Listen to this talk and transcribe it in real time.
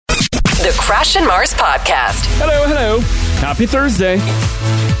The Crash and Mars Podcast. Hello. Happy Thursday.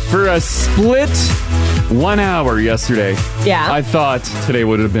 For a split 1 hour yesterday, I thought today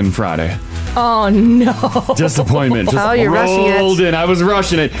would have been Friday. Oh, no. Disappointment. Just you're rushing it. I was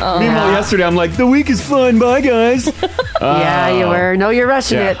rushing it. Meanwhile, yesterday, I'm like, the week is flying by, guys. Yeah, you were. No, you're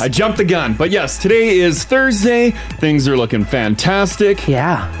rushing it. I jumped the gun. But yes, today is Thursday. Things are looking fantastic.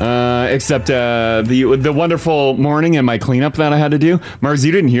 Yeah. Except the wonderful morning and my cleanup that I had to do. Mars,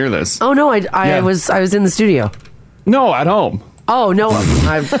 you didn't hear this. Oh, no, I was in the studio. No, at home. Oh, no.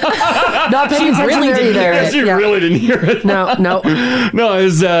 I'm not paying attention really there didn't either. Yes, you really didn't hear it. No. No, I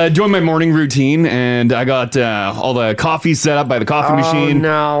was doing my morning routine, and I got all the coffee set up by the coffee machine.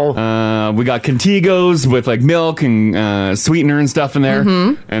 No. We got Contigos with like milk and sweetener and stuff in there,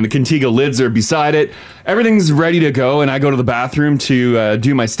 and the Contigo lids are beside it. Everything's ready to go, and I go to the bathroom to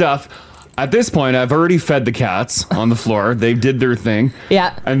do my stuff. At this point, I've already fed the cats on the floor. They did their thing.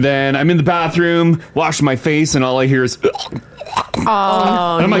 Yeah. And then I'm in the bathroom, washing my face, and all I hear is...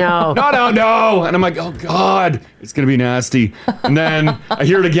 Oh, and I'm like, no. No. And I'm like, oh, God, it's going to be nasty. And then I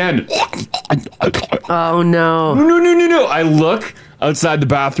hear it again. Oh, no. No. I look outside the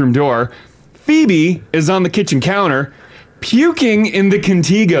bathroom door. Phoebe is on the kitchen counter puking in the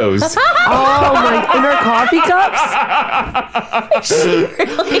Contigos. Oh, my. In our coffee cups?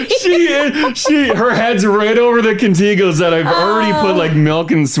 Her head's right over the Contigos that I've already put like milk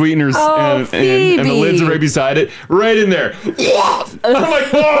and sweeteners and the lids are right beside it. Right in there. I'm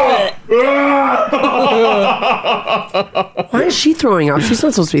like, Why is she throwing up? She's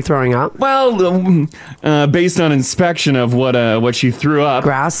not supposed to be throwing up. Well, based on inspection of what she threw up.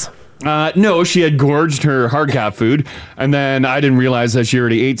 Grass? No, she had gorged her hard cat food, and then I didn't realize that she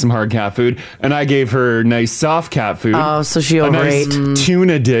already ate some hard cat food, and I gave her nice soft cat food. Oh, so she overate. A nice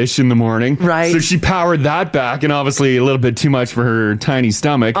tuna dish in the morning. Right. So she powered that back, and obviously a little bit too much for her tiny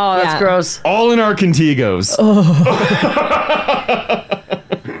stomach. Oh, that's gross. All in our Contigos.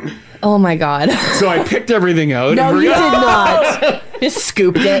 Oh, my God. So I picked everything out. No, you did not. Just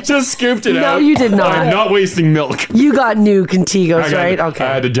scooped it. Just scooped it out. No, you did not. I'm not wasting milk. You got new Contigos, right? Okay.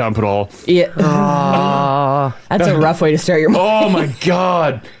 I had to dump it all. Yeah. Oh. That's a rough way to start your morning. Oh, my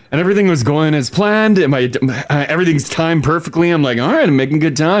God. And everything was going as planned. And everything's timed perfectly. I'm like, all right, I'm making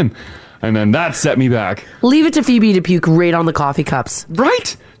good time. And then that set me back. Leave it to Phoebe to puke right on the coffee cups.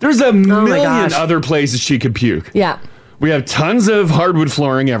 Right? There's a million other places she could puke. Yeah. We have tons of hardwood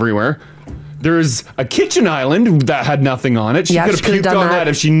flooring everywhere. There's a kitchen island that had nothing on it. She could have puked on that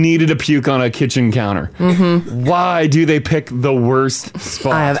if she needed to puke on a kitchen counter. Mm-hmm. Why do they pick the worst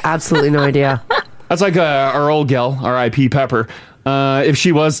spot? I have absolutely no idea. That's like our old gal, R.I.P. Pepper. If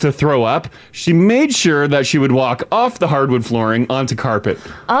she was to throw up, she made sure that she would walk off the hardwood flooring onto carpet.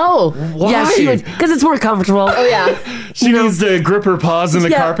 Oh. Why? Yeah, she would, because it's more comfortable. Oh, yeah. She needs to grip her paws in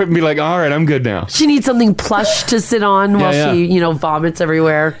the carpet and be like, all right, I'm good now. She needs something plush to sit on while she, vomits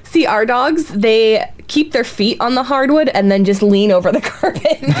everywhere. See, our dogs, they keep their feet on the hardwood and then just lean over the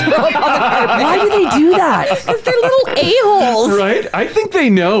carpet and throw up on the carpet. Why do they do that? Because they're little a-holes. Right? I think they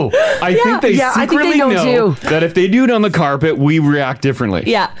know. I think they secretly know that if they do it on the carpet, we react differently.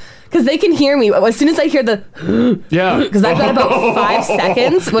 Yeah. Because they can hear me. As soon as I hear the... Yeah. Because I've got about 5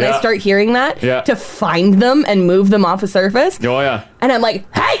 seconds when I start hearing that to find them and move them off a surface. Oh, yeah. And I'm like,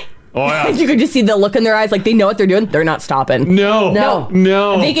 hey! Oh, yeah. You could just see the look in their eyes, like they know what they're doing. They're not stopping. No.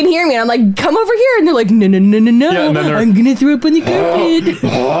 And they can hear me, and I'm like, come over here. And they're like, no. Yeah, I'm going to throw up on the carpet.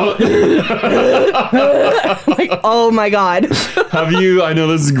 I'm like, oh, my God. I know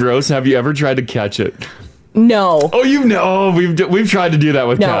this is gross. Have you ever tried to catch it? No. Oh, we've tried to do that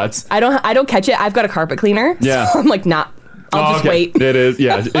with cats. I don't catch it. I've got a carpet cleaner. Yeah. So I'm like, nah. I'll just wait. It is.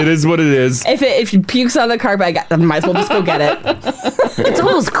 Yeah, it is what it is. If she pukes on the carpet, I might as well just go get it. It's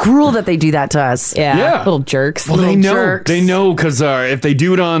almost cruel that they do that to us. Yeah. Little jerks. Well, they know because if they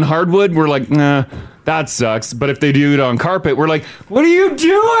do it on hardwood, we're like, nah, that sucks. But if they do it on carpet, we're like, what are you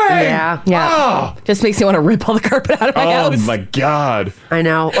doing? Yeah. Oh. Just makes me want to rip all the carpet out of my house. Oh my God. I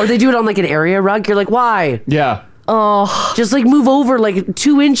know. Or they do it on like an area rug. You're like, why? Yeah. Oh, just like move over like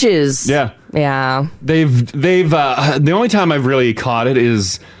 2 inches. Yeah. Yeah. They've the only time I've really caught it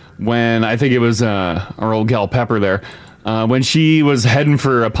is when I think it was our old gal Pepper there. When she was heading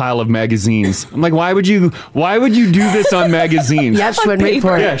for a pile of magazines. I'm like, why would you do this on magazines? Yeah, she went right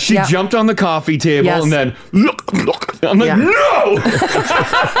for it. Yeah, she jumped on the coffee table and then look. I'm like, no!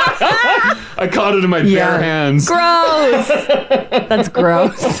 I caught it in my bare hands. Gross. That's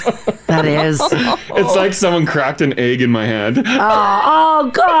gross. That is. It's like someone cracked an egg in my hand. Oh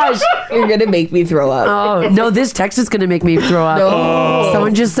gosh. You're going to make me throw up. Oh, no, this text is going to make me throw up. No.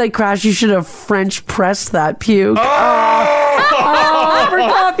 Someone just said, Crash, you should have French pressed that puke. Oh, for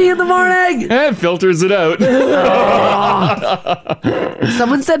coffee coffee in the morning. It filters it out.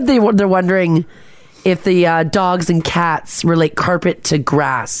 Someone said they're wondering if the dogs and cats relate carpet to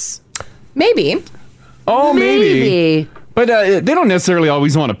grass. Maybe. Oh, maybe. But they don't necessarily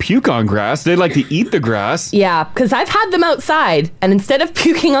always want to puke on grass. They like to eat the grass. Yeah, because I've had them outside, and instead of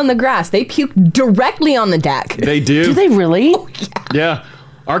puking on the grass, they puke directly on the deck. They do. Do they really? Oh, yeah. Yeah.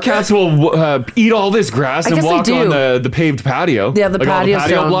 Our cats will eat all this grass and walk on the paved patio. Yeah, the patio all the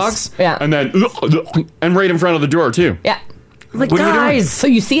patio stones. blocks. Yeah. And then, and right in front of the door, too. Yeah. Like, What are you doing? guys. So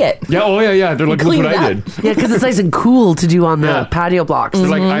you see it. Yeah, oh, yeah. They're like, look Clean what it I up. did. Yeah, because it's nice and cool to do on the Yeah. patio blocks. They're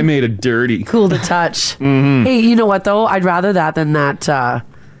like, I made it dirty. Cool to touch. Hey, you know what, though? I'd rather that than that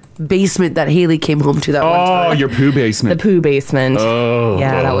basement that Haley came home to that one Oh, time. your poo The basement. poo basement. Oh.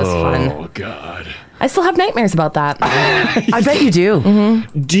 Yeah, that was fun. Oh, God. I still have nightmares about that. I bet you do.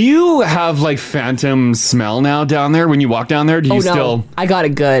 Do you have like phantom smell now down there when you walk down there? Do you Oh, no. still? I got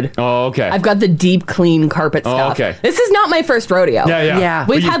it good. Oh, okay. I've got the deep, clean carpet stuff. okay. This is not my first rodeo. Yeah. Yeah.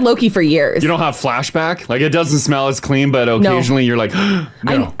 We've But had Loki for years. You don't have flashback? Like it doesn't smell as clean, but occasionally you're like,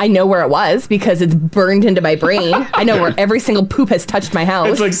 no. I know where it was because it's burned into my brain. I know where every single poop has touched my house.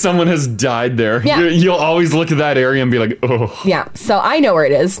 It's like someone has died there. Yeah. You'll always look at that area and be like, oh. yeah, so I know where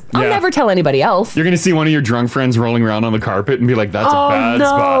it is. I'll Yeah. never tell anybody else. You're going to see one of your drunk friends rolling around on the carpet and be like, that's a bad no.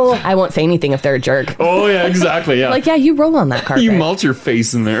 spot. I won't say anything if they're a jerk. Oh, yeah, exactly. Yeah. Like, yeah, you roll on that carpet. you mulch your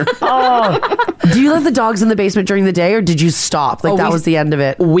face in there. Do you let the dogs in the basement during the day, or did you stop? Like, Oh, that we- was the end of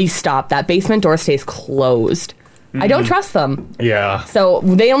it? We stopped. That basement door stays closed. I don't trust them. Yeah. So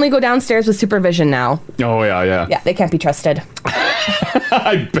they only go downstairs with supervision now. Oh, yeah. Yeah, they can't be trusted.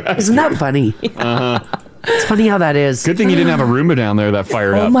 I bet. Isn't that funny? It's funny how that is. Good thing you didn't have a Roomba down there that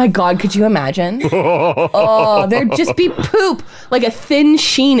fired Oh up. my God, could you imagine? Oh, there'd just be poop, like a thin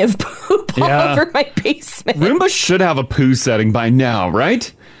sheen of poop all Yeah. over my basement. Roomba should have a poo setting by now,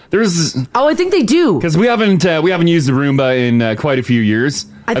 right? There's Oh, I think they do. because we haven't used the Roomba in quite a few years.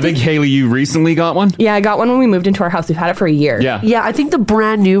 I think Haley, you recently got one. Yeah, I got one when we moved into our house. We've had it for a year. Yeah, Yeah, I think the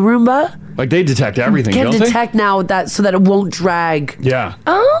brand new Roomba like they detect everything, can don't detect now that so that it won't drag they? Yeah,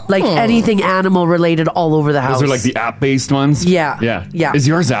 like anything animal related all over the house. those are like the app-based ones. Yeah. yeah. Yeah. Is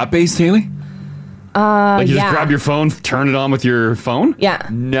yours app-based, Haley? Like you just yeah. grab your phone, turn it on with your phone. Yeah.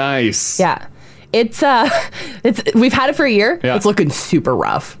 Nice. Yeah. It's we've had it for a year. Yeah. It's looking super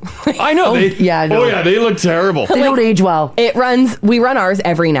rough. I know. yeah, I know. Oh yeah, they look terrible. They don't age well. We run ours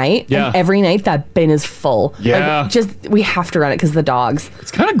every night. Yeah. And every night that bin is full. Yeah. We have to run it because the dogs.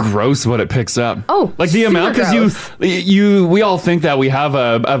 It's kind of gross what it picks up. Oh, like the super amount because we all think that we have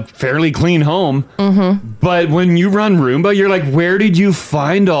a fairly clean home, but when you run Roomba, you're like, where did you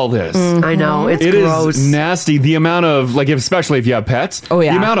find all this? I know. It's It is gross. nasty. The amount of especially if you have pets. Oh,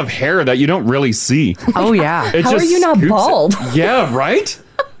 yeah. The amount of hair that you don't really see. Oh, yeah. It How just are you not scoops it. bald? Yeah, right.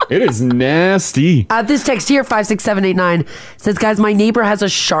 It is nasty. This text here, 56789, says, guys, my neighbor has a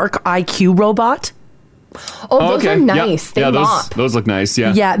shark IQ robot. Oh, those okay. are nice. Yeah, They yeah, mop. those look nice.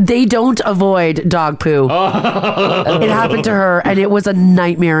 Yeah. Yeah, they don't avoid dog poo. It happened to her, and it was a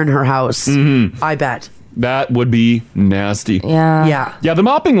nightmare in her house. I bet. That would be nasty. Yeah. Yeah. Yeah, the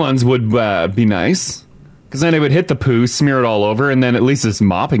mopping ones would be nice. Because then it would hit the poo, smear it all over, and then at least it's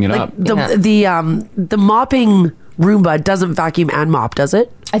mopping it up. The mopping Roomba doesn't vacuum and mop, does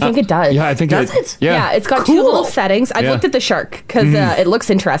it? I think it does. Yeah, I think Does it? Yeah. It's got two Cool. little settings. I've Yeah. looked at the shark because it looks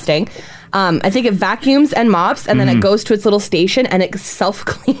interesting. I think it vacuums and mops, and then it goes to its little station and it self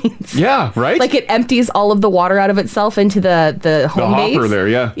cleans. Yeah, right? Like it empties all of the water out of itself into the home base. hopper there,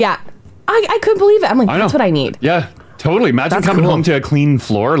 yeah. Yeah. I couldn't believe it. I'm like, I know. that's what I need. Yeah, totally. Imagine That's coming cool. home to a clean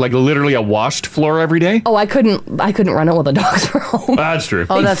floor, like literally a washed floor every day. Oh, I couldn't run it while the dogs were home. That's true.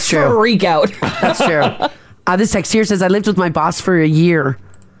 Oh, that's true. Freak out. That's true. This text here says, I lived with my boss for a year.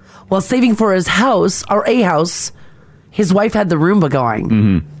 While saving for his house, or a house, his wife had the Roomba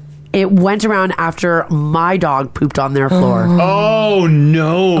going. It went around after my dog pooped on their floor. Oh,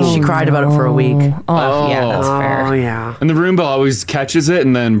 no. She cried about it for a week. Oh, yeah, that's fair. Oh, yeah. And the Roomba always catches it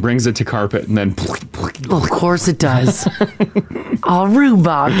and then brings it to carpet and then Of course it does. Oh,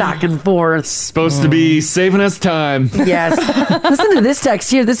 Roomba, back and forth. supposed to be saving us time. Yes. Listen to this text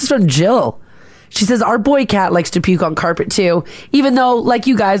here. This is from Jill. She says, our boy cat likes to puke on carpet too, even though, like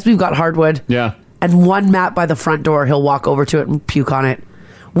you guys, we've got hardwood. Yeah. And one mat by the front door, he'll walk over to it and puke on it.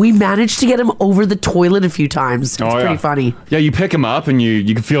 We managed to get him over the toilet a few times. It's pretty funny. Yeah, you pick them up and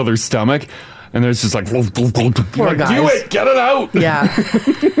you can feel their stomach. And there's just like, Poor like, guys. do it, get it out. Yeah.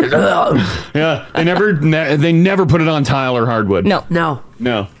 Yeah, they never put it on tile or hardwood. No. No.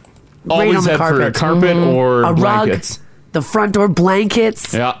 No. Right Always on the head for carpet. carpet or A blankets. rug, the front door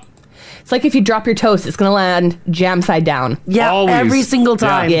blankets. Yeah. It's like if you drop your toast, it's gonna land jam side down. Yeah, Always. every single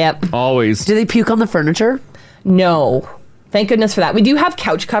time. Yep. Always. Do they puke on the furniture? No. Thank goodness for that. We do have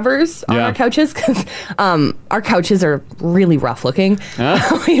couch covers on Yeah. our couches because our couches are really rough looking.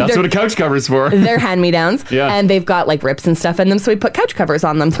 That's what a couch cover's for. They're hand-me-downs, Yeah. and they've got like rips and stuff in them, so we put couch covers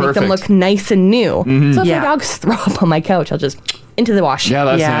on them to make them Perfect. look nice and new. So if Yeah. my dogs throw up on my couch, I'll just into the wash. Yeah,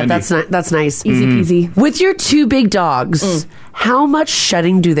 that's handy. that's nice. Easy peasy. With your two big dogs, how much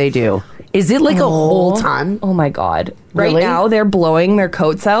shedding do they do? Is it like a whole ton? Oh my god! Right Really? now they're blowing their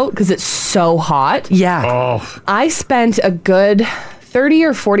coats out because it's so hot. Yeah. Oh, I spent a good 30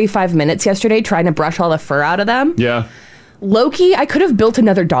 or 45 minutes yesterday trying to brush all the fur out of them. yeah. Loki, I could have built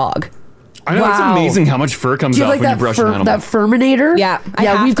another dog. I know, it's Wow. amazing how much fur comes Do you off have like when you that, brush an animal. that Furminator? Yeah, I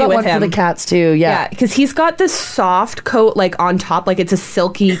yeah, have we've to got with one for him. the cats too. Yeah, because he's got this soft coat like on top, like it's a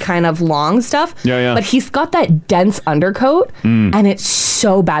silky kind of long stuff. Yeah. But he's got that dense undercoat, and it's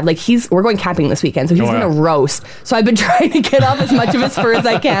so bad. Like we're going camping this weekend, so he's Oh, yeah. gonna roast. So I've been trying to get off as much of his fur as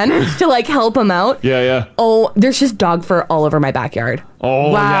I can to like help him out. Yeah. Oh, there's just dog fur all over my backyard.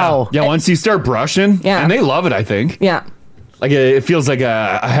 Oh, Wow. Yeah, once you start brushing, Yeah. and they love it, I think. Yeah. Like, it feels like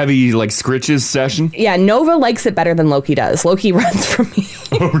a heavy, like, scritches session. Yeah, Nova likes it better than Loki does. Loki runs from me.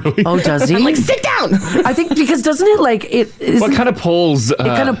 Oh, does he? I'm like, sit down. I think because doesn't it like What kind of pulls? it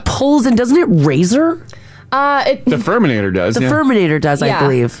kind of pulls and doesn't it razor? The Furminator does. The yeah. Furminator does, I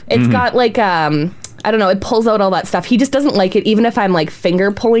believe. It's got like I don't know, it pulls out all that stuff. He just doesn't like it, even if I'm like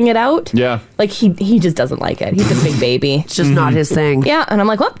finger pulling it out. Yeah. Like he just doesn't like it. He's a big baby. It's just not his thing. Yeah, and I'm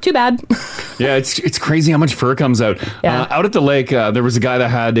like, well, too bad. Yeah, it's crazy how much fur comes out. Yeah. Out at the lake, there was a guy that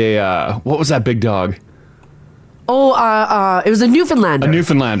had a what was that big dog? Oh, it was a Newfoundlander. A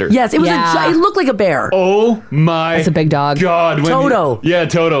Newfoundlander. Yes, it was Yeah. it looked like a bear. Oh my! That's a big dog. God, when Toto.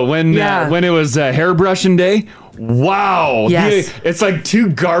 Toto. When it was hairbrushing day. Wow. Yes. It's like 2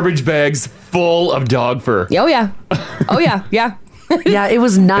 garbage bags full of dog fur. Oh yeah. Oh yeah. Yeah. Yeah, it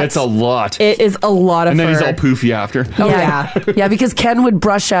was nuts. It's a lot. It is a lot of and then fur. he's all poofy after. Oh yeah. Yeah, because Ken would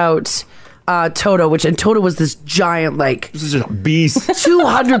brush out Toto, and Toto was this giant, like This is just a beast.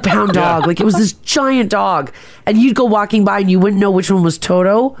 200-pound dog. Like it was this giant dog, and you'd go walking by and you wouldn't know which one was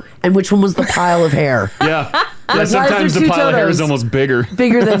Toto and which one was the pile of hair. Yeah. Why is there Sometimes the 2 pile of hair is Totos? almost bigger.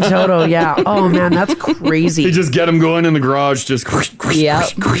 Bigger than Toto. Yeah. Oh man, that's crazy. You just get him going in the garage, just. Yeah.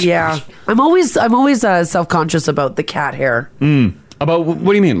 Yeah. I'm always self-conscious about the cat hair. About what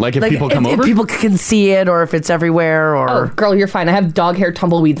do you mean? Like if Like people come if over? people can see it, or if it's everywhere, or Oh, girl, you're fine. I have dog hair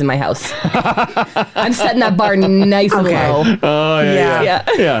tumbleweeds in my house. I'm setting that bar nice and Okay. low. Oh yeah. Yeah.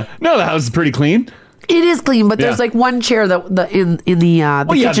 Yeah. No, the house is pretty clean. it is clean. But there's Yeah. like one chair that in the yeah,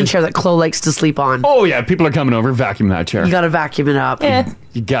 kitchen the- chair that Chloe likes to sleep on. Oh yeah, people are coming over, vacuum that chair. You got to vacuum it up.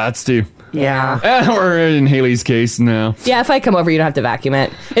 You gots to. Yeah. Or in Haley's case, no. Yeah, if I come over, you don't have to vacuum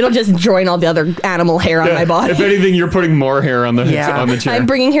it. It'll just join all the other animal hair on my body. If anything, you're putting more hair on the Yeah. on the chair. I'm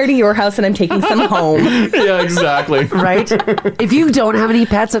bringing hair to your house and I'm taking some home. Yeah, exactly. Right? If you don't have any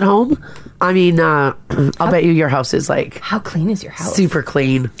pets at home, I mean, I'll bet you your house is like How clean is your house? super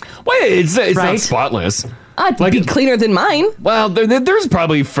clean. Wait, it's Right? not spotless. It'd Like- be cleaner than mine. Well, there's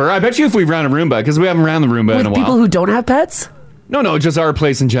probably fur. I bet you if we ran a Roomba, because we haven't ran the Roomba in With a people while. who don't have pets? No, just our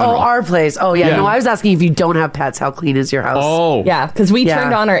place in general. Oh, our place. Oh, yeah. Yeah. No, I was asking if you don't have pets, how clean is your house? Oh. Yeah, because we Yeah.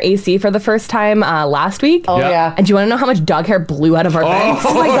 turned on our AC for the first time last week. Oh, Yeah. yeah. And do you want to know how much dog hair blew out of our vents?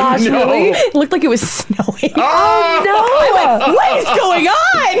 Oh, my gosh, no. really? It looked like it was snowing. Oh, no! What is going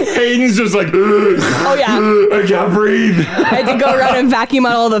on? Hayden's just like, Oh yeah, I can't breathe. I had to go around and vacuum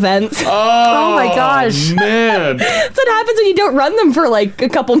out all the vents. Oh, my gosh. Man. That's what happens when you don't run them for like a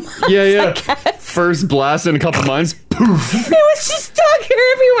couple months. Yeah. I guess. First blast in a couple months. Poof. It was just dog hair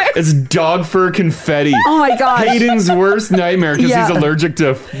everywhere. It's dog fur confetti. Oh, my gosh. Hayden's worst nightmare because Yeah. he's allergic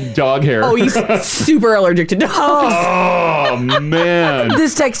to dog hair. Oh, he's super allergic to dogs. Oh, man.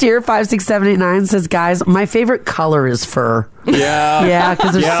 This text here, 56789, says, guys, my favorite color is fur. Yeah. Yeah,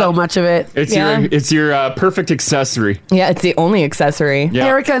 because there's Yeah. so much of it. Yeah. It's your perfect accessory. Yeah, it's the only accessory. Yeah.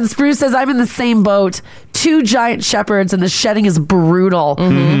 Erica and Spruce says, I'm in the same boat. 2 giant shepherds, and the shedding is brutal.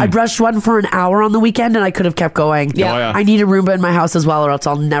 I brushed one for an hour on the weekend, and I could have kept going. Yeah. Oh, yeah. I need a Roomba in my house as well, or else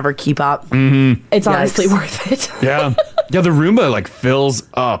I'll never keep up. It's Yikes. honestly worth it. Yeah. Yeah, the Roomba like fills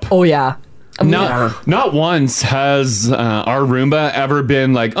up. Oh yeah. Not once has our Roomba ever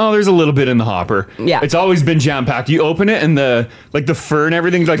been like, oh, there's a little bit in the hopper. Yeah. It's always been jam packed. You open it and the fur and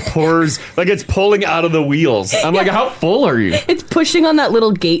everything like pours, like it's pulling out of the wheels. I'm like, how full are you? It's pushing on that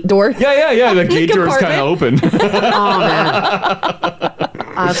little gate door. Yeah. The gate door is kind of open. Oh, man.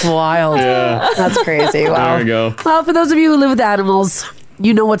 That's wild. Yeah. That's crazy. Wow. There you go. Well, for those of you who live with animals,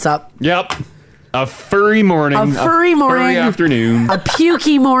 you know what's up. Yep. A furry morning. A furry morning. Furry afternoon. A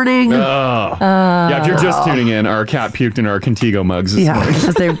pukey morning. Yeah, if you're just tuning in, our cat puked in our Contigo mugs this morning.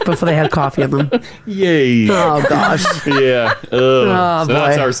 Before they had coffee in them. Yay. Oh, gosh. Yeah. So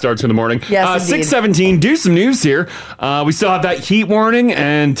that's our start to the morning. Yes, 6:17, do some news here. We still have that heat warning,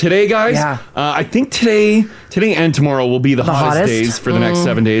 and today, guys, I think today and tomorrow will be the hottest days for the next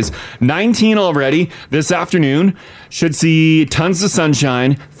 7 days. 19 already. This afternoon should see tons of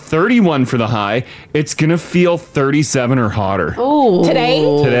sunshine. 31 for the high. It's gonna feel 37 or hotter. Oh,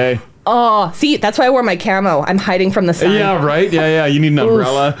 today. Oh, see, that's why I wore my camo. I'm hiding from the sun. Yeah, right. Yeah. You need an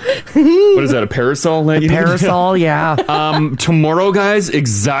umbrella. What is that? A parasol? Parasol. Yeah. Tomorrow, guys,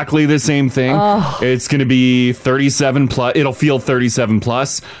 exactly the same thing. It's gonna be 37 plus. It'll feel 37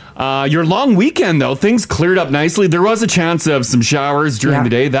 plus. Your long weekend, though, things cleared up nicely. There was a chance of some showers during the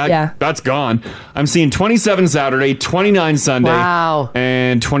day. That's gone. I'm seeing 27 Saturday, 29 Sunday,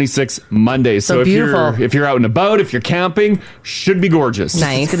 and 26 Monday. So if you're out and about, if you're camping, should be gorgeous.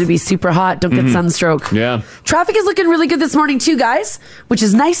 Nice. It's going to be super hot. Don't get sunstroke. Yeah. Traffic is looking really good this morning too, guys, which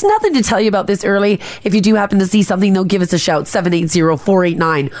is nice. Nothing to tell you about this early. If you do happen to see something, though, give us a shout.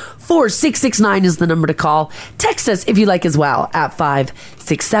 780-489-4669 is the number to call. Text us if you like as well at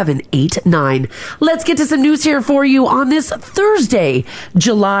 56789. Let's get to some news here for you on this Thursday,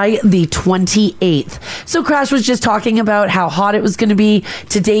 July the 28th. So Crash was just talking about how hot it was going to be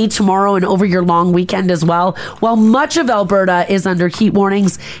today, tomorrow, and over your long weekend as well. Well, much of Alberta is under heat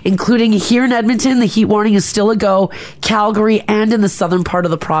warnings, including here in Edmonton. The heat warning is still a go. Calgary and in the southern part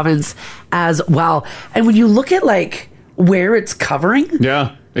of the province as well. And when you look at like where it's covering,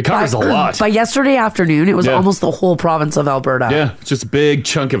 it covers a lot. By yesterday afternoon, it was almost the whole province of Alberta. Yeah, it's just a big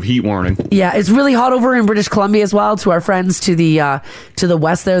chunk of heat warning. Yeah, it's really hot over in British Columbia as well. To our friends to the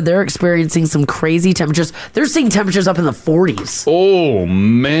west there, they're experiencing some crazy temperatures. They're seeing temperatures up in the 40s. Oh,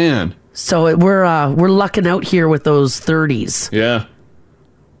 man. So we're lucking out here with those 30s. Yeah.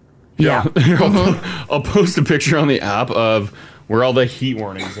 I'll post a picture on the app of where all the heat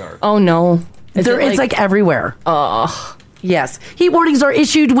warnings are. Oh, no. It's like everywhere. Yes. Heat warnings are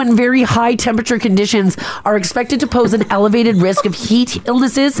issued when very high temperature conditions are expected to pose an elevated risk of heat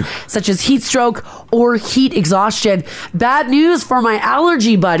illnesses such as heat stroke or heat exhaustion. Bad news for my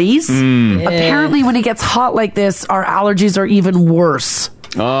allergy buddies. Apparently, when it gets hot like this, our allergies are even worse.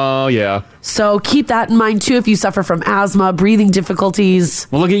 Oh, yeah. So keep that in mind, too, if you suffer from asthma, breathing difficulties.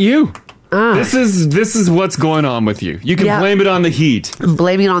 Well, look at you. This is what's going on with you. You can blame it on the heat.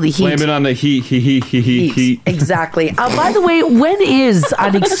 Blame it on the heat. Blame it on the heat. Exactly. By the way, when is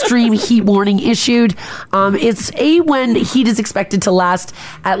an extreme heat warning issued? It's when heat is expected to last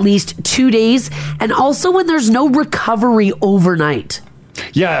at least 2 days, and also when there's no recovery overnight.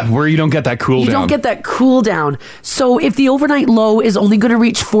 Yeah, where you don't get that cool down. You don't get that cool down. So if the overnight low is only going to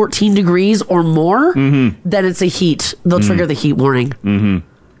reach 14 degrees or more, then it's a heat. They'll trigger the heat warning.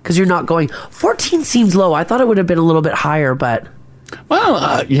 Because you're not going. 14 seems low. I thought it would have been a little bit higher, but. Well,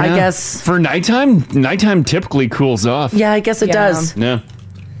 I guess. For nighttime typically cools off. Yeah, I guess it does. Yeah.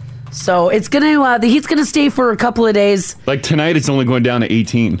 So it's going to, the heat's going to stay for a couple of days. Like tonight, it's only going down to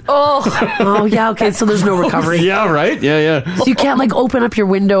 18. Oh, yeah, okay. So there's no recovery. Yeah, right? Yeah. So you can't like open up your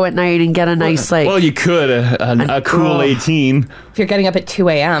window at night and get a nice like. Well, you could, a cool 18. If you're getting up at 2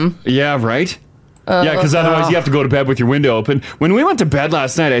 a.m. Yeah, right? Because otherwise you have to go to bed with your window open. When we went to bed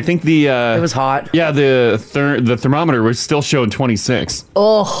last night, I think it was hot. Yeah, the thermometer was still showing 26.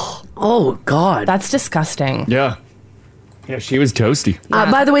 Oh, God. That's disgusting. Yeah. Yeah, she was toasty.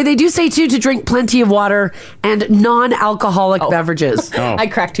 By the way, they do say, too, to drink plenty of water and non-alcoholic beverages. I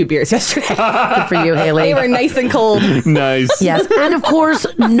cracked 2 beers yesterday. Good for you, Haley. They were nice and cold. Nice. Yes, and of course,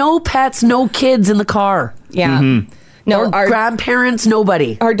 no pets, no kids in the car. Yeah. No, our grandparents,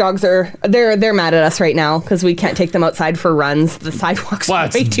 nobody. Our dogs they're mad at us right now because we can't take them outside for runs. The sidewalks are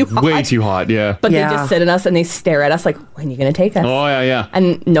way too hot. Way too hot, yeah. But they just sit at us and they stare at us like, when are you going to take us? Oh, yeah.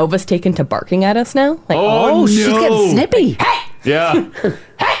 And Nova's taken to barking at us now. Like, no. She's getting snippy. Hey! Yeah.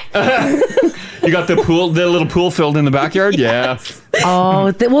 You got the little pool filled in the backyard? Yes. Yeah.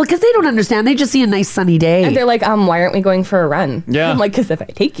 Well, because they don't understand. They just see a nice sunny day. And they're like, why aren't we going for a run? Yeah. I'm like, because if I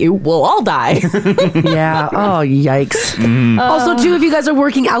take you, we'll all die. Yeah. Oh, yikes. Also, too, if you guys are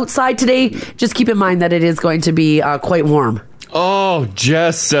working outside today, just keep in mind that it is going to be quite warm. Oh,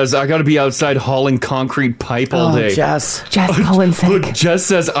 Jess says, I got to be outside hauling concrete pipe all day. Jess calling sick. Look, Jess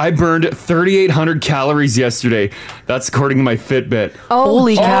says, I burned 3,800 calories yesterday. That's according to my Fitbit.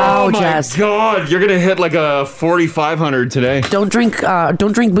 Holy cow, Jess. Oh, my God. You're going to hit like a 4,500 today. Don't drink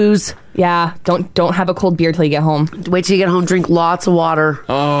booze. Yeah, don't have a cold beer till you get home. Wait till you get home, drink lots of water.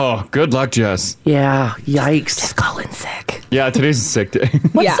 Oh, good luck, Jess. Yeah, yikes. Just calling sick. Yeah, today's a sick day.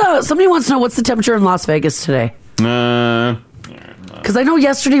 Somebody wants to know what's the temperature in Las Vegas today. Because I know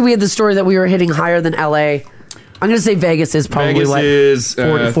yesterday we had the story that we were hitting higher than LA. I'm going to say Vegas is probably Vegas is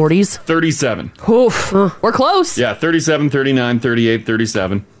 40s? 37. Oof. We're close. Yeah, 37, 39, 38,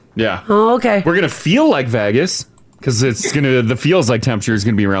 37. Yeah. Oh, okay. We're going to feel like Vegas because the feels like temperature is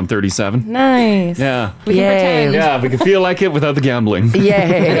going to be around 37. Nice. Yeah. We can pretend. Yeah, we can feel like it without the gambling. I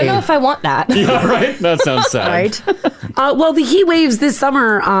don't know if I want that. Yeah, right? That sounds sad. Right. Well, the heat waves this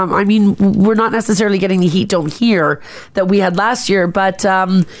summer, I mean, we're not necessarily getting the heat dome here that we had last year, but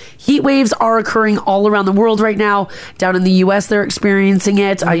heat waves are occurring all around the world right now. Down in the U.S., they're experiencing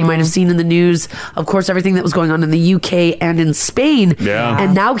it. You might have seen in the news, of course, everything that was going on in the U.K. and in Spain. Yeah.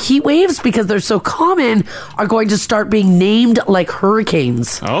 And now heat waves, because they're so common, are going to start being named like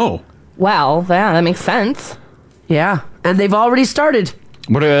hurricanes. Oh. Well, yeah, that makes sense. Yeah. And they've already started.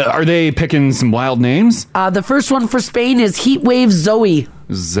 What are they picking some wild names? The first one for Spain is Heat Wave Zoe.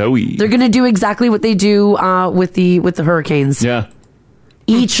 Zoe. They're going to do exactly what they do with the hurricanes. Yeah.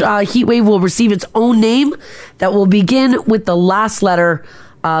 Each heat wave will receive its own name that will begin with the last letter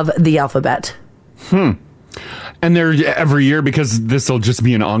of the alphabet. And they're every year, because this will just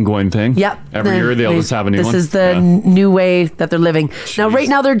be an ongoing thing. Yep. Every year they'll just have a new one. This is the new way that they're living. Now, right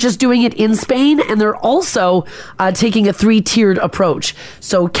now, they're just doing it in Spain, and they're also taking a 3-tiered approach.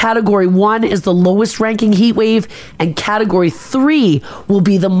 So Category 1 is the lowest ranking heat wave, and Category 3 will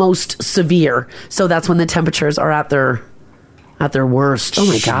be the most severe. So that's when the temperatures are at their worst. Oh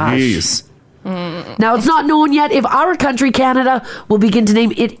my gosh. Now, it's not known yet if our country, Canada, will begin to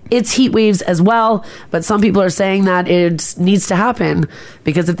name its heat waves as well. But some people are saying that it needs to happen,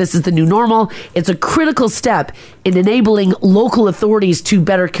 because if this is the new normal, it's a critical step in enabling local authorities to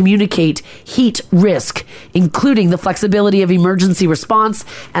better communicate heat risk, including the flexibility of emergency response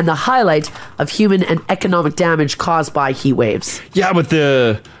and the highlight of human and economic damage caused by heat waves. Yeah, but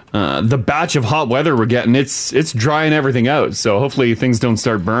the batch of hot weather we're getting, it's drying everything out. So hopefully things don't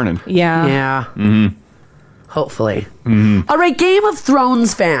start burning. Yeah. Yeah. Mm-hmm. Hopefully. Mm-hmm. All right, Game of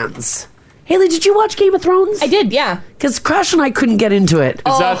Thrones fans. Haley, did you watch Game of Thrones? I did, yeah. Because Crash and I couldn't get into it.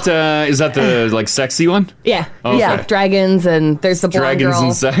 Is that the like sexy one? Yeah. Oh, Yeah. okay. Like dragons, and there's the blonde Dragons girl.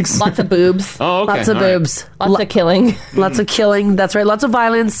 and sex. Lots of boobs. Oh, okay. Lots of All right. boobs. Lots of killing. Lots of killing. That's right. Lots of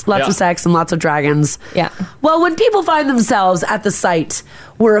violence, lots of sex, and lots of dragons. Yeah. Well, when people find themselves at the site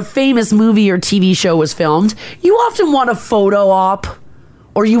where a famous movie or TV show was filmed, you often want a photo op,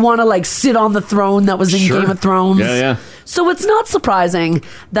 or you want to like sit on the throne that was in Sure. Game of Thrones. Yeah, yeah. So it's not surprising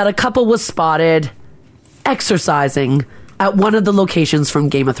that a couple was spotted exercising at one of the locations from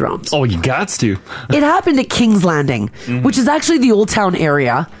Game of Thrones. Oh, you gots to. It happened at King's Landing, which is actually the old town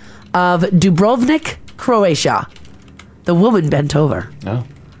area of Dubrovnik, Croatia. The woman bent over. Oh.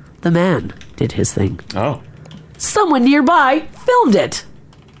 The man did his thing. Oh. Someone nearby filmed it.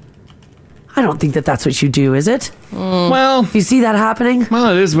 I don't think that that's what you do, is it? Well, You see that happening?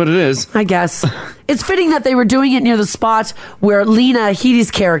 well, it is what it is. I guess. It's fitting that they were doing it near the spot where Lena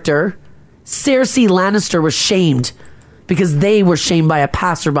Headey's character, Cersei Lannister, was shamed, because they were shamed by a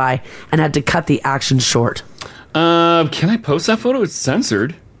passerby and had to cut the action short. Can I post that photo? It's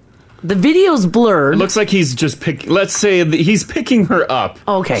censored. The video's blurred. It looks like he's just let's say that he's picking her up.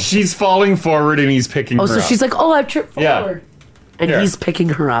 Okay. She's falling forward and he's picking her so up. she's like, oh, I've tripped Yeah. forward. And Here. he's picking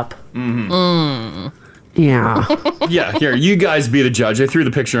her up. Yeah. Yeah, here, you guys be the judge. I threw the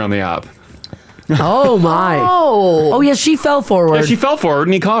picture on the app. Oh, my. Oh. Oh, yeah, she fell forward. Yeah, she fell forward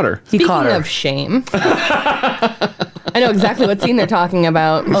and he caught her. He caught Speaking her. of shame. I know exactly what scene they're talking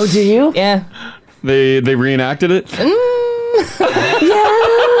about. Oh, do you? Yeah. They reenacted it.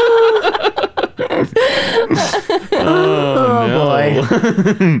 Oh, boy.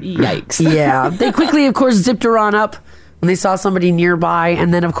 Yikes. Yeah. They quickly, of course, zipped her on up when they saw somebody nearby.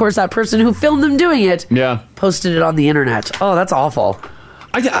 And then, of course, that person who filmed them doing it Yeah. posted it on the internet. Oh, that's awful.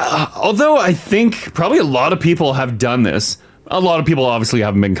 Although I think probably a lot of people have done this. A lot of people obviously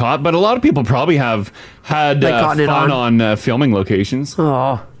haven't been caught, but a lot of people probably have had Like gotten it fun on. on filming locations.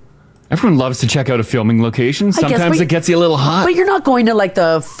 Oh. Everyone loves to check out a filming location. I guess, Sometimes but- it gets you a little hot. But you're not going to, like,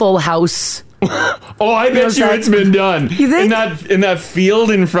 the Full House. Oh, I bet you that- it's been done. You think? In that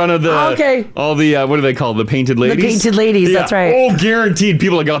field in front of the all the what do they call the painted ladies? painted ladies, Yeah. that's right. Oh, guaranteed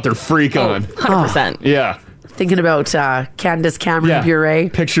people have got their freak on. 100%. Yeah. Thinking about Candace Cameron Yeah. Bure.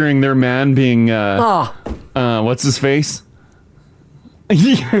 Picturing their man being Oh, what's his face?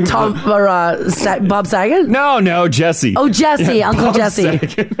 Tom or Bob Saget? No, Jesse. Oh, Jesse, Yeah, Uncle Bob Jesse.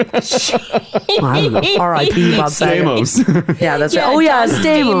 Saget. I don't know. R.I.P. Bob Saget. Stamos. Yeah, that's right. Yeah, Oh, yeah, John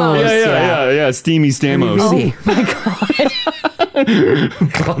Stamos. Stamos. Yeah, Steamy Stamos. Maybe. My God.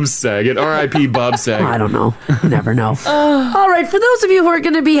 Bob Saget. R.I.P. Bob Saget. I don't know. You never know. All right. For those of you who are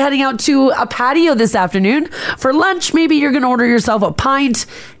going to be heading out to a patio this afternoon for lunch, maybe you're going to order yourself a pint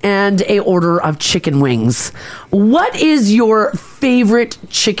and a order of chicken wings. What is your favorite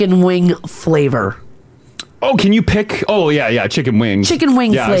chicken wing flavor? Oh, can you pick? Oh, yeah, chicken wings. Chicken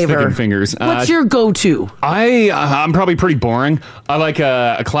wing yeah, flavor. I was thinking fingers. What's your go-to? I'm probably pretty boring. I like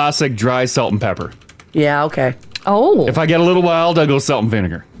a classic dry salt and pepper. Yeah, okay. Oh. If I get a little wild, I go salt and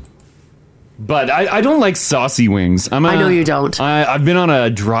vinegar. But I don't like saucy wings. I know you don't. I've been on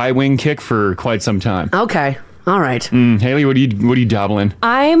a dry wing kick for quite some time. Okay. All right. Haley, what do you dabble in?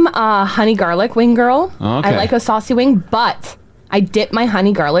 I'm a honey garlic wing girl. Okay. I like a saucy wing, but I dip my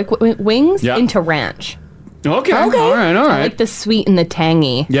honey garlic wings into ranch. Okay. All right. I like the sweet and the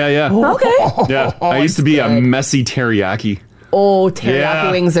tangy. Yeah. Okay. Yeah. I used to be a messy teriyaki. Oh,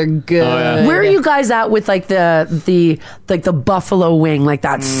 teriyaki wings are good. Oh, yeah. Where are you guys at with like the buffalo wing, like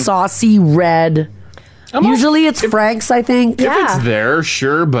that saucy red? Usually it's Frank's, I think. If it's there,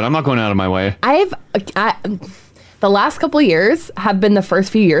 sure, but I'm not going out of my way. The last couple of years have been the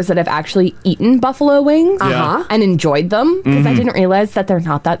first few years that I've actually eaten buffalo wings and enjoyed them because I didn't realize that they're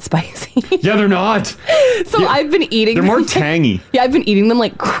not that spicy. Yeah, they're not. So I've been eating them. They're more tangy. Yeah, I've been eating them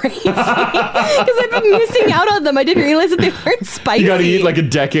like crazy because I've been missing out on them. I didn't realize that they weren't spicy. You got to eat like a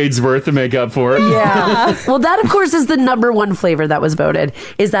decade's worth to make up for it. Yeah. Well, that of course is the number one flavor that was voted,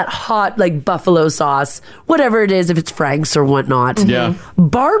 is that hot like buffalo sauce, whatever it is, if it's Frank's or whatnot. Yeah.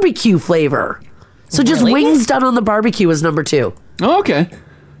 Barbecue flavor. So just wings done on the barbecue is number 2. Oh, okay.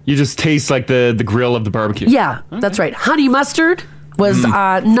 You just taste like the grill of the barbecue. Yeah, that's right. Honey mustard was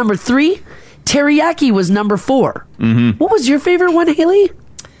number 3. Teriyaki was number 4. What was your favorite one, Haley?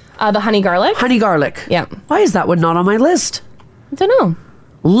 The honey garlic. Honey garlic. Yeah. Why is that one not on my list? I don't know.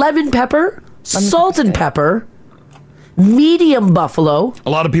 Lemon pepper, salt and pepper, medium buffalo. A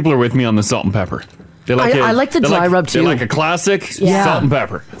lot of people are with me on the salt and pepper. They like I like the dry rub too. They like a classic salt and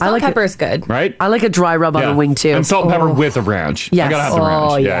pepper. Salt and pepper is good. Right? I like a dry rub on a wing too. And salt and pepper with a ranch. Yes. I gotta have the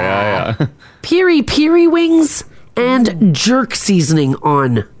ranch. Yeah. Piri wings and jerk seasoning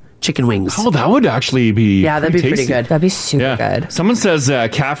on chicken wings. Oh, that would actually be that'd be pretty good. That'd be super good. Someone says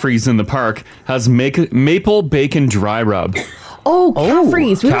Caffrey's in the park has maple bacon dry rub. Oh,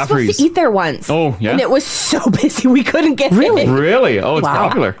 Caffrey's. We were supposed to eat there once. Oh, yeah? And it was so busy we couldn't get in. Really? Oh, it's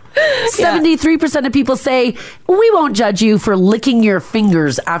popular. 73% of people say, we won't judge you for licking your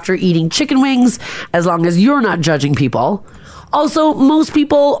fingers after eating chicken wings as long as you're not judging people. Also, most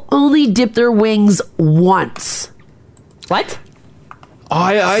people only dip their wings once. What?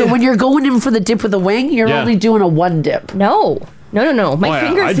 So when you're going in for the dip with a wing, you're only doing a one dip. No. My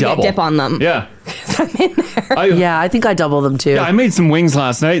fingers get dip on them. Yeah. I'm in there. I think I double them too. Yeah, I made some wings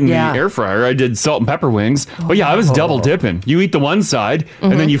last night in the air fryer. I did salt and pepper wings. But yeah, I was double dipping. You eat the one side,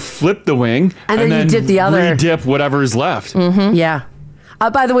 and then you flip the wing, and then you dip the other. Re-dip whatever is left. Yeah.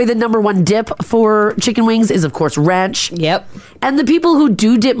 By the way, the number one dip for chicken wings is, of course, ranch. Yep. And the people who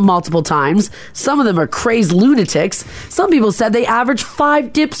do dip multiple times, some of them are crazed lunatics. Some people said they average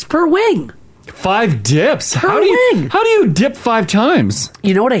 5 dips per wing. 5 dips? Per wing. How do you dip 5 times?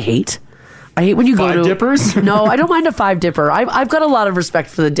 You know what I hate? I hate when you go to... 5 dippers? No, I don't mind a 5 dipper. I've got a lot of respect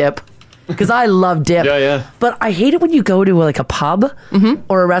for the dip. Because I love dip. Yeah. But I hate it when you go to like a pub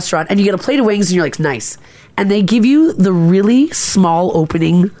or a restaurant and you get a plate of wings and you're like, nice. And they give you the really small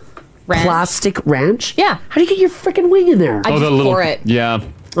opening plastic ranch. Yeah. How do you get your freaking wing in there? I just pour it. Yeah.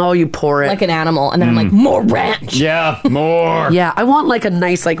 Oh, you pour it. Like an animal. And then I'm like, more ranch. Yeah, more. Yeah, I want like a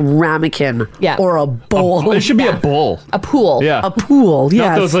nice like ramekin or a bowl. It should be a bowl. A pool. Yeah. A pool, yes.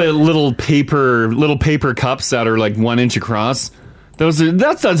 Not those little paper cups that are like 1 inch across. What is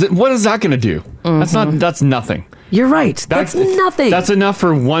that going to do? That's nothing. You're right. That's nothing. That's enough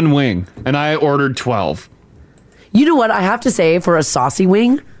for 1 wing, and I ordered 12. You know what? I have to say, for a saucy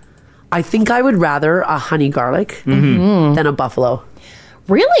wing, I think I would rather a honey garlic than a buffalo.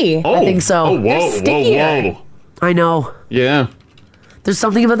 Really? I think so. Oh, whoa. I know. Yeah. There's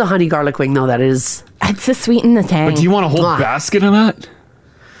something about the honey garlic wing, though, that is... It's the sweet and the tang. But do you want a whole basket of that?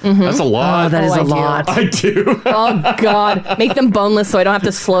 That's a lot. Oh, that is a lot. I do. Oh, God. Make them boneless so I don't have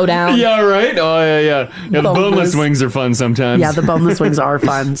to slow down. Yeah, right? Oh, yeah. The boneless wings are fun sometimes. Yeah, the boneless wings are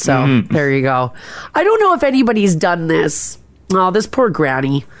fun. So there you go. I don't know if anybody's done this. Oh, this poor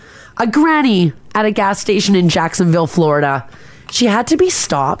granny. A granny at a gas station in Jacksonville, Florida. She had to be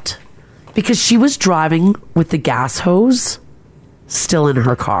stopped because she was driving with the gas hose still in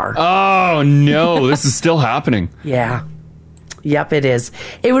her car. Oh, no. This is still happening. Yeah. Yep, it is.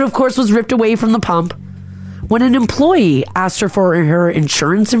 It would, of course, was ripped away from the pump when an employee asked her for her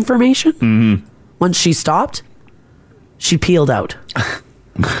insurance information. Once she stopped, she peeled out.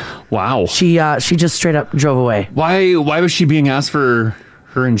 Wow. She just straight up drove away. Why was she being asked for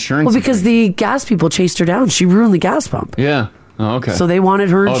her insurance? Well, because the gas people chased her down. She ruined the gas pump. Yeah. Oh, okay. So they wanted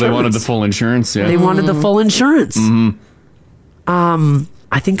her insurance. Oh, they wanted the full insurance. Yeah. They wanted the full insurance. Mm-hmm.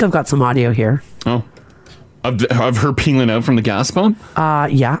 I think I've got some audio here. Oh. Of her peeling out from the gas pump?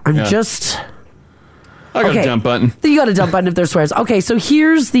 Yeah. I'm just... I got a dump button. You got a dump button if there's swears. Okay, so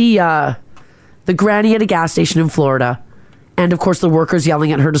here's the granny at a gas station in Florida. And, of course, the workers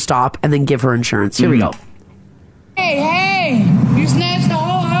yelling at her to stop and then give her insurance. Here we go. Hey, you snatched the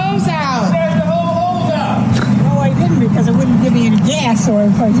whole hose out. Snatched the whole hose out. No, I didn't, because it wouldn't give me any gas, so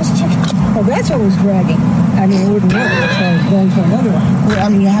if I just took it. Well, that's what was dragging. I mean, it wouldn't work, so I was going to another one. Well, I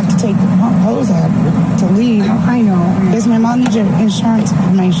mean, you have to take the hose out to leave. Oh, I know. Yes, ma'am, I'll need your insurance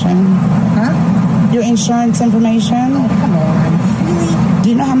information. Huh? Your insurance information. Oh, come on. Do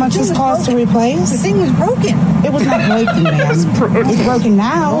you know how much this costs to replace? The thing was broken. It was not broken, ma'am. It's broken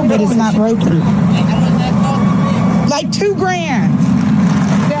now, but it's not broken. Like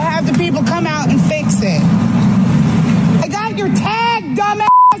 $2,000 to have the people come out and fix it. I got your tag, dumbass.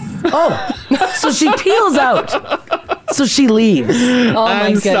 Oh, so she peels out. So she leaves. Oh,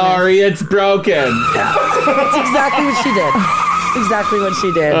 I'm sorry, it's broken. That's exactly what she did. Exactly what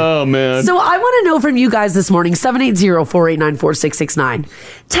she did. Oh, man. So I want to know from you guys this morning, 780-489-4669.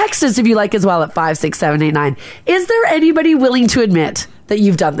 Text us if you like as well at 56789. Is there anybody willing to admit that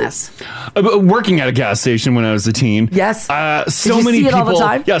you've done this? Working at a gas station when I was a teen. Yes. So Did you many see it people. all the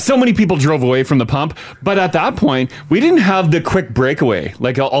time? Yeah, so many people drove away from the pump. But at that point, we didn't have the quick breakaway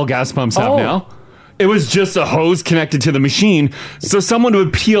like all gas pumps have now. It was just a hose connected to the machine, so someone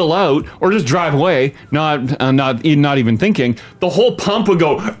would peel out or just drive away, not even thinking. The whole pump would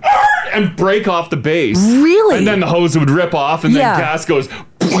go and break off the base. Really? And then the hose would rip off, and then gas goes.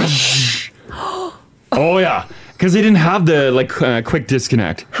 Oh yeah, because they didn't have the quick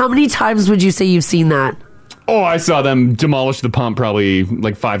disconnect. How many times would you say you've seen that? Oh, I saw them demolish the pump probably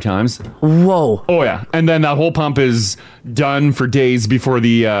like 5 times. Whoa. Oh yeah, and then that whole pump is done for days before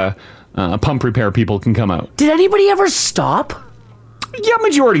the pump repair people can come out. Did anybody ever stop? Yeah,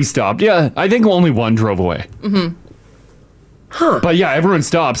 majority stopped. Yeah, I think only one drove away. Mm-hmm. Huh. But yeah, everyone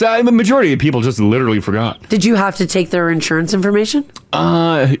stops. The majority of people just literally forgot. Did you have to take their insurance information?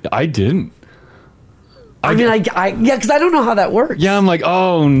 I didn't. I mean, because I don't know how that works. Yeah, I'm like,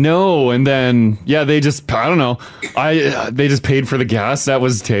 oh no, and then they just, I don't know, they just paid for the gas that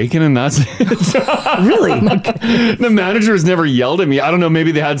was taken, and that's it. Really? The managers never yelled at me. I don't know,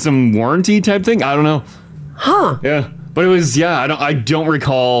 maybe they had some warranty type thing. I don't know. Huh? Yeah, but it was I don't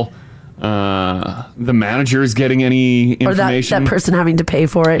recall the managers getting any information or that person having to pay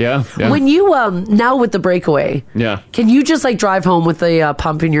for it. Yeah. When you now with the breakaway, can you just drive home with the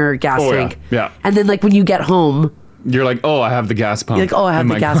pump in your gas tank? Yeah. And then when you get home, you're like, oh, I have the gas pump. You're like, oh, I have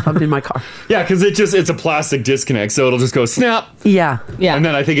the gas pump in my car. Yeah, because it's a plastic disconnect, so it'll just go snap. Yeah. And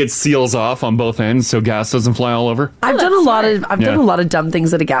then I think it seals off on both ends so gas doesn't fly all over. I've done a lot of dumb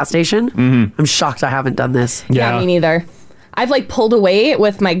things at a gas station. Mm-hmm. I'm shocked I haven't done this. Yeah, me neither. I've pulled away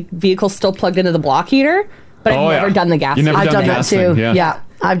with my vehicle still plugged into the block heater, but I've never done the gas. I've done that too. Yeah,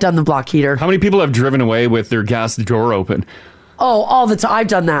 I've done the block heater. How many people have driven away with their gas door open? Oh, all the time. I've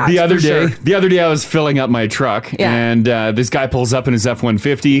done that. The other day, I was filling up my truck, and this guy pulls up in his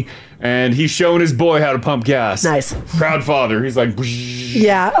F-150, and he's showing his boy how to pump gas. Nice. Proud father. He's like,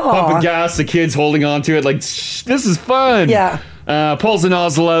 pumping gas. The kid's holding on to it like, this is fun. Yeah. Pulls the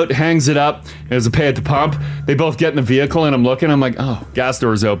nozzle out, hangs it up. There's a pay at the pump. They both get in the vehicle, and I'm looking. I'm like, oh, gas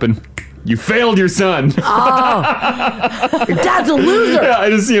door's open. You failed your son. Oh, your dad's a loser. Yeah, I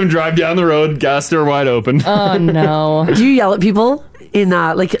just see him drive down the road, gas door wide open. Oh no! Do you yell at people in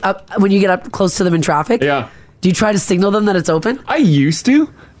when you get up close to them in traffic? Yeah. Do you try to signal them that it's open? I used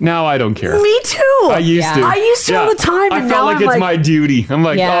to. Now I don't care. Me too. I used to. I used to all the time. I And felt now like it's my duty. I'm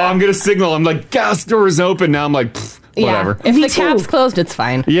like, oh, I'm gonna signal. I'm like, gas door is open. Now I'm like, whatever. If the cap's closed, it's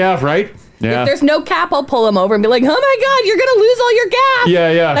fine. Yeah. Right. Yeah. If there's no cap, I'll pull him over and be like, oh my God, you're going to lose all your gas.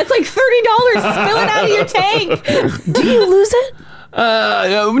 Yeah. That's like $30 spilling out of your tank. Do you lose it?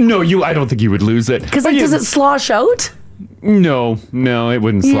 No, I don't think you would lose it. Because does it slosh out? No, it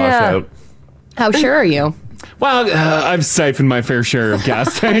wouldn't slosh out. How sure are you? Well, I've siphoned my fair share of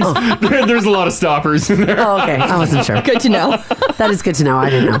gas tanks. There's a lot of stoppers in there. Oh, okay. I wasn't sure. Good to know. That is good to know.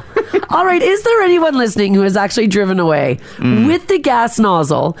 I didn't know. All right. Is there anyone listening who has actually driven away with the gas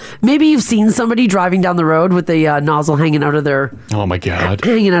nozzle? Maybe you've seen somebody driving down the road with the nozzle hanging out of their... Oh, my God.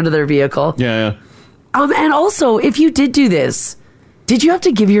 Hanging out of their vehicle. Yeah. And also, if you did do this, did you have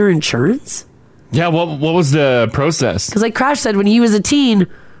to give your insurance? Yeah, what was the process? Because like Crash said, when he was a teen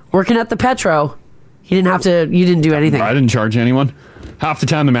working at the Petro... You didn't do anything. I didn't charge anyone. Half the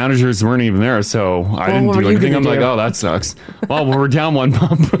time the managers weren't even there, so I didn't do anything. I'm like, oh, that sucks. Well, we're down one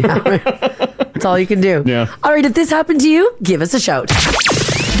pump. That's all you can do. Yeah. All right, if this happened to you, give us a shout.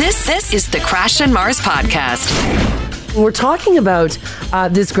 This is the Crash and Mars podcast. We're talking about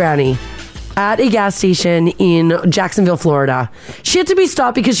this granny at a gas station in Jacksonville, Florida. She had to be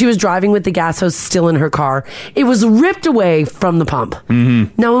stopped because she was driving with the gas hose still in her car. It was ripped away from the pump.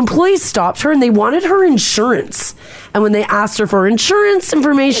 Now, employees stopped her and they wanted her insurance. And when they asked her for insurance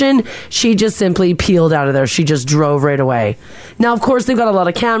information, she just simply peeled out of there. She just drove right away. Now, of course, they've got a lot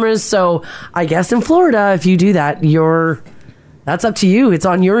of cameras. So I guess in Florida, if you do that, that's up to you. It's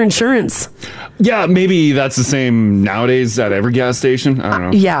on your insurance. Yeah, maybe that's the same nowadays at every gas station. I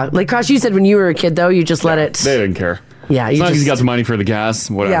don't know. Yeah, like Crash, you said when you were a kid, though, you just let it. They didn't care. Yeah, as long as you got the money for the gas,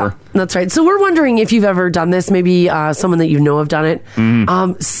 whatever. Yeah, that's right. So we're wondering if you've ever done this. Maybe someone that you know have done it.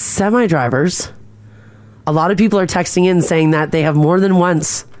 Semi drivers. A lot of people are texting in saying that they have more than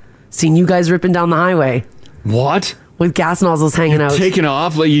once seen you guys ripping down the highway. What? With gas nozzles hanging out. Taken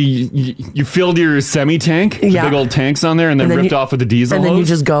off? Like you filled your semi-tank? Yeah. Big old tanks on there and then ripped off with the diesel and hose? then you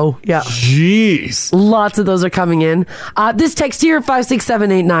just go. Yeah. Jeez. Lots of those are coming in. This text here,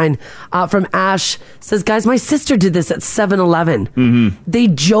 56789, from Ash, says, guys, my sister did this at 7-Eleven. They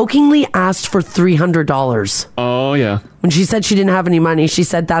jokingly asked for $300. Oh, yeah. When she said she didn't have any money, she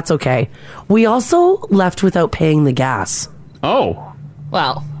said, that's okay. We also left without paying the gas. Oh.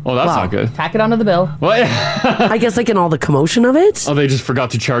 Well. Oh, that's not good. Tack it onto the bill. Well, yeah. I guess like in all the commotion of it. Oh, they just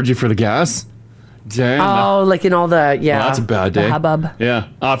forgot to charge you for the gas? Damn. Oh, like in all the, yeah. Well, that's a bad day. The hubbub. Yeah.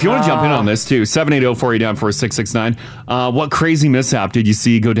 If you want to jump in on this too, 780-489-4669. What crazy mishap did you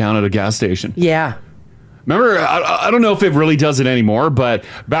see go down at a gas station? Yeah. Remember, I don't know if it really does it anymore, but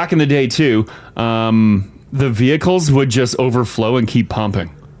back in the day too, the vehicles would just overflow and keep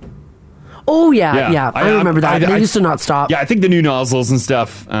pumping. Oh, yeah. I remember that. They used to not stop. Yeah, I think the new nozzles and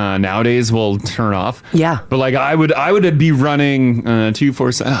stuff nowadays will turn off. Yeah. But like I would be running 2,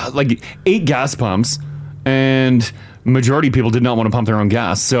 4, like 8 gas pumps, and majority of people did not want to pump their own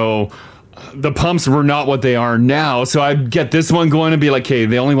gas. So the pumps were not what they are now. So I'd get this one going and be like, okay,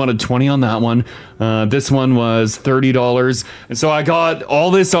 they only wanted 20 on that one. This one was $30. And so I got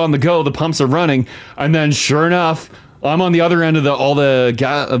all this on the go. The pumps are running. And then sure enough, I'm on the other end of all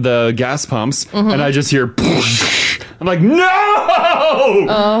the gas pumps, and I just hear, I'm like,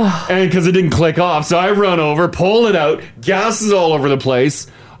 no! And because it didn't click off, so I run over, pull it out, gas is all over the place.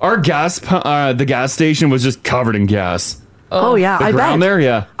 Our the gas station was just covered in gas. Oh yeah, I bet. There,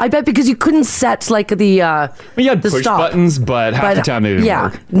 yeah. I bet because you couldn't set like the you had the push stop buttons, but half the time they didn't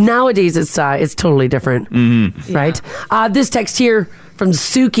work. Nowadays it's totally different, right? This text here from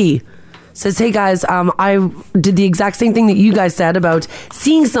Suki says, hey guys, I did the exact same thing that you guys said about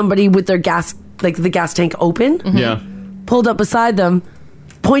seeing somebody with their gas, like the gas tank open. Yeah. Pulled up beside them,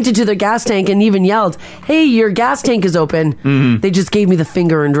 pointed to their gas tank and even yelled, hey, your gas tank is open. They just gave me the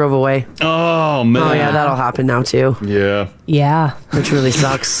finger and drove away. Oh, man. Oh, yeah, that'll happen now, too. Yeah. Yeah. Which really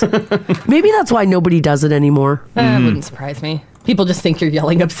sucks. Maybe that's why nobody does it anymore. That wouldn't surprise me. People just think you're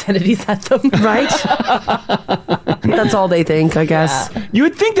yelling obscenities at them. Right? That's all they think, I guess. Yeah. You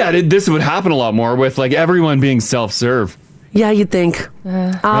would think that this would happen a lot more with like everyone being self-serve. Yeah, you'd think.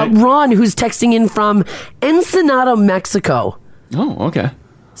 Ron, who's texting in from Ensenada, Mexico. Oh, okay.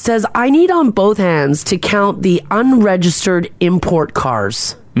 Says, I need on both hands to count the unregistered import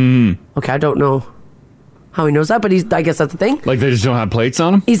cars. Okay, I don't know how he knows that, but I guess that's the thing. Like they just don't have plates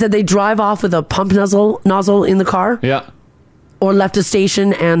on them? He said they drive off with a pump nozzle in the car. Yeah. Or left a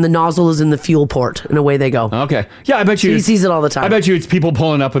station and the nozzle is in the fuel port and away they go. Okay. Yeah, I bet you. He sees it all the time. I bet you it's people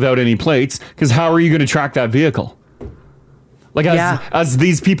pulling up without any plates, because how are you going to track that vehicle? Like as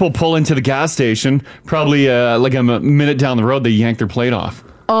these people pull into the gas station, probably like a minute down the road, they yank their plate off.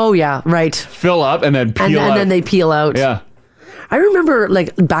 Oh, yeah, right. Fill up and then peel out. And then they peel out. Yeah. I remember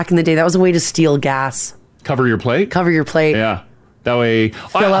like back in the day, that was a way to steal gas. Cover your plate? Cover your plate. Yeah. That way.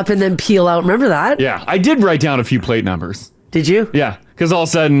 Fill up and then peel out. Remember that? Yeah. I did write down a few plate numbers. Did you? Yeah. Because all of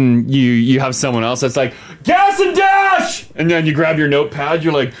a sudden you have someone else that's like, gas and dash! And then you grab your notepad,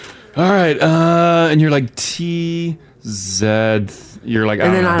 you're like, all right, and you're like, TZ. You're like,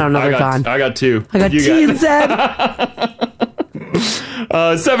 and then I don't know, they're gone. I got 2. I got T and Z.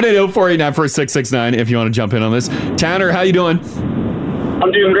 780-489-4669 if you want to jump in on this. Tanner, how you doing?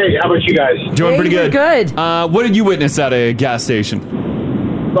 I'm doing great. How about you guys? Doing pretty good. Good. What did you witness at a gas station?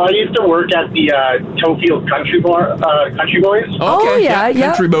 Well, I used to work at the Tofield Country Boys. Oh, yeah.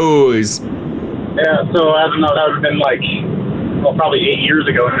 Country Boys. Yeah, so I don't know. That would have been like, probably 8 years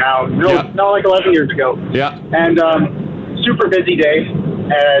ago now. No, like 11 years ago. Yeah. And super busy day.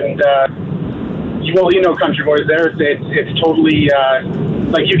 And well, you know, Country Boys there, it's totally,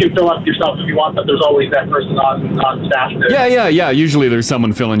 like, you can fill up yourself if you want, but there's always that person on staff there. Yeah. Usually there's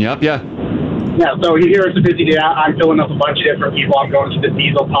someone filling you up, yeah. Yeah, so here it's a busy day. I'm filling up a bunch of different people. I'm going to the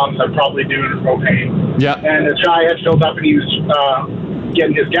diesel pumps. I'm probably doing propane. Yeah. And the guy had filled up, and he was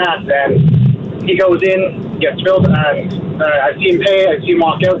getting his gas, and he goes in, gets filled, and I see him pay. I see him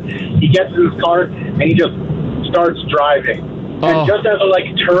walk out. He gets in his car, and he just starts driving. And just as I,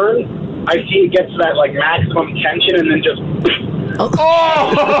 turn, I see it gets to that, maximum tension, and then just...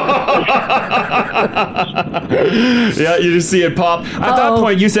 Yeah, you just see it pop. At that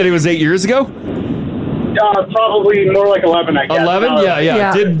point, you said it was 8 years ago? Probably more like 11, I guess. 11?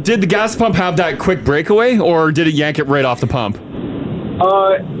 Yeah. Did the gas pump have that quick breakaway, or did it yank it right off the pump?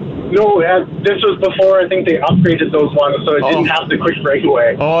 No, this was before I think they upgraded those ones, so it didn't have the quick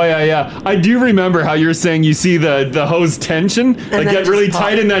breakaway. Oh, yeah. I do remember how you're saying you see the hose tension, get really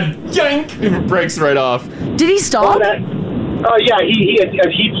tight, and then yank, it breaks right off. Did he stop? Yeah,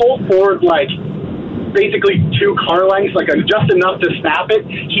 he pulled forward, basically 2 car lengths, just enough to snap it.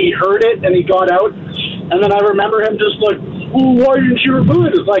 He heard it, and he got out. And then I remember him just why didn't you remove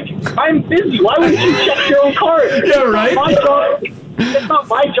it? It's I'm busy. Why wouldn't you check your own car? Yeah, right? It's not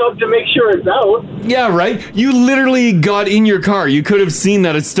my job to make sure it's out. Yeah, right? You literally got in your car. You could have seen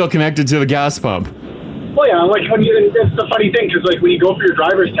that it's still connected to the gas pump. Well, yeah, it's the funny thing, because, when you go for your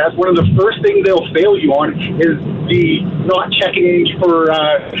driver's test, one of the first things they'll fail you on is the not checking for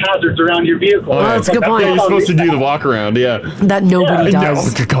hazards around your vehicle. Oh, that's a good point. Yeah, you're supposed to do the walk around, yeah. That nobody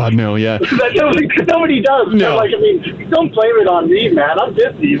does. No, God, no, yeah. that nobody does. No. Don't blame it on me, man. I'm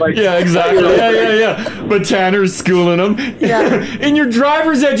busy. Yeah, exactly. Yeah. But Tanner's schooling them. Yeah. In your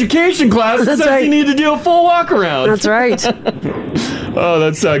driver's education class, That's it says right. you need to do a full walk around. That's right. Oh,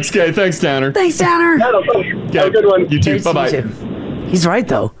 that sucks. Okay, thanks, Tanner. Thanks, Tanner. Have a good one. You too. Bye-bye. You too. He's right,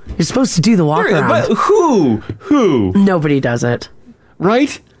 though. You're supposed to do the walk around. But who? Nobody does it.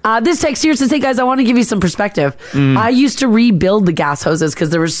 Right? This text here says, hey guys, I want to give you some perspective. I used to rebuild the gas hoses because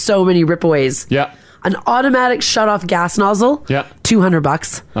there were so many ripaways. Yeah. An automatic shut-off gas nozzle, Yeah.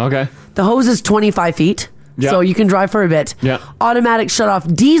 $200. Okay. The hose is 25 feet, so you can drive for a bit. Yeah. Automatic shut-off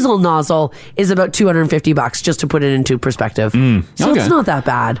diesel nozzle is about $250, just to put it into perspective. So it's not that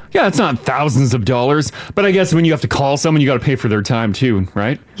bad. Yeah, it's not thousands of dollars, but I guess when you have to call someone, you got to pay for their time too,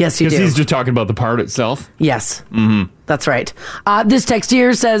 right? Yes, you do. Because he's just talking about the part itself. Yes. That's right. This text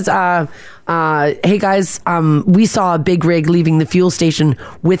here says, hey guys, we saw a big rig leaving the fuel station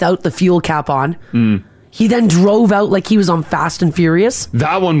without the fuel cap on. He then drove out like he was on Fast and Furious.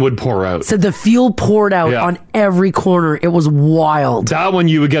 That one would pour out. Said the fuel poured out on every corner. It was wild. That one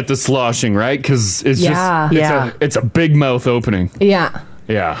you would get the sloshing, right? Because it's it's a big mouth opening. Yeah.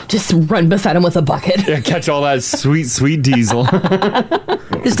 Yeah. Just run beside him with a bucket. Yeah, catch all that sweet diesel.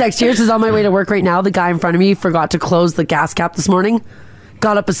 This text here says, on my way to work right now, the guy in front of me forgot to close the gas cap this morning.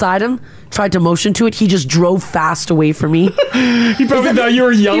 Got up beside him, tried to motion to it. He just drove fast away from me. He probably thought you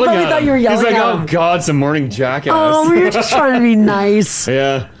were yelling at him. He probably thought you were yelling He's like, at him. oh God, some morning jackass. Oh, we were just trying to be nice.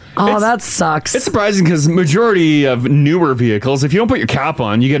 Yeah. Oh, that sucks. It's surprising because majority of newer vehicles, if you don't put your cap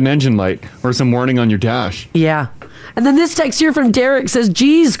on, you get an engine light or some warning on your dash. Yeah. And then this text here from Derek says,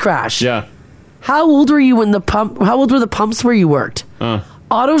 geez, Crash. Yeah. How old were you when how old were the pumps where you worked?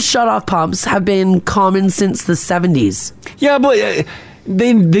 Auto shut-off pumps have been common since the 70s. Yeah, but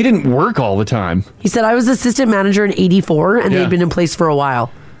they didn't work all the time. He said, I was assistant manager in 84, and they'd been in place for a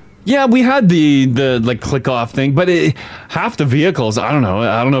while. Yeah, we had the click off thing, but half the vehicles, I don't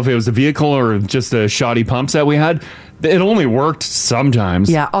know if it was a vehicle or just the shoddy pumps that we had. It only worked sometimes.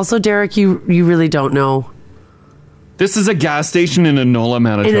 Yeah. Also, Derek, you really don't know. This is a gas station in Enola,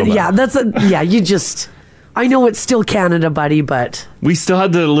 Manitoba. You just... I know it's still Canada, buddy, but... We still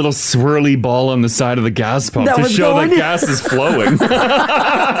had the little swirly ball on the side of the gas pump That to was show going- that gas is flowing.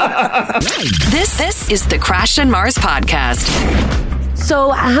 This is the Crash and Mars podcast.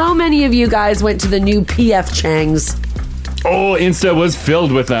 So, how many of you guys went to the new PF Chang's? Oh, Insta was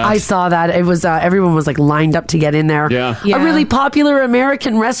filled with that. I saw that. It was everyone was lined up to get in there. Yeah. A really popular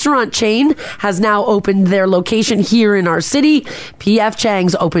American restaurant chain has now opened their location here in our city. PF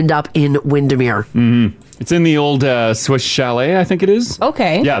Chang's opened up in Windermere. It's in the old Swiss Chalet, I think it is.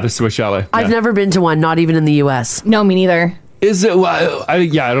 Okay. Yeah, the Swiss Chalet. I've never been to one, not even in the U.S. No, me neither. Is it? I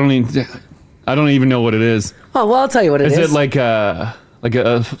don't even know what it is. Oh, well, I'll tell you what it is. Is it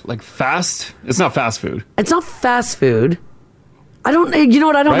like fast? It's not fast food. It's not fast food. I don't. You know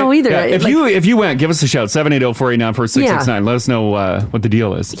what? I don't know either. Yeah. If you went, give us a shout. 780-489-4669. Let us know what the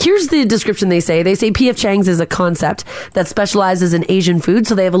deal is. Here's the description they say. They say P.F. Chang's is a concept that specializes in Asian food,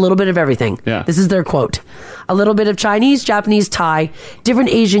 so they have a little bit of everything. Yeah. This is their quote. A little bit of Chinese, Japanese, Thai, different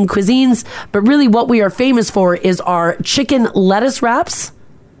Asian cuisines, but really what we are famous for is our chicken lettuce wraps.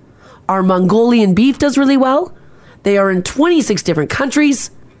 Our Mongolian beef does really well. They are in 26 different countries.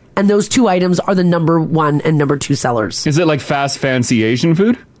 And those two items are the number 1 and number 2 sellers. Is it like fast, fancy Asian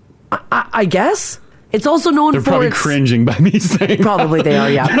food? I guess. It's also known They're for probably cringing by me saying Probably they are,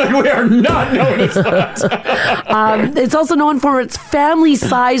 yeah. Like, we are not known as that. It's also known for its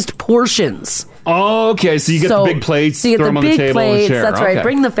family-sized portions. Oh, okay. So you get the big plates, so you get throw them on the table, plates, and share. that's right.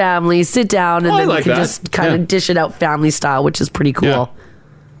 Bring the family, sit down, and then like you can that. just kind of dish it out family style, which is pretty cool. Yeah.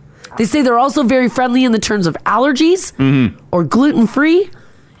 They say they're also very friendly in the terms of allergies or gluten-free.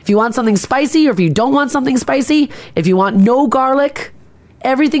 If you want something spicy or if you don't want something spicy, if you want no garlic,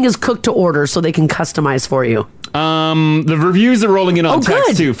 everything is cooked to order so they can customize for you. The reviews are rolling in on text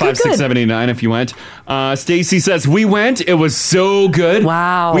good. too. 56789 if you went. Stacy says, we went. It was so good.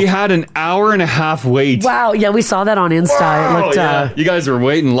 Wow. We had an hour and a half wait. Wow. Yeah, we saw that on Insta. Wow, It looked yeah. You guys were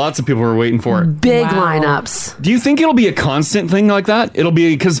waiting. Lots of people were waiting for it. big lineups. Do you think it'll be a constant thing like that? It'll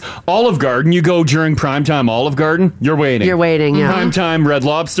be because Olive Garden, you go during primetime Olive Garden, you're waiting. You're waiting, yeah. Primetime Red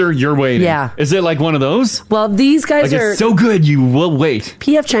Lobster, you're waiting. Yeah. Is it like one of those? Well, these guys Like are... it's so good, you will wait.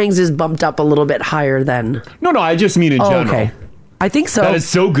 P.F. Chang's is bumped up a little bit higher than... No, I just mean in general. Okay. I think so. That is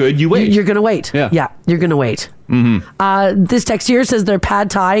so good, you wait. You're going to wait. Yeah. You're going to wait. This text here says their pad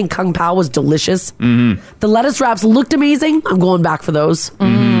thai and kung pao was delicious. The lettuce wraps looked amazing. I'm going back for those.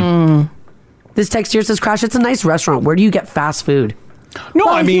 This text here says, Crash, it's a nice restaurant. Where do you get fast food? No,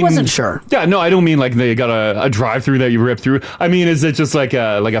 Well, I mean... he wasn't sure. Yeah, no, I don't mean like they got a drive-through that you rip through. I mean, is it just like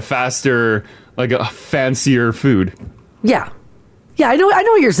a faster, like a fancier food? Yeah. Yeah, I know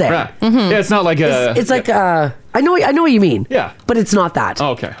what you're saying. Right. Yeah, it's not like a... It's like I know what you mean. Yeah. But it's not that.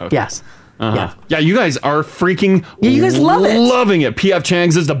 Oh, okay. Yes. Yeah. Yeah, you guys are freaking you guys love it. Loving it. P.F.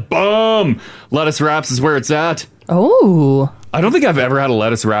 Chang's is the bomb. Lettuce wraps is where it's at. Oh. I don't think I've ever had a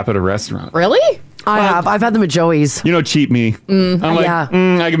lettuce wrap at a restaurant. Really? I have. I've had them at Joey's. You know, cheap me. I'm like, yeah.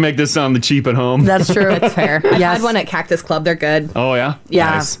 I can make this on the cheap at home. That's true. That's fair. I've Yes. had one at Cactus Club. They're good. Oh, yeah?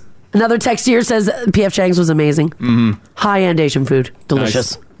 Yeah. Nice. Another text here says P.F. Chang's was amazing. High-end Asian food.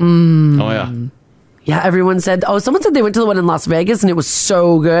 Delicious. Nice. Oh, yeah. Yeah, everyone said... Oh, someone said they went to the one in Las Vegas and it was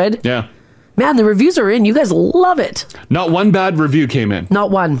so good. Yeah. Man, the reviews are in. You guys love it. Not one bad review came in. Not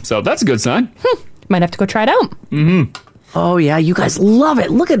one. So that's a good sign. Might have to go try it out. Oh, yeah. You guys love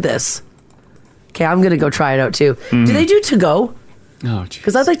it. Look at this. Okay, I'm going to go try it out, too. Do they do to-go? Oh, geez.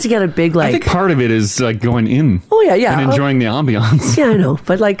 Because I'd like to get a big, I think part of it is like going in. Oh, yeah. And enjoying the ambiance. Yeah, I know.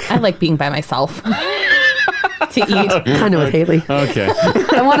 But, like... I like being by myself to eat. Kind of with Haley. Okay.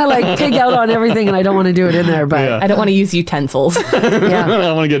 I want to, like, pig out on everything, and I don't want to do it in there, but... Yeah. I don't want to use utensils. Yeah.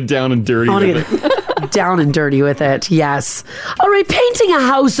 I want to get down and dirty I want with to it. get down and dirty with it. Yes. All right. Painting a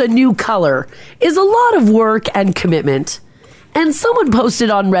house a new color is a lot of work and commitment. And someone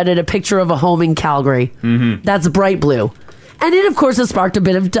posted on Reddit a picture of a home in Calgary that's bright blue. And it, of course, has sparked a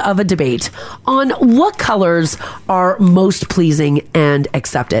bit of a debate on what colors are most pleasing and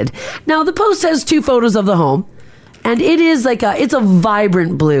accepted. Now, the post has 2 photos of the home. And it is like it's a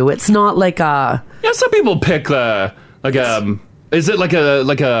vibrant blue. It's not like a... Yeah, some people pick is it like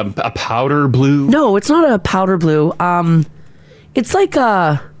a powder blue? No, it's not a powder blue. It's like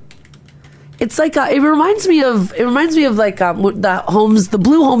a... it reminds me of like the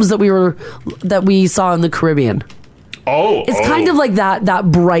blue homes that we saw in the Caribbean. Oh, It's kind of like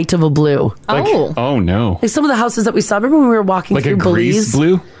that bright of a blue. oh no, Like some of the houses that we saw. Remember when we were walking like through a grease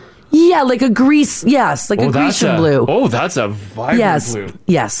Belize? blue. Yeah, like a grease. Yes, like a Grecian blue. Oh, that's a vibrant blue.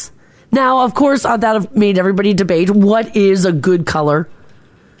 Yes. Now, of course, that have made everybody debate what is a good color.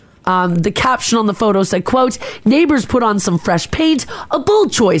 The caption on the photo said, quote, neighbors put on some fresh paint. A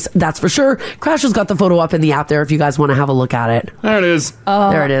bold choice, that's for sure. Crash has got the photo up in the app there if you guys want to have a look at it. There it is.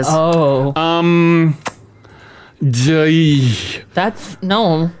 There it is. Oh. That's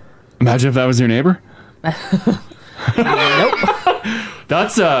no. Imagine if that was your neighbor. Nope.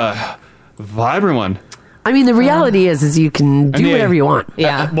 That's a vibrant one. I mean, the reality is you can do whatever you want.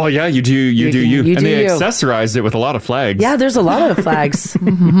 Yeah. Well, yeah, you do you. You and do they you. accessorized it with a lot of flags. Yeah, there's a lot of flags.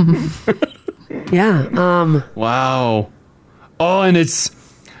 Yeah. Wow. Oh, and it's...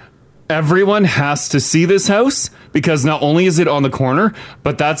 Everyone has to see this house because not only is it on the corner,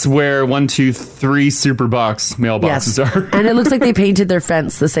 but that's where 1, 2, 3 super box mailboxes are. And it looks like they painted their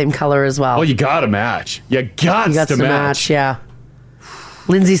fence the same color as well. Well, you gotta match. You got to match. Yeah.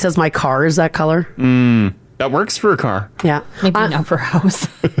 Lindsay says my car is that color. that works for a car. Yeah. Maybe not for a house.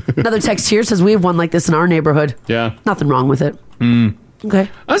 Another text here says we have one like this in our neighborhood. Yeah. Nothing wrong with it. Okay.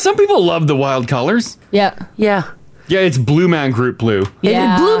 Some people love the wild colors. Yeah. Yeah. Yeah, it's Blue Man Group blue.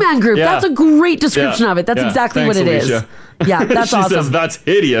 Yeah. Blue Man Group. Yeah. That's a great description Yeah. of it. That's Yeah. exactly Thanks, what it Alicia. is. Yeah, that's she awesome. says that's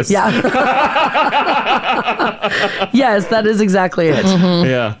hideous. Yeah. Yes, that is exactly it.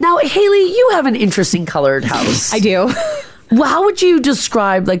 Yeah. Now, Haley, you have an interesting colored house. I do. Well, how would you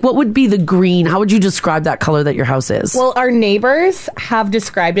describe, like, what would be the green? How would you describe that color that your house is? Well, our neighbors have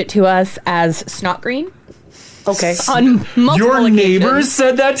described it to us as snot green. Okay. On multiple Your occasions. neighbors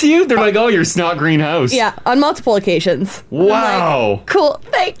said that to you? They're like, oh, your snot green house. Yeah, on multiple occasions. Wow. I'm like, cool,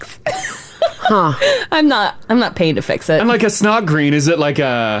 thanks. Huh. I'm not paying to fix it. And like a snot green, is it like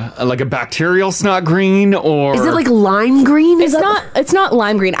a bacterial snot green, or Is it like lime green? It's not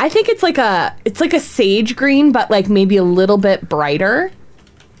lime green. I think it's like a sage green, but like maybe a little bit brighter.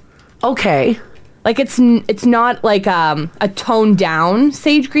 Okay. Like it's not like a toned down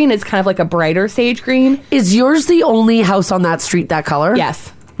sage green. It's kind of like a brighter sage green. Is yours the only house on that street that color?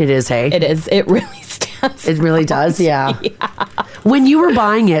 Yes. It is, hey? It is. It really stands. It really does, yeah. When you were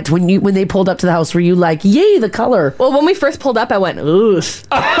buying it, when they pulled up to the house, were you like, yay, the color? Well, when we first pulled up, I went, ooh.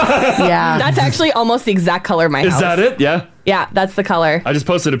 Yeah. That's actually almost the exact color of my house. Is that it? Yeah. Yeah, that's the color. I just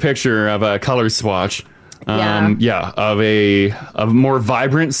posted a picture of a color swatch. Yeah. Of a more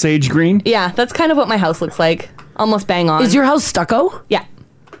vibrant sage green. Yeah, that's kind of what my house looks like. Almost bang on. Is your house stucco? Yeah.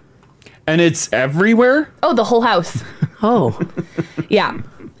 And it's everywhere? Oh, the whole house. Oh. Yeah.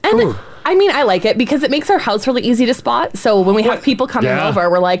 And I mean, I like it because it makes our house really easy to spot. So when we have people coming over,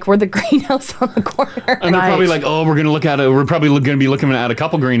 we're like, we're the greenhouse on the corner. And they're probably like, oh, we're going to look at it. We're probably going to be looking at a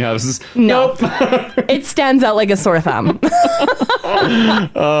couple greenhouses. Nope. It stands out like a sore thumb.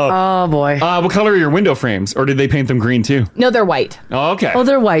 Oh, boy. What color are your window frames? Or did they paint them green too? No, they're white. Oh, okay. Oh,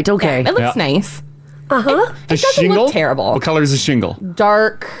 they're white. Okay. Yeah, it looks nice. Uh-huh. The It doesn't shingle? look terrible. What color is the shingle?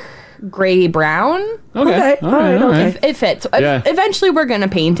 Dark gray brown. Okay. All right. It fits. Yeah. Eventually, we're going to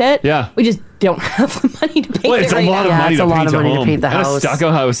paint it. Yeah. We just don't have the money to paint Well, it it's right a lot now. of money it's to a lot paint of a money to home. paint the And house. a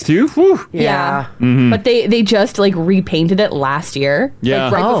stucco house too. Whew. Yeah. Mhm. But they just like repainted it last year. Yeah.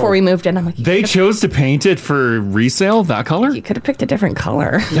 Like, right Oh. before we moved in. I'm like, They chose to paint it for resale, that color? you could have picked a different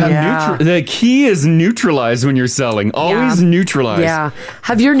color. Yeah. The key is neutralize when you're selling. Always neutralize. Yeah.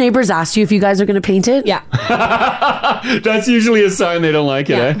 Have your neighbors asked you if you guys are going to paint it? Yeah. That's usually a sign they don't like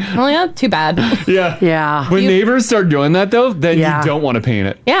it, eh? Oh yeah, too bad. Yeah. Yeah. When neighbors start doing that, though, then Yeah. you don't want to paint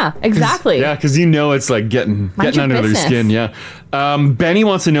it. Yeah, exactly. Yeah, because you know it's like getting Mind your under their business. skin. Yeah. Benny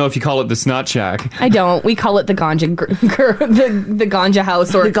wants to know if you call it the snot shack. I don't. We call it the ganja, the ganja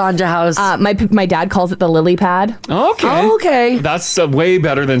house, or The ganja house. My dad calls it the lily pad. Okay. Oh, okay. That's way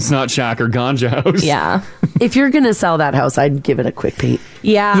better than snot shack or ganja house. Yeah. If you're going to sell that house, I'd give it a quick paint.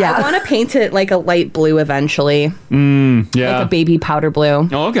 Yeah. Yeah. I want to paint it like a light blue eventually, Yeah. like a baby powder blue.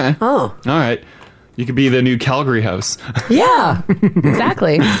 Oh, okay. Oh. All right. You could be the new Calgary house. Yeah.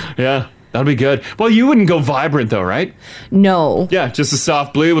 Exactly. Yeah. That'll be good. Well, you wouldn't go vibrant though, right? No. Yeah, just a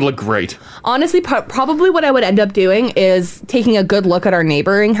soft blue would look great. Honestly, probably what I would end up doing is taking a good look at our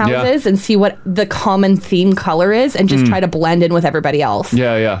neighboring houses and see what the common theme color is and just try to blend in with everybody else.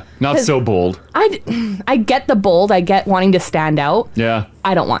 Yeah, yeah. Not so bold. I get the bold. I get wanting to stand out. Yeah.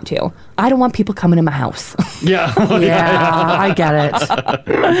 I don't want to. I don't want people coming in my house. Yeah. Yeah, I get it.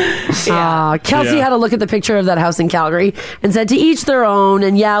 Kelsey Yeah. had a look at the picture of that house in Calgary and said to each their own.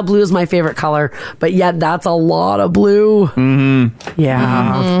 And yeah, blue is my favorite color, but yet that's a lot of blue. Mm-hmm.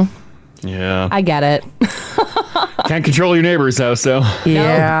 Yeah. Yeah. I get it. Can't control your neighbor's house though.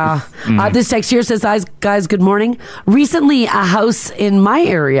 Yeah. This text here says, guys, good morning. Recently, a house in my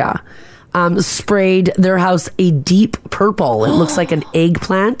area sprayed their house a deep purple. It looks like an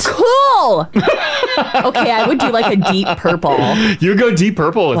eggplant. Cool. Okay, I would do like a deep purple. You go deep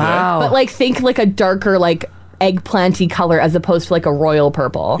purple with Wow. But like think like a darker like eggplanty color as opposed to like a royal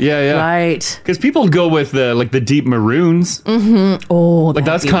purple. that. Yeah, yeah. Right. Because people go with the deep maroons. Oh, Like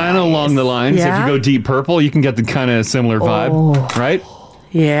that's kind of along the lines. If Yeah. you go deep purple, you can get the kind of similar vibe, right?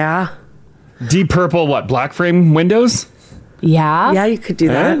 Yeah. Deep purple, what? Black frame windows? Yeah. Yeah, you could do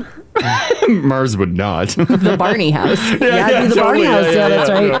that. Mars would not. The Barney house. Yeah, it'd be the totally. Barney house. Yeah, Yeah,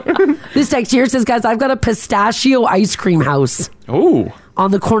 that's right. This text here says, guys, I've got a pistachio ice cream house Oh.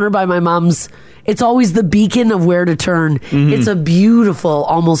 on the corner by my mom's. It's always the beacon of where to turn. It's a beautiful,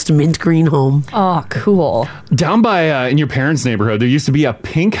 almost mint green home. Oh, cool. Down by in your parents' neighborhood, there used to be a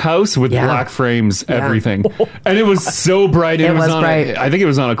pink house with Yeah. black frames, everything, and it was so bright. It was on bright. I think it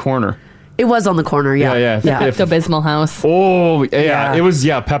was on a corner. It was on the corner, yeah. Yeah, yeah. Pepto-Bismol house. Oh, yeah, Yeah. it was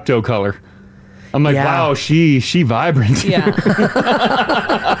Pepto color. I'm like, wow, she vibrant. Yeah.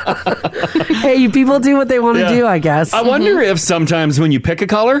 Hey, people do what they want to do, I guess. I wonder if sometimes when you pick a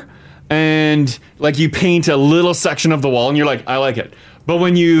color and like you paint a little section of the wall and you're like, I like it. But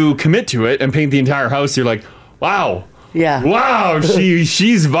when you commit to it and paint the entire house, you're like, wow. Yeah. Wow,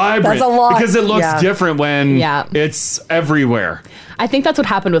 she's vibrant. That's a lot. Because it looks different when it's everywhere. I think that's what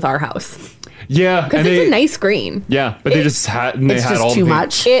happened with our house. Yeah. Because it's a nice green. Yeah, but they just had all too the paint.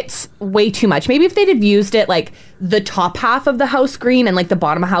 much. It's way too much. Maybe if they'd have used it like the top half of the house green and like the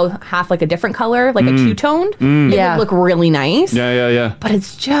bottom half like a different color, like a two-toned, it would look really nice. Yeah. But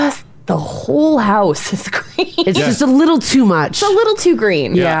it's just the whole house is green. It's just a little too much. It's a little too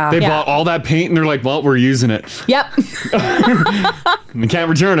green. They bought all that paint and they're like, well, we're using it. Yep. We can't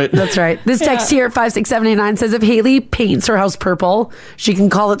return it. That's right. This text here at 56789 says if Haley paints her house purple, she can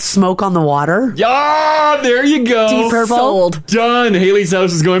call it smoke on the water. Yeah, there you go. Deep purple. Sold. Done. Haley's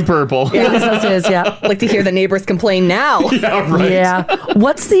house is going purple. Haley's house is, yeah. Like to hear the neighbors complain now. Yeah, right. Yeah.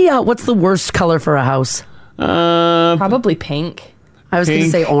 What's the worst color for a house? Probably pink. I was going to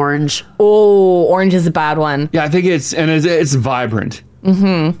say orange. Oh, orange is a bad one. Yeah, I think it's vibrant.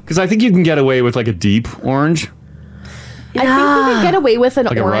 Mm-hmm. Because I think you can get away with like a deep orange. I think you could get away with an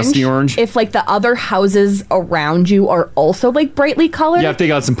Like a orange, rusty orange? if like the other houses around you are also like brightly colored. Yeah, if they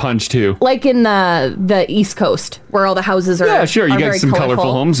got some punch too. Like in the East Coast, where all the houses are. Yeah, sure. You are get very some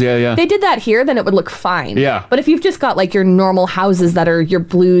colorful homes. Yeah. If they did that here, then it would look fine. Yeah. But if you've just got like your normal houses that are your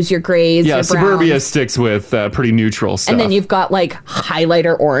blues, your grays, Yeah, your suburbia browns, sticks with pretty neutral stuff. and then you've got like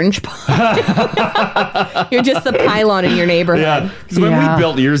highlighter orange. You're just the pylon in your neighborhood. Yeah. Because when we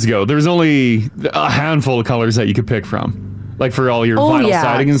built years ago, there was only a handful of colors that you could pick from. Like for all your vinyl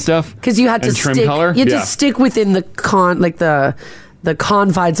siding and stuff. Because you had to trim stick. color. You had to stick within the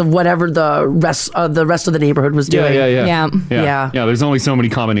confines of whatever the rest of the neighborhood was doing. Yeah. There's only so many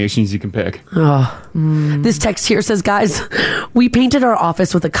combinations you can pick. This text here says, guys, we painted our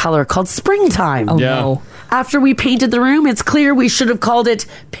office with a color called springtime. Oh no. After we painted the room, it's clear we should have called it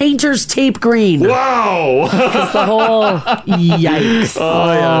painter's tape green. Wow. Because the whole yikes.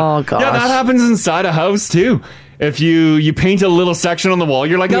 Oh gosh. Yeah, that happens inside a house too. If you paint a little section on the wall,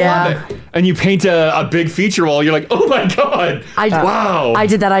 you're like, I love it. And you paint a big feature wall, you're like, oh my God. Wow. I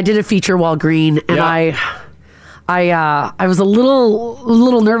did that. I did a feature wall green, and I was a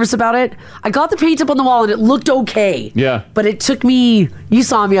little nervous about it. I got the paint up on the wall and it looked okay. Yeah. But it took me, you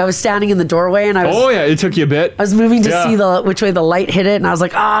saw me, I was standing in the doorway and I was... Oh yeah, it took you a bit. I was moving to see which way the light hit it, and I was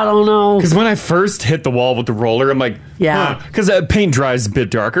like, I don't know. Because when I first hit the wall with the roller, I'm like, because paint dries a bit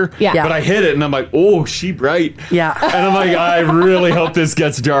darker. Yeah. But I hit it and I'm like, oh, she bright. Yeah. And I'm like, I really hope this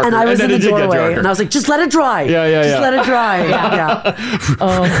gets darker. And I was then in the it did get doorway darker. and I was like, just let it dry. Yeah. Let it dry.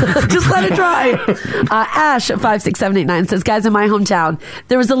 Just let it dry. Ash at 56789 says, guys, in my hometown,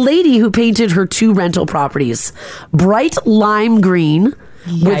 there was a lady who painted her 2 rental properties bright lime green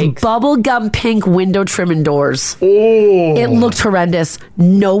with bubblegum pink window trim and doors. Oh. It looked horrendous.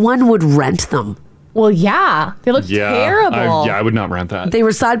 No one would rent them. Well, yeah. They look terrible. I would not rent that. They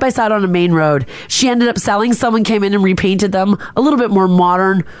were side by side on a main road. She ended up selling. Someone came in and repainted them. A little bit more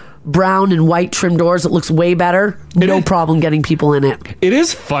modern, brown and white trim doors. It looks way better. No problem getting people in it. It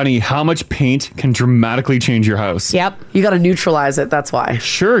is funny how much paint can dramatically change your house. Yep. You got to neutralize it. That's why.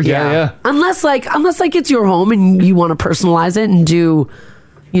 Sure. Yeah. Unless it's your home and you want to personalize it and do,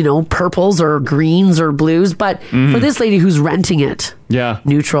 purples or greens or blues. But for this lady who's renting it,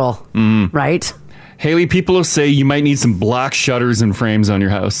 neutral, right? Haley, people will say you might need some black shutters and frames on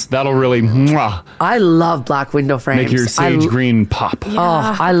your house. That'll really I love black window frames. Make your sage green pop.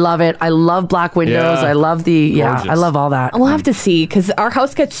 Oh, I love it. I love black windows. I love I love all that. We'll have to see, because our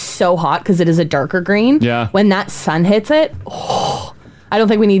house gets so hot because it is a darker green. Yeah. When that sun hits it, I don't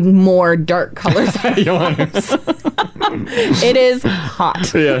think we need more dark colors. It is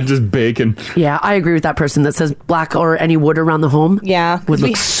hot. Yeah, just bacon. Yeah, I agree with that person that says black or any wood around the home. Yeah. Would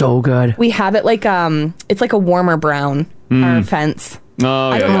look so good. We have it like, it's like a warmer brown, our fence. Oh,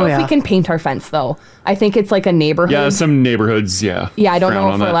 I don't know if we can paint our fence, though. I think it's like a neighborhood. Yeah, some neighborhoods, Yeah, I don't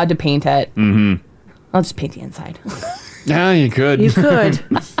know if we're allowed to paint it. Mm-hmm. I'll just paint the inside. Yeah, you could. You could.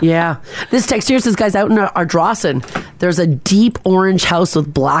 Yeah. This text here says, guys, out in our Drawson, there's a deep orange house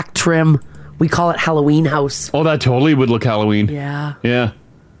with black trim. We call it Halloween house. Oh, that totally would look Halloween. Yeah. Yeah.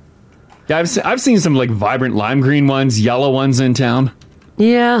 Yeah, I've seen some like vibrant lime green ones, yellow ones in town.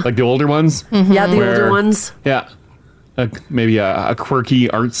 Yeah. Like the older ones. Mm-hmm. Yeah, the older ones. Yeah. Maybe a quirky,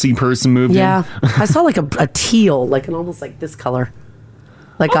 artsy person moved in. Yeah. I saw like a teal, like an almost like this color.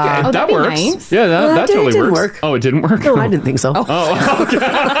 Like Okay, that be works. nice. Yeah, that it totally didn't works. work. Oh, it didn't work? No, I didn't think so. Oh, okay.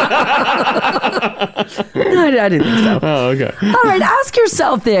 No, I didn't think so. Oh, okay. All right, ask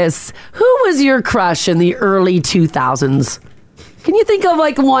yourself this. Who was your crush in the early 2000s? Can you think of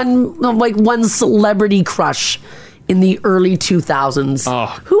one celebrity crush in the early 2000s? Oh.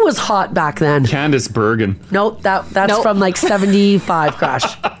 Who was hot back then? Candace Bergen. Nope, that's Nope. from like 75 crush.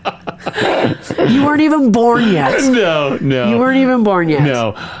 You weren't even born yet. No. You weren't even born yet. No.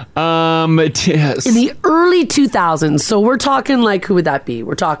 In the early 2000s. So we're talking like, who would that be?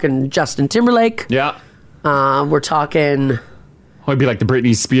 We're talking Justin Timberlake. Yeah. We're talking... Oh, it'd be like the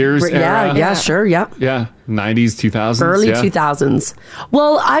Britney Spears era. Yeah, sure, yeah. Yeah. 90s, 2000s. Early yeah. 2000s.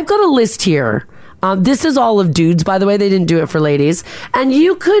 Well, I've got a list here. This is all of dudes, by the way. They didn't do it for ladies. And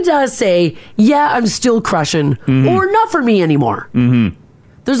you could say, yeah, I'm still crushing, or not for me anymore. Mm-hmm.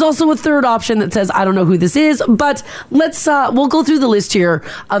 There's also a third option that says, I don't know who this is, but we'll go through the list here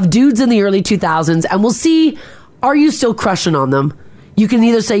of dudes in the early 2000s, and we'll see, are you still crushing on them? You can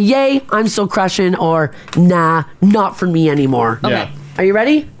either say, yay, I'm still crushing, or nah, not for me anymore. Okay. Yeah. Are you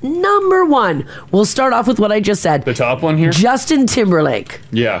ready? Number 1. We'll start off with what I just said. The top one here? Justin Timberlake.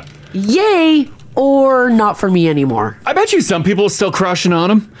 Yeah. Yay or not for me anymore. I bet you some people are still crushing on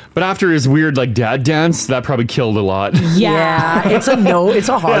him, but after his weird dad dance, that probably killed a lot. Yeah, it's a no. It's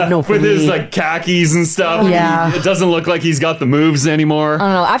a hard no for with me. his khakis and stuff. Yeah. It doesn't look like he's got the moves anymore. I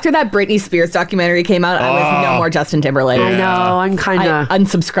don't know. After that Britney Spears documentary came out, I was no more Justin Timberlake. I know. I'm kind of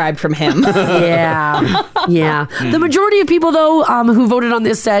unsubscribed from him. Yeah. The majority of people, though, who voted on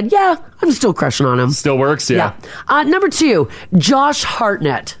this said, yeah, I'm still crushing on him. Still works, yeah. Number 2, Josh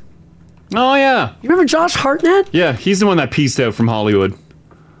Hartnett. Oh, yeah. You remember Josh Hartnett? Yeah, he's the one that pieced out from Hollywood.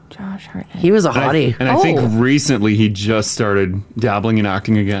 Josh Hartnett. He was a hottie. And I think recently he just started dabbling in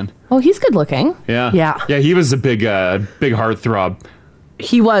acting again. Oh, he's good looking. Yeah. Yeah. Yeah, he was a big heartthrob.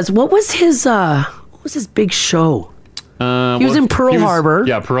 He was. What was his big show? He was in Pearl Harbor.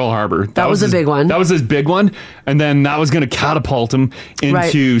 Yeah, Pearl Harbor. That was a big one. That was his big one. And then that was going to catapult him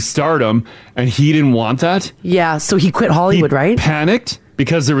into stardom. And he didn't want that. Yeah, so he quit Hollywood, right? Panicked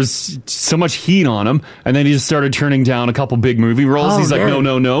because there was so much heat on him. And then he just started turning down a couple big movie roles. He's like,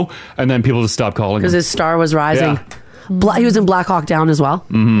 no. And then people just stopped calling him. Because his star was rising. Yeah. He was in Black Hawk Down as well.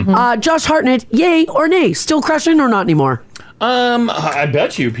 Mm-hmm. Josh Hartnett, yay or nay? Still crushing or not anymore? I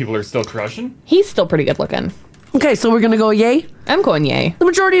bet you people are still crushing. He's still pretty good looking. Okay, so we're going to go yay? I'm going yay. The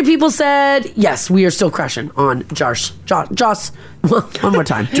majority of people said, yes, we are still crushing on Josh. One more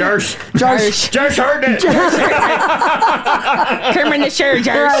time. Josh Hartnett. Kermit the Shire,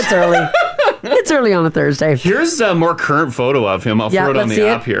 It's early. It's early on a Thursday. Here's a more current photo of him. I'll throw it on let's the see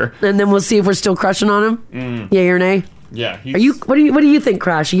app here. And then we'll see if we're still crushing on him. Yay or nay? Yeah. What do you think,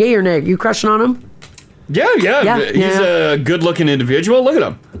 Crash? Yay or nay? Are you crushing on him? Yeah. He's a good-looking individual. Look at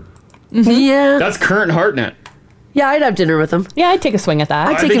him. Yeah. That's current Hartnett. Yeah, I'd have dinner with him. Yeah, I'd take a swing at that.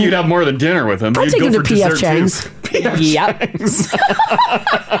 I think you'd have more than dinner with him. I'd You'd take go him to for P.F. dessert, Chang's. too. P.F. Yep. Chang's.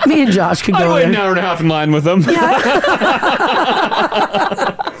 Me and Josh could I'd go wait there. an hour and a half in line with him.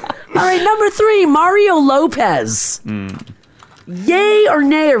 All right, number 3, Mario Lopez. Yay or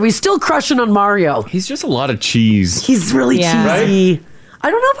nay? Are we still crushing on Mario? He's just a lot of cheese. He's really cheesy. Right?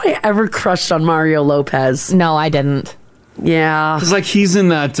 I don't know if I ever crushed on Mario Lopez. No, I didn't. Yeah. It's like he's in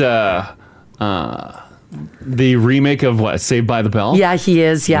that, the remake of what? Saved by the Bell? Yeah, he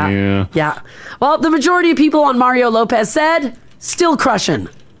is. Yeah. Well, the majority of people on Mario Lopez said still crushing.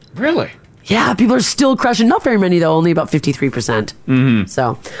 Really? Yeah, people are still crushing. Not very many, though. Only about 53%.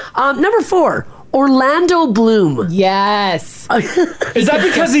 So, number 4, Orlando Bloom. Yes. Is that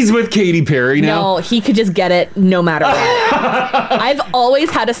because he's with Katy Perry now? No, he could just get it no matter what. I've always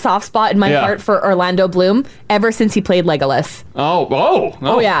had a soft spot in my heart for Orlando Bloom ever since he played Legolas.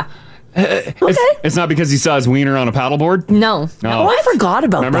 Oh, yeah. It's not because he saw his wiener on a paddleboard? No. Oh, I forgot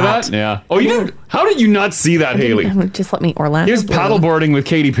about Remember that? Yeah. Oh, you didn't? How did you not see that, Haley? Just let me Orlando. He was paddleboarding with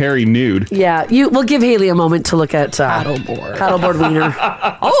Katy Perry nude. Yeah, we'll give Haley a moment to look at paddleboard wiener.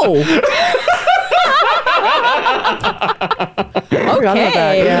 Oh.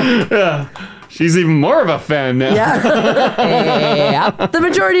 Okay. Yeah. She's even more of a fan now. Yeah. The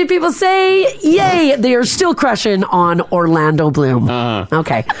majority of people say, yay, they are still crushing on Orlando Bloom.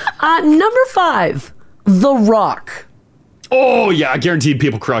 Okay. Number 5, The Rock. Oh, yeah. Guaranteed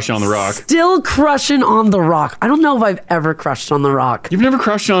people crush on The Rock. Still crushing on The Rock. I don't know if I've ever crushed on The Rock. You've never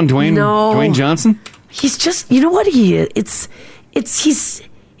crushed on Dwayne? No. Dwayne Johnson? He's just, you know what he is? He's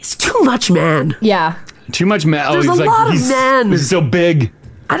too much man. Yeah. Too much man. There's a lot of man. He's so big.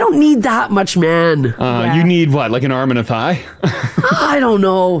 I don't need that much man. You need what, like an arm and a thigh? I don't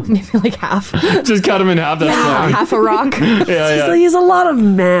know. Maybe like half. Just cut him in half. That's fine. Half a rock. Yeah. He's a lot of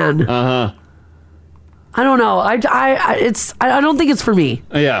man. Uh-huh. I don't know. I don't think it's for me.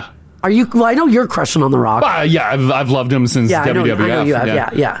 Yeah. Are you? Well, I know you're crushing on The Rock. Yeah, I've loved him since WWF. I know you have.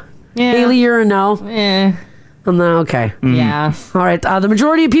 Yeah. Yeah. Haley, you're a no. No, okay. Yeah. All right. The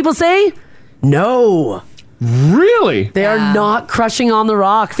majority of people say no. Really? They are not crushing on The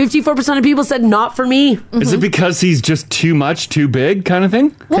Rock. 54% of people said not for me. Is it because he's just too much, too big kind of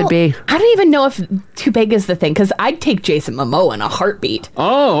thing? Could be. I don't even know if too big is the thing, because I'd take Jason Momoa in a heartbeat.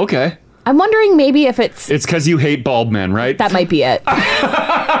 Oh, okay. I'm wondering maybe if it's because you hate bald men, right? That might be it.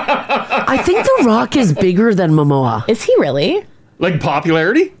 I think The Rock is bigger than Momoa. Is he really? Like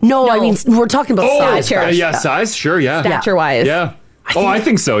popularity? No, I mean, we're talking about size. Size, sure, yeah. Stature-wise. Yeah. I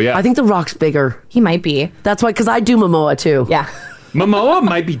think so, yeah. I think The Rock's bigger. He might be. That's why, because I do Momoa too. Yeah. Momoa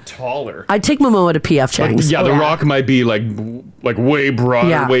might be taller. I'd take Momoa to PF Chang's. The Rock might be like way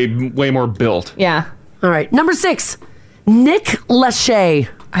broader, way more built. Yeah. All right. Number 6, Nick Lachey.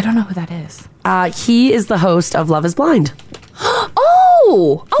 I don't know who that is. He is the host of Love is Blind.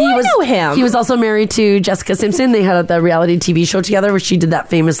 I know him. He was also married to Jessica Simpson. They had the reality TV show together where she did that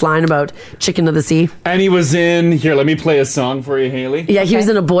famous line about Chicken of the Sea. And he was in, here, let me play a song for you, Haley. Yeah, he was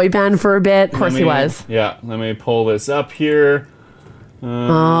in a boy band for a bit. Of course he was. Yeah, let me pull this up here.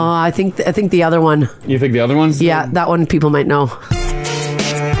 I think the other one. You think the other one's? Yeah, that one people might know.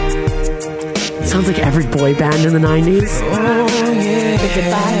 Sounds like every boy band in the 90s.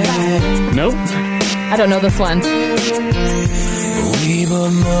 Nope. I don't know this one.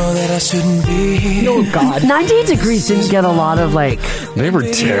 Oh, God. 98 Degrees didn't get a lot of They were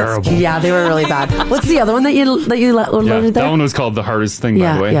terrible. Yeah, they were really bad. What's the other one that you loaded there? That one was called The Hardest Thing,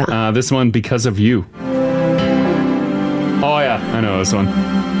 by the way. Yeah. This one, Because of You. Oh, yeah, I know this one.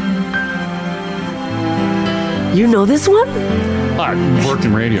 You know this one? I worked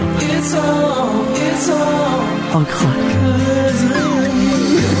in radio. Oh, God.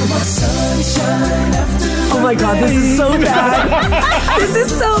 Oh, my God, this is so bad. This is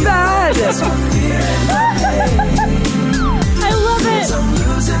so bad. I love it.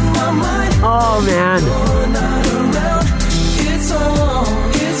 Oh, man.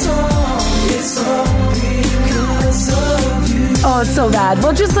 Oh, it's so bad.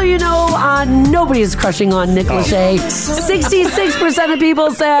 Well, just so you know, nobody is crushing on Nick Lachey. 66% of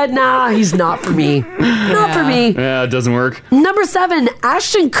people said, nah, he's not for me. Not for me. Yeah, it doesn't work. Number 7,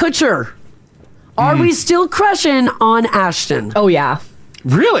 Ashton Kutcher. Are we still crushing on Ashton? Oh, yeah.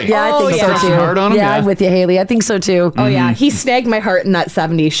 Really? Yeah, I think so too. Hard on him? Yeah, I'm with you, Haley. I think so too. Oh, yeah. He snagged my heart in that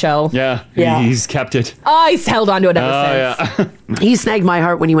 70s show. Yeah, he's kept it. Oh, he's held on to it ever since. Yeah. He snagged my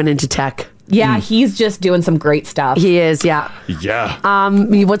heart when he went into tech. Yeah, he's just doing some great stuff. He is, yeah. Yeah.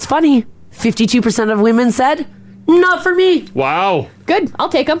 What's funny, 52% of women said, not for me. Wow. Good. I'll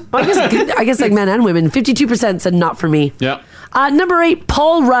take him. I guess like men and women, 52% said not for me. Yeah. Number 8,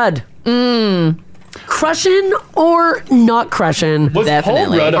 Paul Rudd. Crushing or not crushing? Was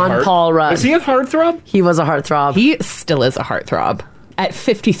Definitely. Paul Rudd on Paul Rudd. Was he a heartthrob? He was a heartthrob. He still is a heartthrob at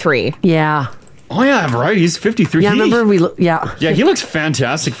 53. Yeah. Oh, yeah, I'm right. He's 53. Yeah, remember Yeah, he looks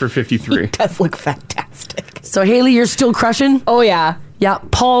fantastic for 53. He does look fantastic. So, Haley, you're still crushing? Oh, yeah. Yeah.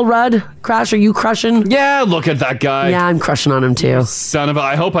 Paul Rudd, Crash, are you crushing? Yeah, look at that guy. Yeah, I'm crushing on him too. Son of a...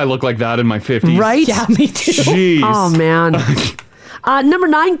 I hope I look like that in my 50s. Right? Yeah, me too. Jeez. Oh, man. Number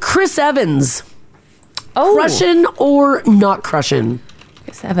 9, Chris Evans. Oh. Crushing or not crushing?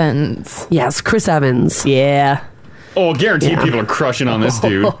 Chris Evans. Yes, Chris Evans. Yeah. Oh, guaranteed people are crushing on this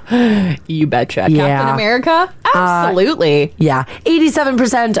dude. You betcha. Yeah. Captain America? Absolutely. Yeah.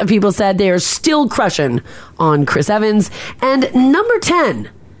 87% of people said they are still crushing on Chris Evans. And number 10,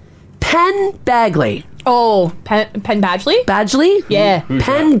 Penn Badgley. Oh, Penn Badgley? Badgley? Yeah. Who's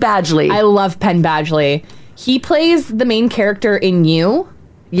Penn Badgley. I love Penn Badgley. He plays the main character in You.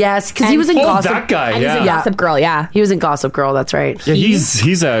 Yes, because he was in Oh, Gossip. that guy, And he's yeah. a Gossip Girl, yeah. He was in Gossip Girl, that's right. Yeah,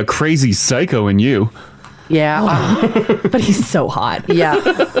 he's a crazy psycho in You. Yeah. But he's so hot. Yeah.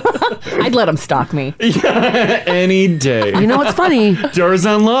 I'd let him stalk me. Any day. You know what's funny? Door's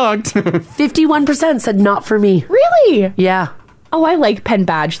unlocked. 51% said not for me. Really? Yeah. Oh, I like Penn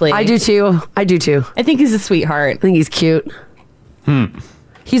Badgley. I do too. I do too. I think he's a sweetheart. I think he's cute.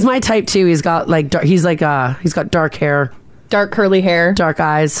 He's my type too. He's got like he's got dark hair, Dark curly hair. dark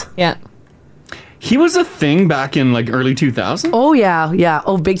eyes. Yeah. He was a thing back in like early 2000s? Oh yeah, yeah.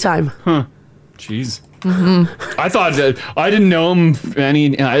 Oh, big time. Jeez. I thought that I didn't know him I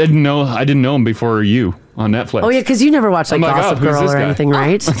didn't know him before You on Netflix. Oh yeah, because you never watched like I'm like, Gossip oh, who's Girl this or guy? anything,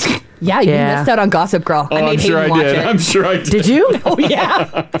 right? Yeah, you missed out on Gossip Girl. I made Hayden watch it. I'm sure I did. Did you? Oh,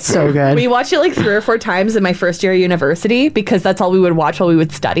 yeah. So good. We watched it like 3 or 4 times in my first year of university because that's all we would watch while we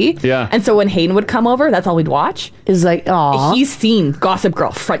would study. Yeah. And so when Hayden would come over, that's all we'd watch. Is like, oh, He's seen Gossip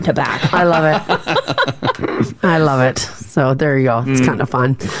Girl front to back. I love it. I love it. So there you go. It's kind of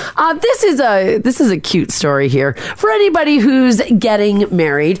fun. This is a cute story here for anybody who's getting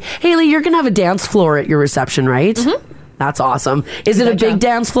married. Haley, you're gonna have a dance floor at your reception, right? Mm-hmm. That's awesome. Is it a big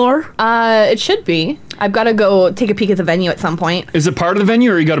dance floor? It should be. I've got to go take a peek at the venue at some point. Is it part of the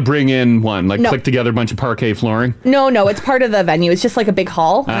venue, or you got to bring in one, like No. click together a bunch of parquet flooring? No, it's part of the venue. It's just like a big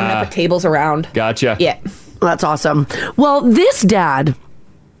hall. And I'm gonna put tables around. Gotcha. Yeah. That's awesome. Well, this dad,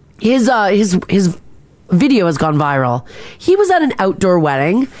 his video has gone viral. He was at an outdoor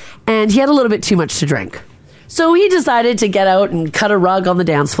wedding and he had a little bit too much to drink. So he decided to get out and cut a rug on the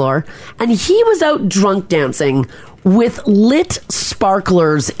dance floor, and he was out drunk dancing with lit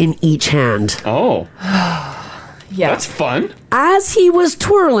sparklers in each hand. Oh. Yeah. That's fun. As he was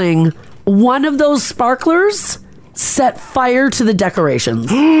twirling, one of those sparklers set fire to the decorations.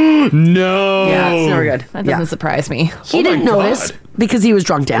 No. Yeah, it's never good. That doesn't surprise me. He didn't notice because he was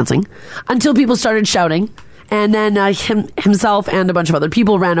drunk dancing until people started shouting. And then himself and a bunch of other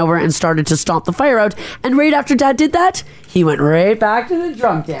people ran over and started to stomp the fire out. And right after Dad did that, he went right back to the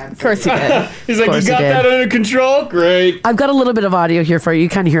drunk dance. Of course he did. He's like, you got that under control? Great. I've got a little bit of audio here for you. You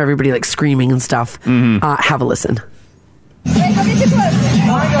kind of hear everybody like screaming and stuff. Have a listen.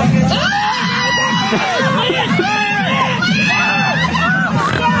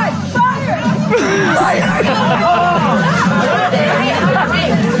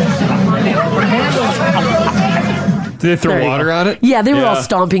 Did they throw water at it? Yeah, they were all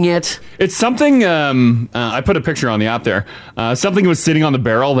stomping it. It's something, I put a picture on the app there. Something was sitting on the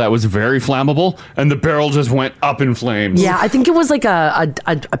barrel that was very flammable, and the barrel just went up in flames. Yeah, I think it was like a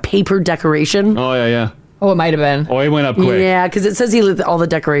paper decoration. Oh, yeah. Oh, it might have been. Oh, it went up quick. Yeah, because it says he lit all the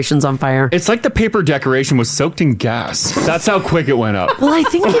decorations on fire. It's like the paper decoration was soaked in gas. That's how quick it went up. Well, I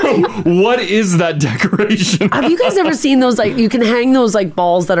think what is that decoration? Have you guys ever seen those, like, you can hang those like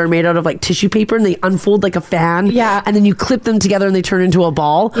balls that are made out of like tissue paper and they unfold like a fan? Yeah. And then you clip them together and they turn into a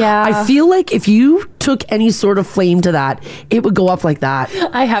ball? Yeah. I feel like if you took any sort of flame to that, it would go up like that.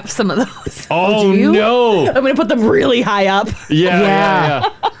 I have some of those. Oh, do you? no. I'm going to put them really high up. Yeah.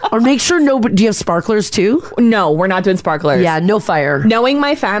 Or make sure do you have sparklers too? No, we're not doing sparklers. Yeah, no fire. Knowing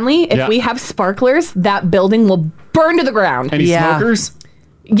my family, if we have sparklers, that building will burn to the ground. Any smokers?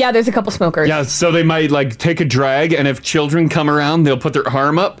 Yeah, there's a couple smokers. Yeah, so they might like take a drag, and if children come around, they'll put their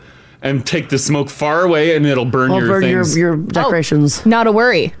arm up and take the smoke far away, and it'll burn your things. your decorations. Not a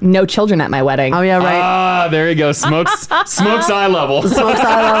worry. No children at my wedding. Oh, yeah, right. Ah, there you go. Smoke's eye level. Smoke's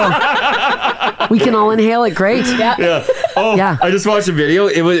eye level. We can all inhale it. Great. Yeah. Oh, yeah. I just watched a video.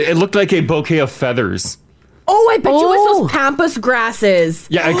 It looked like a bouquet of feathers. Oh, I bet you it's those pampas grasses.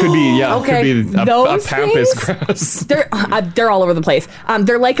 Yeah, it could be. Yeah, Okay. it could be a Those pampas things? grass. They're all over the place.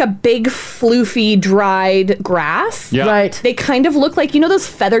 They're like a big floofy dried grass. Yeah. Right. They kind of look like, you know those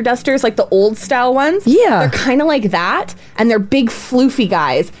feather dusters, like the old style ones? Yeah. They're kind of like that, and they're big floofy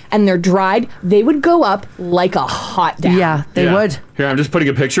guys, and they're dried. They would go up like a hot damn. Yeah, they would. Here, I'm just putting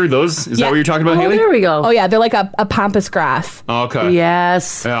a picture. Is that what you're talking about, Oh, Haley? there we go. Oh, yeah, they're like a pampas grass. Okay.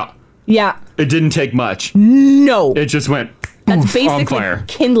 Yes. Yeah. Yeah. It didn't take much. No. It just went That's on basically fire.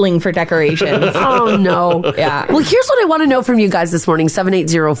 kindling for decorations. Oh, no. Yeah. Well, here's what I want to know from you guys this morning.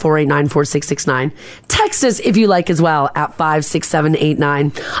 780-489-4669. Text us if you like as well at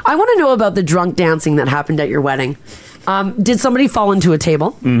 56789. I want to know about the drunk dancing that happened at your wedding. Did somebody fall into a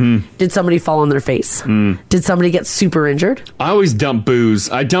table? Mm-hmm. Did somebody fall on their face? Did somebody get super injured? I always dump booze.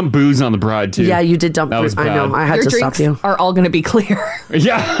 I dump booze on the bride, too. Yeah, you did dump. That was I know. bad. I had Your to stop drinks you. are all going to be clear.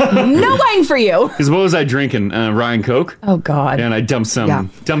 Yeah. No wine for you. Because what was I drinking? Ryan Coke. Oh, God. And I dumped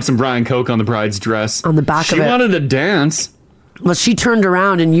some Ryan Coke on the bride's dress. On the back of it. She wanted to dance. Well, she turned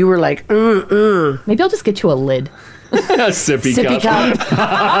around and you were like, Maybe I'll just get you a lid. A sippy cup.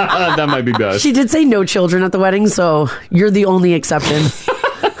 That might be best. She did say no children at the wedding, so you're the only exception.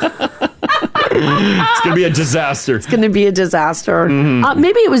 It's gonna be a disaster. It's going to be a disaster.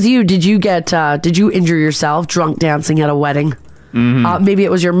 Maybe it was you. Did you injure yourself drunk dancing at a wedding? Maybe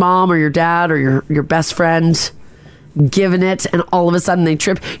it was your mom or your dad or your best friend giving it, and all of a sudden they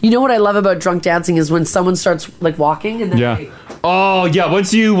trip. You know what I love about drunk dancing is when someone starts like walking and then they, oh yeah,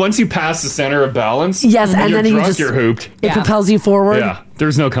 once you pass the center of balance, yes, and then you're hooped. It propels you forward. Yeah,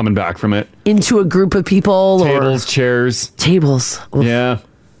 there's no coming back from it. Into a group of people Tables, chairs. Tables. Oof. Yeah.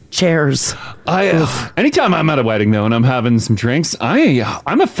 chairs. Anytime I'm at a wedding though and I'm having some drinks,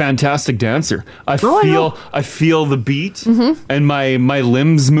 I'm a fantastic dancer. I feel the beat, and my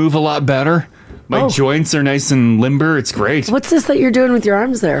limbs move a lot better. My joints are nice and limber. It's great. What's this that you're doing with your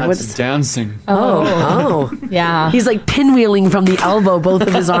arms there? What's dancing? Oh. Yeah. He's like pinwheeling from the elbow, both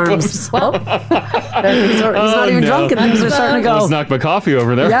of his arms. Well, he's not even drunk and things are starting to go. Let's knock my coffee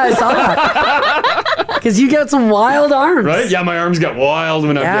over there. Yeah, I saw that. Because you got some wild arms. Right? Yeah, my arms get wild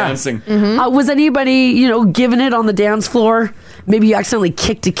when I'm dancing. Was anybody, giving it on the dance floor? Maybe you accidentally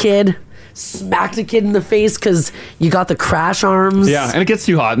kicked a kid, smacked a kid in the face because you got the crash arms. Yeah, and it gets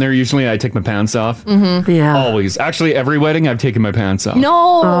too hot in there. Usually I take my pants off. Yeah. Always. Actually, every wedding I've taken my pants off.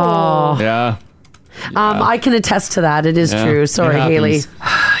 No. Oh. Yeah. I can attest to that. It is true. Sorry, Haley.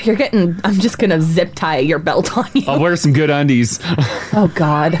 I'm just going to zip tie your belt on you. I'll wear some good undies. Oh,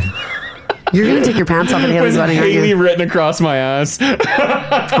 God. You're going to take your pants off at Haley's wedding, aren't Haley you? written across my ass.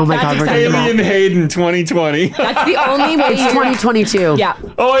 Oh, my God. Haley and Hayden 2020. That's the only way. It's 2022. Yeah.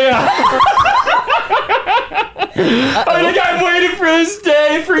 Oh, yeah. I think I've waited for this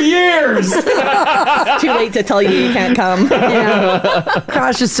day for years. It's too late to tell you can't come. Yeah.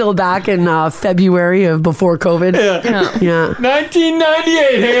 Crash is still back in February of before COVID. Yeah.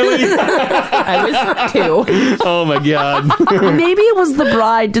 1998, Haley. I was 2. Oh, my God. Maybe it was the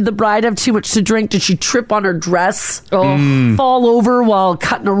bride. Did the bride have too much to drink? Did she trip on her dress? Fall over while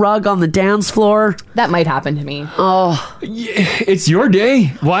cutting a rug on the dance floor? That might happen to me. Oh. It's your day.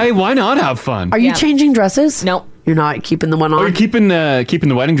 Why not have fun? Are you changing dresses? No. You're not keeping the one on? Or you're keeping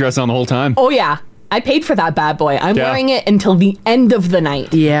the wedding dress on the whole time? Oh, yeah. I paid for that bad boy. I'm wearing it until the end of the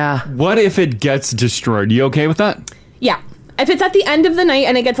night. Yeah. What if it gets destroyed? You okay with that? Yeah. If it's at the end of the night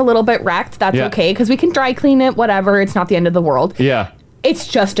and it gets a little bit wrecked, that's okay, because we can dry clean it, whatever. It's not the end of the world. Yeah. It's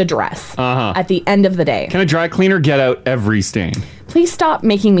just a dress at the end of the day. Can a dry cleaner get out every stain? Please stop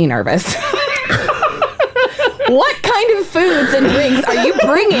making me nervous. What kind of foods and drinks are you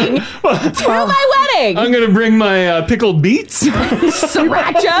bringing to my wedding? I'm going to bring my pickled beets.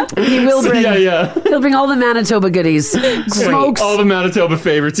 Sriracha. He will bring. Yeah. He'll bring all the Manitoba goodies. Smokes. All the Manitoba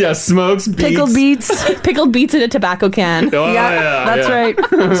favorites. Yeah, smokes, beets. Pickled beets. Pickled beets in a tobacco can. Oh, That's right.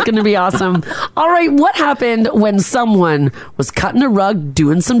 It's going to be awesome. All right. What happened when someone was cutting a rug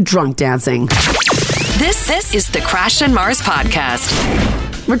doing some drunk dancing? This is the Crash and Mars podcast.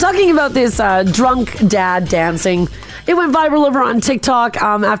 We're talking about this drunk dad dancing. It went viral over on TikTok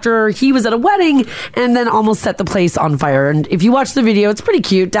after he was at a wedding and then almost set the place on fire. And if you watch the video, it's pretty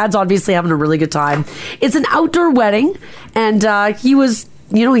cute. Dad's obviously having a really good time. It's an outdoor wedding, and he was...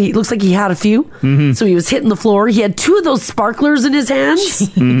 he looks like he had a few. So he was hitting the floor. He had 2 of those sparklers in his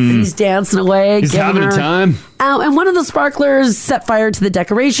hands. He's dancing away. He's having a time. And one of the sparklers set fire to the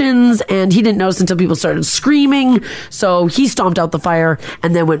decorations, and he didn't notice until people started screaming. So he stomped out the fire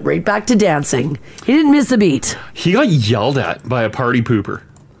and then went right back to dancing. He didn't miss a beat. He got yelled at by a party pooper.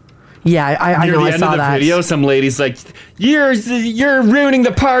 Yeah, I know. I saw that. Near the end of the video, some lady's like, "You're ruining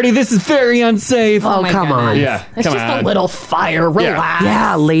the party. This is very unsafe." Oh, come on. Yeah, it's just a little fire. Relax.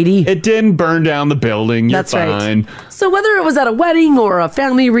 Yeah, lady. It didn't burn down the building. You're fine. Right. So whether it was at a wedding or a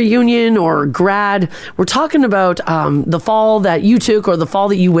family reunion or grad, we're talking about the fall that you took or the fall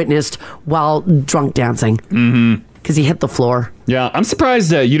that you witnessed while drunk dancing. Because he hit the floor. Yeah, I'm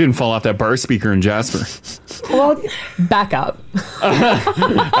surprised you didn't fall off that bar speaker in Jasper. Well, back up.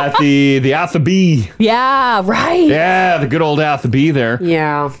 At the At the B. Yeah, right. Yeah, the good old At the B there.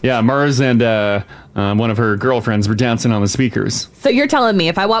 Yeah. Yeah, Mars and one of her girlfriends were dancing on the speakers. So you're telling me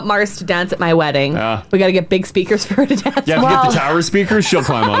if I want Mars to dance at my wedding, we got to get big speakers for her to dance? Yeah, if you get the tower speakers, she'll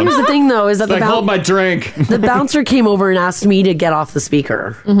climb on. Here's the thing, though, is that hold my drink. The bouncer came over and asked me to get off the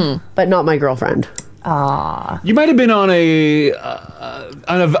speaker, but not my girlfriend. You might have been on an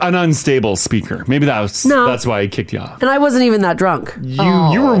unstable speaker. Maybe that's why he kicked you off. And I wasn't even that drunk.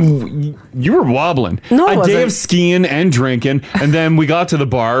 You were wobbling. No, I a wasn't. day of skiing and drinking, and then we got to the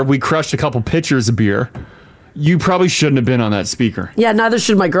bar. We crushed a couple pitchers of beer. You probably shouldn't have been on that speaker. Yeah, neither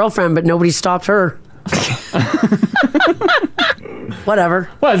should my girlfriend, but nobody stopped her. Whatever.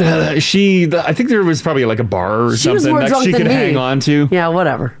 Well, I think there was probably like a bar or something that she could hang on to. Yeah,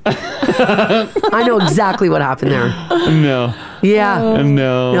 whatever. I know exactly what happened there. No. Yeah.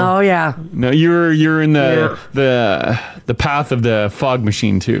 No. Oh, yeah. No, you're in the path of the fog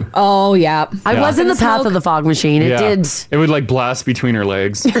machine too. Oh, yeah. I was in the path of the fog machine. It did. It would like blast between her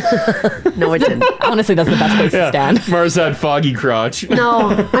legs. No, it didn't. Honestly, that's the best place to stand. Mars had foggy crotch.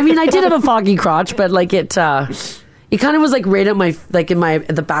 No. I mean, I did have a foggy crotch, but like it It kind of was like right at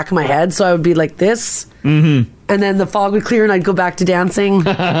at the back of my head, so I would be like this, and then the fog would clear, and I'd go back to dancing.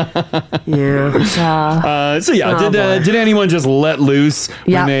 Yeah. Did anyone just let loose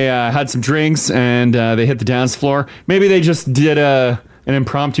when they had some drinks and they hit the dance floor? Maybe they just did an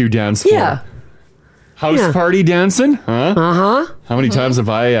impromptu dance floor. Yeah. House party dancing? Huh? How many times have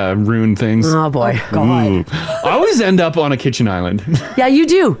I ruined things? Oh, boy. God. I always end up on a kitchen island. Yeah, you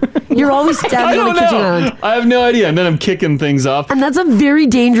do. You're always standing on a kitchen island. I have no idea. And then I'm kicking things up. And that's a very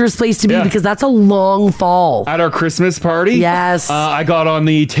dangerous place to be because that's a long fall. At our Christmas party? Yes. I got on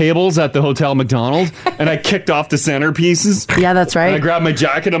the tables at the Hotel McDonald and I kicked off the centerpieces. Yeah, that's right. And I grabbed my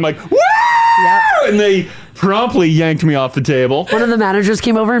jacket. I'm like, woo! Yeah. And they promptly yanked me off the table. One of the managers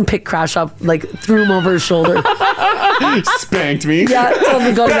came over and picked Crash up, threw him over his shoulder. Spanked me. Yeah, told him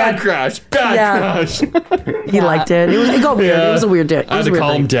to go to bad bed. Crash. Crash. He liked it. It got weird. It was a weird day. I had to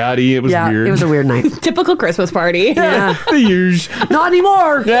call him daddy. It was weird. It was a weird night. Typical Christmas party. Yeah. The usual. Not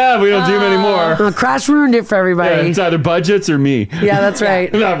anymore. Yeah, we don't do them anymore. Crash ruined it for everybody. Yeah, it's either budgets or me. Yeah, that's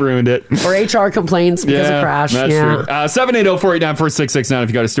right. That ruined it. Or HR complaints because of Crash. That's true. 780-489-4669 if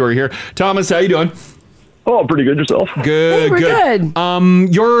you got a story here. Thomas, how you doing? Oh, pretty good. Yourself? Good, Hey, we're good.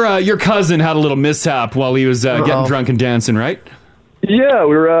 Your cousin had a little mishap while he was getting drunk and dancing, right? Yeah,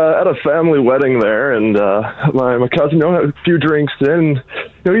 we were at a family wedding there, and my cousin, a few drinks in,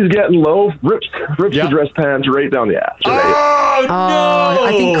 he's getting low, rips the dress pants right down the ass. Right? Oh, no!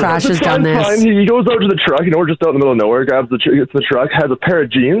 I think Crash has done this. Fine. He goes out to the truck, we're just out in the middle of nowhere, gets the truck, has a pair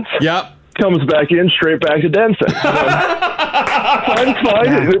of jeans. Yep. Comes back in, straight back to dancing. Fine.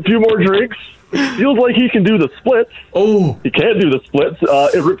 A few more drinks. Feels like he can do the splits. Oh. He can't do the splits.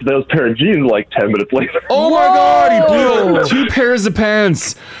 It ripped those pair of jeans like 10 minutes later. Oh, my God. He blew 2 pairs of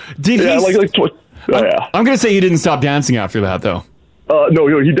pants. I'm going to say he didn't stop dancing after that, though. No,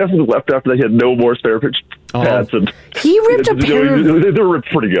 he definitely left after that. He had no more spare pants. And he ripped a pair of... They were ripped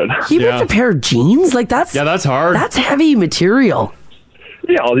pretty good. He ripped a pair of jeans? That's hard. That's heavy material.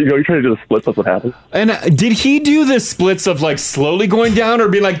 Yeah, you try to do the splits, that's what happens. And did he do the splits of slowly going down or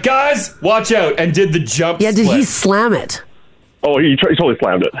be like, guys, watch out, and did the jump Yeah, did split? he slam it? Oh, he totally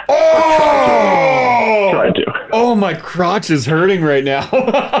slammed it. Oh! Tried to. Oh, my crotch is hurting right now.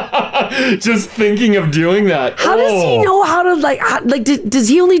 Just thinking of doing that. How does he know how to, does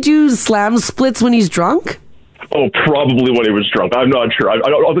he only do slam splits when he's drunk? Oh, probably when he was drunk. I'm not sure. I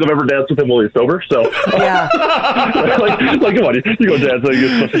don't think I've ever danced with him while he's sober. So yeah, come on, you go dancing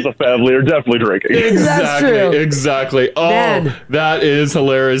with a family or definitely drinking. Exactly. Oh, Man. That is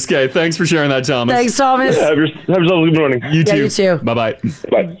hilarious. Okay, thanks for sharing that, Thomas. Thanks, Thomas. Yeah, have yourself a good morning. You too. You too. Bye.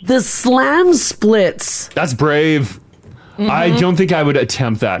 The slam splits. That's brave. I don't think I would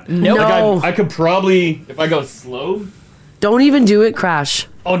attempt that. No. I could probably, if I go slow. Don't even do it, Crash.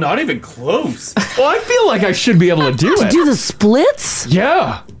 Oh, not even close. Well, I feel like I should be able to do it. To do the splits?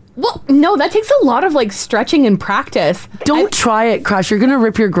 Yeah. Well, no, that takes a lot of stretching and practice. Don't try it, Crash. You're going to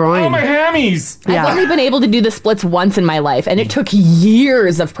rip your groin. Oh, my hammies. I've only been able to do the splits once in my life, and it took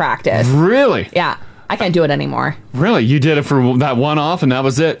years of practice. Really? Yeah. I can't do it anymore. Really? You did it for that one off and that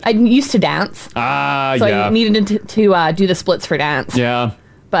was it? I used to dance. So I needed to do the splits for dance. Yeah.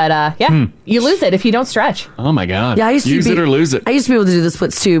 But you lose it if you don't stretch. Oh my God. Yeah, I used to use it or lose it. I used to be able to do the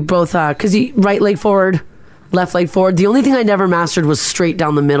splits too, both because right leg forward, left leg forward. The only thing I never mastered was straight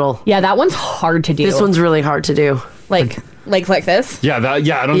down the middle. Yeah, that one's hard to do. This one's really hard to do. Legs like this. Yeah, I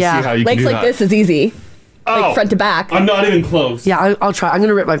don't see how you can do that. Legs like this is easy. Oh, front to back. I'm not even close. Yeah, I'll try. I'm going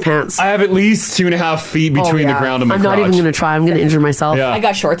to rip my pants. I have at least 2.5 feet between the ground and my I'm crotch. not even going to try. I'm going to injure myself. Yeah. I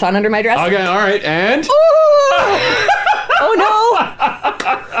got shorts on under my dress. Okay, all right, and? Oh no!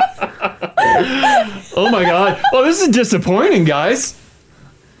 Oh my God. Well, this is disappointing, guys.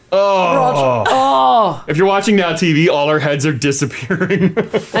 Oh. If you're watching Now TV, all our heads are disappearing.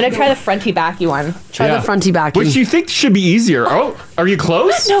 I'm gonna try the fronty backy one. Try the fronty backy. Which you think should be easier. Oh, are you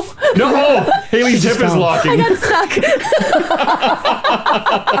close? No. Oh, Haley's hip is locking. I got stuck.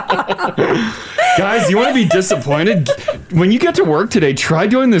 Guys, you want to be disappointed? When you get to work today, try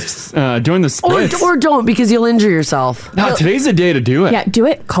doing the splits. Or don't, because you'll injure yourself. No, today's the day to do it. Yeah, do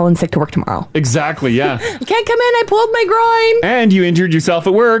it. Call in sick to work tomorrow. Exactly, yeah. I can't come in. I pulled my groin. And you injured yourself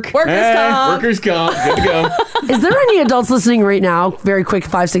at work. Workers' comp. Workers' comp. Good to go. Is there any adults listening right now, very quick,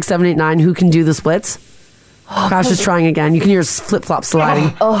 5, 6, 7, 8, 9, who can do the splits? Crash is trying again. You can hear his flip-flop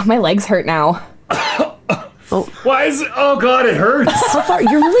sliding. Oh, my legs hurt now. Why is it? Oh God, it hurts. How far?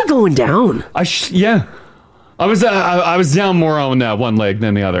 You're really going down. Yeah. I was down more on one leg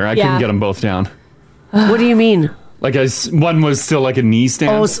than the other. I couldn't get them both down. What do you mean? Like one was still like a knee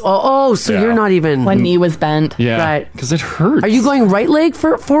stand. So you're not even... One knee was bent. Yeah. Right. Because it hurts. Are you going right leg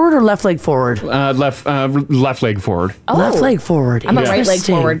forward or left leg forward? Left leg forward. Left leg forward. I'm a right leg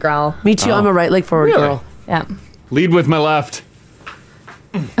Interesting. forward girl. Me too. I'm a right leg forward girl. Yeah. Lead with my left.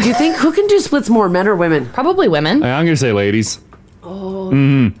 Do you think who can do splits more, men or women? Probably women. I'm going to say ladies.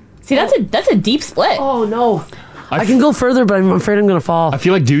 See, that's a deep split. Oh no. I can go further, but I'm afraid I'm going to fall. I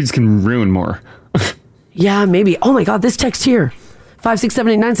feel like dudes can ruin more. Yeah, maybe. Oh my God, this text here.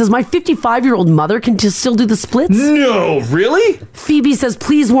 56789 says, my 55-year-old mother can still do the splits. No, really? Phoebe says,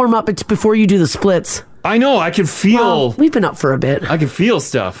 please warm up before you do the splits. I know, I can feel... Well, we've been up for a bit. I can feel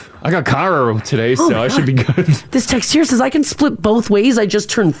stuff. I got chiro today, Oh so my I should be God. good. This text here says, I can split both ways. I just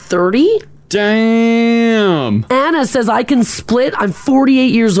turned 30. Damn. Anna says, I can split. I'm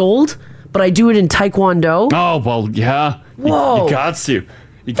 48 years old, but I do it in Taekwondo. Oh, well, yeah. Whoa. You got to.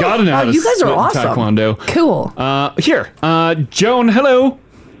 You got to know how to you guys split are in awesome. Taekwondo. Cool. Here, Joan, hello.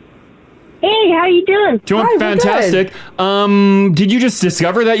 Hey, how you doing? Doing Hi, we're fantastic. Did you just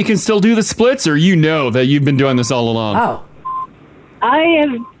discover that you can still do the splits, or you know that you've been doing this all along? Oh. I have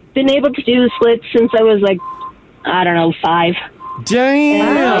been able to do the splits since I was like, I don't know, 5.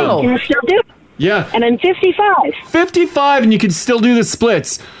 Damn. I can still do it. Yeah. And I'm 55. 55 and you can still do the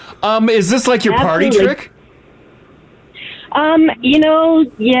splits. Is this like your party Absolutely. trick?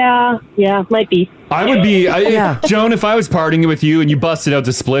 Yeah, might be. I would be, Yeah. Joan, if I was partying with you and you busted out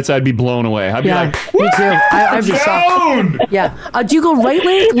the splits, I'd be blown away. I'd be Yeah, like, me too. I'd be shocked. Joan! Yeah. Do you go right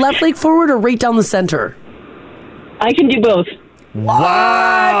leg, left leg forward, or right down the center? I can do both.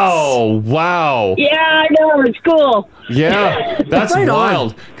 Wow. Wow. Yeah, I know. It's cool. Yeah, that's Right on.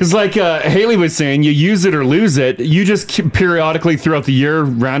 wild. Because like Haley was saying, you use it or lose it. You just periodically throughout the year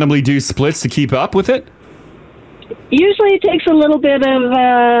randomly do splits to keep up with it? Usually it takes a little bit of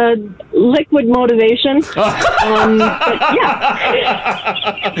liquid motivation. But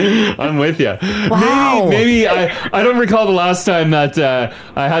yeah. I'm with you. Wow. Maybe I don't recall the last time that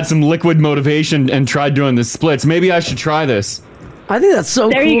I had some liquid motivation and tried doing the splits. Maybe I should try this. I think that's so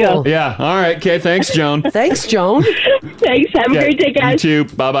There cool. you go. Yeah. All right. Okay. Thanks, Joan. Thanks, Joan. Thanks. Have a great day, guys. You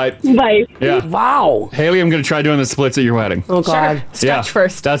too. Bye-bye. Bye. Yeah. Wow. Haley, I'm going to try doing the splits at your wedding. Oh, God. Stretch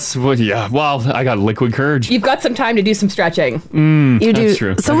first. That's what, yeah. Well, I got liquid courage. You've got some time to do some stretching. You do. That's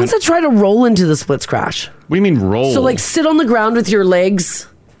true. Someone said try to roll into the splits crash. What do you mean roll? So, like, sit on the ground with your legs,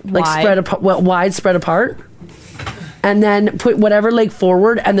 like, Wide. wide, spread apart. And then put whatever leg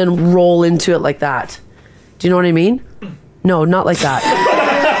forward and then roll into it like that. Do you know what I mean? No, not like that.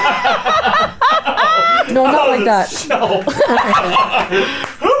 No, not like that.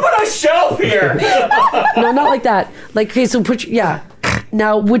 Who put a shelf here? No, not like that. Like, okay, so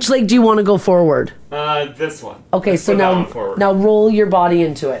Now, which leg do you want to go forward? This one. Okay, Let's so put that now one forward. now roll your body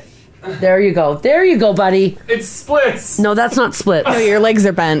into it. There you go. There you go, buddy. It's splits. No, that's not splits. No, your legs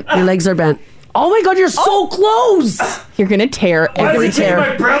are bent. Your legs are bent. Oh my God, you're so close. You're gonna tear Why every does it take tear.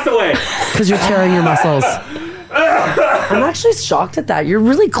 my breath away? Because you're tearing your muscles. I'm actually shocked at that. You're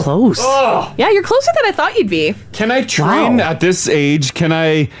really close. Oh. Yeah, you're closer than I thought you'd be. Can I train Wow. at this age? Can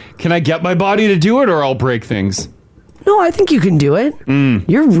I get my body to do it, or I'll break things? No, I think you can do it.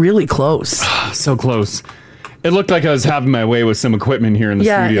 You're really close. So close. It looked like I was having my way with some equipment here in the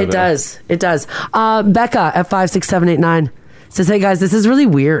Yeah, studio. it does. It does. Becca at 56789 says, hey guys, this is really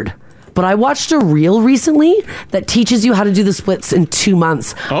weird, but I watched a reel recently that teaches you how to do the splits in 2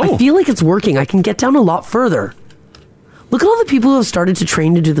 months. Oh. I feel like it's working. I can get down a lot further. Look at all the people who have started to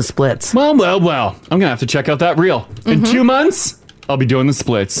train to do the splits. Well. I'm going to have to check out that reel. In 2 months, I'll be doing the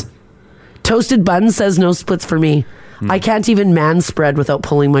splits. Toasted Bun says no splits for me. I can't even man spread without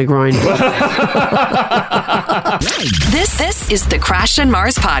pulling my groin. This is the Crash and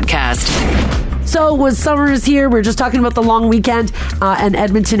Mars podcast. So, was summer is here. We're just talking about the long weekend, and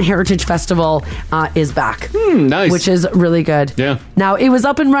Edmonton Heritage Festival is back. Nice. Which is really good. Yeah. Now, it was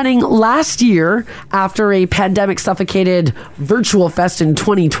up and running last year after a pandemic suffocated virtual fest in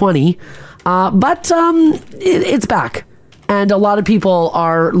 2020, but it's back. And a lot of people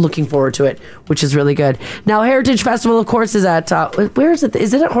are looking forward to it, which is really good. Now, Heritage Festival, of course, is at, where is it?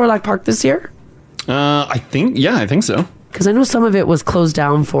 Is it at Horlock Park this year? I think so. Because I know some of it was closed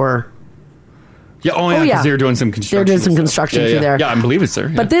down for... Yeah, because they were doing some construction. They're doing some construction through there. Yeah, I believe it's there.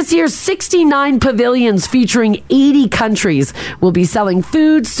 Yeah. But this year, 69 pavilions featuring 80 countries will be selling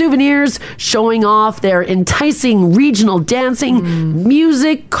food, souvenirs, showing off their enticing regional dancing,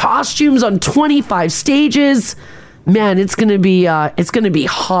 music, costumes on 25 stages. Man, it's gonna be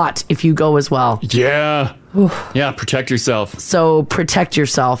hot if you go as well. Yeah. Yeah, protect yourself. So protect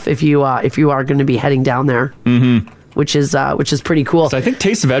yourself if you are going to be heading down there. Mm-hmm. Which is pretty cool. So I think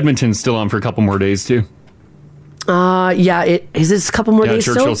Taste of Edmonton's still on for a couple more days too. Is this a couple more days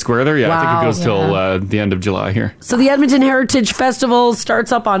Churchill still? Square there. Yeah, Wow. I think it goes till the end of July here. So the Edmonton Heritage Festival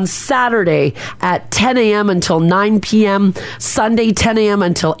starts up on Saturday at 10 a.m. until 9 p.m., Sunday 10 a.m.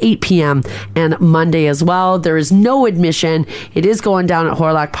 until 8 p.m., and Monday as well. There is no admission. It is going down at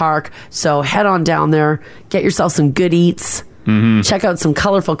Horlock Park, so head on down there, get yourself some good eats, check out some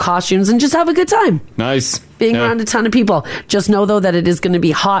colorful costumes, and just have a good time. Nice. Being around a ton of people. Just know, though, that it is going to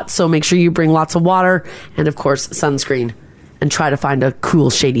be hot, so make sure you bring lots of water and, of course, sunscreen. And try to find a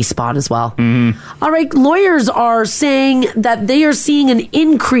cool, shady spot as well. All right, lawyers are saying that they are seeing an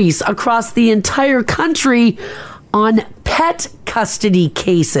increase across the entire country on pet custody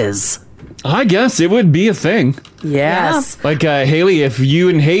cases. I guess it would be a thing. Yes. Yeah. Like, Haley, if you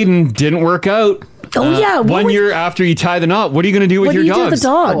and Hayden didn't work out... 1 year after you tie the knot, what are you going to do with your dogs? What do you do with the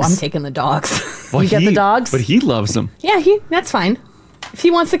dogs? Oh, I'm taking the dogs. Well, you get the dogs? But he loves them. Yeah, that's fine. If he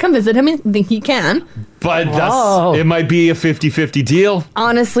wants to come visit him, I think he can. But it might be a 50-50 deal.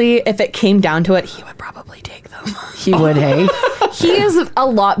 Honestly, if it came down to it, he would probably take them. He would, hey? He is a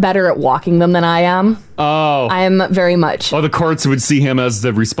lot better at walking them than I am. Oh. I am very much. Oh, the courts would see him as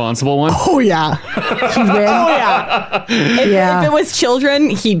the responsible one? Oh, yeah. He'd win? Oh, yeah. If it was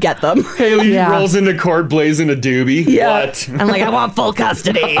children, he'd get them. Haley rolls into court blazing a doobie. Yeah. What? I'm like, I want full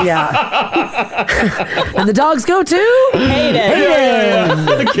custody. And the dogs go to? Hayden.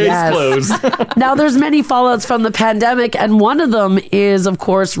 The case closed. Now, there's many fallouts from the pandemic, and one of them is, of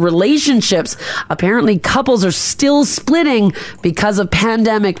course, relationships. Apparently, couples are still splitting because of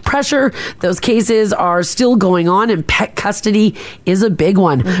pandemic pressure. Those cases are still going on, and pet custody is a big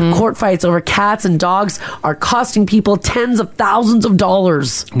one. Court fights over cats and dogs are costing people tens of thousands of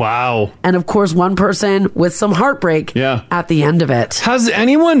dollars. Wow. And, of course, one person with some heartbreak at the end of it. Has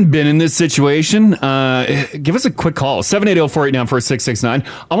anyone been in this situation? Give us a quick call. 780-489-4669.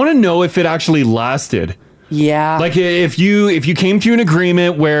 I want to know if it actually lasted. Yeah. Like if you came to an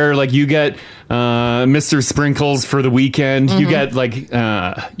agreement where like you get Mr. Sprinkles for the weekend, you get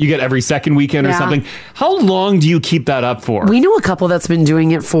every second weekend or something. How long do you keep that up for? We know a couple that's been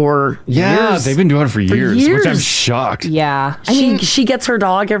doing it for years. They've been doing it for years, which I'm shocked. Yeah. She gets her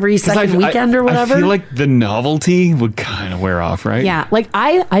dog every second weekend or whatever. I feel like the novelty would kind of wear off, right? Yeah, like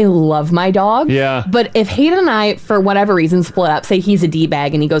I love my dog. Yeah. But if Hayden and I, for whatever reason, split up, say he's a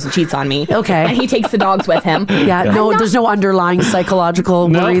D-bag and he goes and cheats on me. Okay. And he takes the dogs with him. Yeah, no, there's no underlying psychological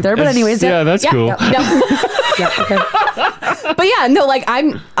worry there. But anyways, that's cool. Okay. But yeah, no, like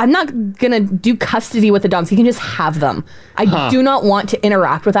I'm not gonna do custody with the dogs. He can just have them. I do not want to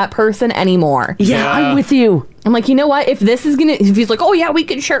interact with that person anymore. Yeah, I'm with you. I'm like, you know what? If he's like, oh yeah, we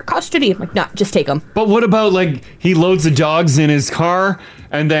can share custody. I'm like, no, just take them. But what about like he loads the dogs in his car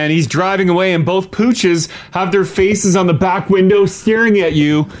and then he's driving away and both pooches have their faces on the back window staring at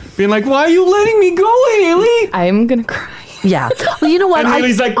you, being like, why are you letting me go, Haley? I'm gonna cry. Yeah. Well, you know what? And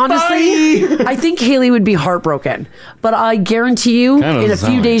Haley's like, honestly, bye. I think Haley would be heartbroken. But I guarantee you, in a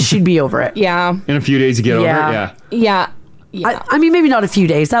few days, she'd be over it. Yeah. In a few days, you get over it? Yeah. Yeah. I mean, maybe not a few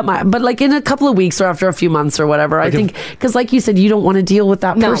days, that might, but like in a couple of weeks or after a few months or whatever. I think, because like you said, you don't want to deal with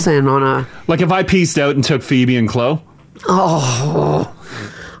that person on a... Like if I pieced out and took Phoebe and Chloe? Oh.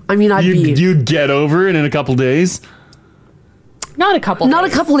 I mean, You'd get over it in a couple days? Not a couple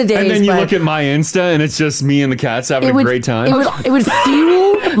of days. And then you look at my Insta and it's just me and the cats having a great time. It would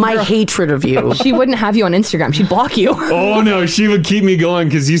fuel my hatred of you. She wouldn't have you on Instagram. She'd block you. Oh no, she would keep me going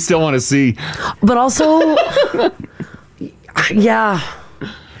because you still want to see. But also, yeah.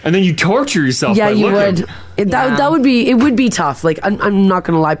 And then you torture yourself. Yeah, by you looking. would. That would be tough. Like I'm not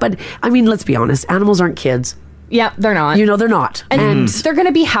gonna lie, but I mean, let's be honest. Animals aren't kids. Yeah, they're not. You know, they're not. And they're going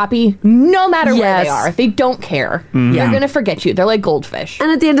to be happy no matter where they are. They don't care. They're going to forget you. They're like goldfish.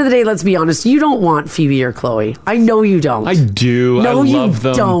 And at the end of the day, let's be honest, you don't want Phoebe or Chloe. I know you don't. I do. No, I love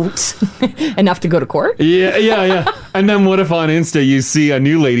them. you don't. Enough to go to court? Yeah. And then what if on Insta you see a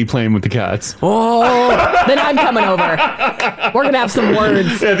new lady playing with the cats? Oh, then I'm coming over. We're going to have some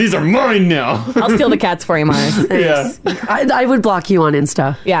words. Yeah, these are mine now. I'll steal the cats for you, Mars. Yeah. I would block you on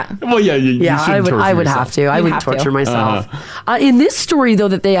Insta. Yeah. Well, yeah, you I would have to. I would torture myself. In this story, though,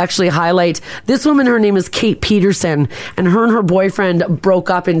 that they actually highlight, this woman, her name is Kate Peterson, and her boyfriend broke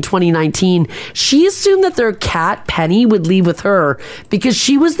up in 2019. She assumed that their cat, Penny, would leave with her because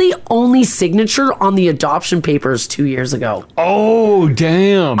she was the only signature on the adoption papers 2 years ago. Oh,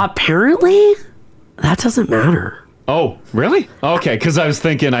 damn. Apparently, that doesn't matter. Oh, really? Okay, because I was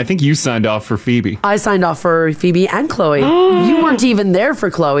thinking, I think you signed off for Phoebe. I signed off for Phoebe and Chloe. You weren't even there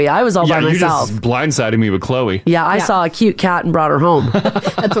for Chloe. I was all by myself. You just blindsided me with Chloe. Yeah, I saw a cute cat and brought her home.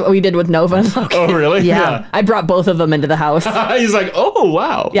 That's what we did with Nova and Loki. Oh, really? Yeah. I brought both of them into the house. He's like, oh,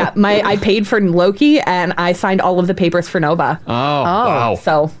 wow. Yeah, I paid for Loki and I signed all of the papers for Nova. Oh, wow.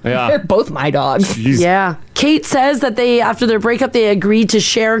 So they're both my dogs. Jeez. Yeah. Kate says that after their breakup, they agreed to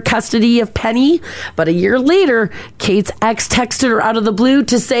share custody of Penny. But a year later, Kate's ex texted her out of the blue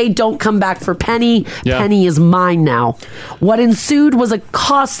to say, don't come back for Penny. Yeah. Penny is mine now. What ensued was a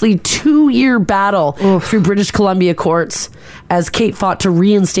costly 2-year battle through British Columbia courts as Kate fought to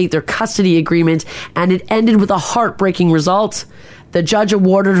reinstate their custody agreement, and it ended with a heartbreaking result. The judge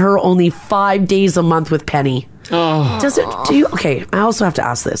awarded her only 5 days a month with Penny. Oh. Okay, I also have to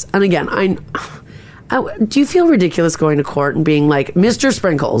ask this. And again, do you feel ridiculous going to court and being like, Mr.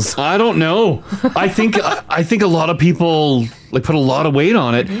 Sprinkles? I don't know. I think a lot of people put a lot of weight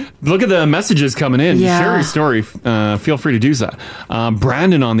on it. Look at the messages coming in. Yeah. Share your story. Feel free to do so.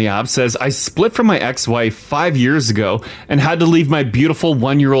 Brandon on the app says, I split from my ex-wife 5 years ago and had to leave my beautiful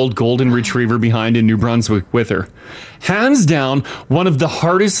 1-year-old golden retriever behind in New Brunswick with her. Hands down, one of the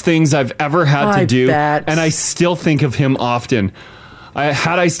hardest things I've ever had to do. Bet. And I still think of him often.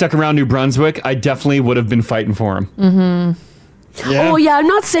 Had I stuck around New Brunswick, I definitely would have been fighting for him. Mm-hmm. Yeah. Oh yeah, I'm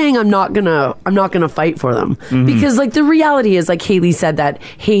not saying I'm not gonna fight for them, because the reality is, like Haley said, that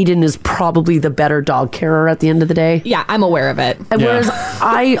Hayden is probably the better dog carer at the end of the day. Yeah, I'm aware of it. And whereas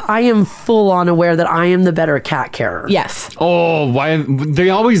I am full on aware that I am the better cat carer. Yes. Oh, why they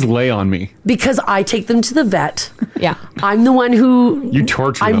always lay on me? Because I take them to the vet. Yeah. I'm the one who you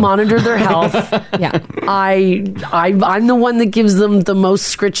torture I them. monitor their health. Yeah. I'm the one that gives them the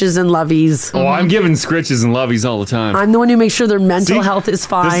most scritches and lovies. Oh, I'm giving scritches and lovies all the time. I'm the one who makes sure their mental health is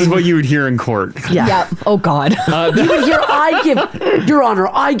fine. This is what you would hear in court. Yeah. Yeah. Oh God. You would hear, Your Honor,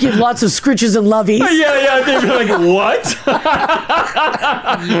 I give lots of scritches and lovies. Yeah, they'd be like, what?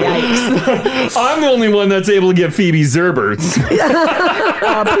 Yikes. I'm the only one that's able to get Phoebe Zerberts.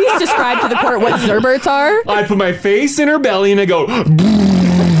 Please describe to the court what Zerberts are. I put my face in her belly and I go...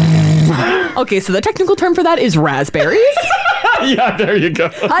 Okay, so the technical term for that is raspberries. Yeah, there you go.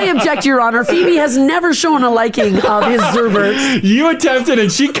 I object, Your Honor. Phoebe has never shown a liking of his Zerberts. You attempted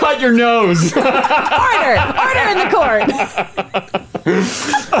and she cut your nose. Order in the court.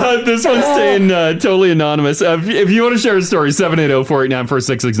 This one's staying totally anonymous. If you want to share a story,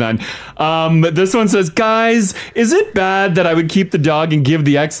 780-489-4669. This one says, guys, is it bad that I would keep the dog and give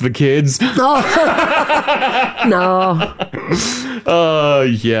the ex the kids? Oh. No. Oh,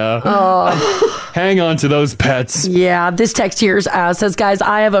 yeah. Oh. Hang on to those pets. Yeah, this text here says, guys,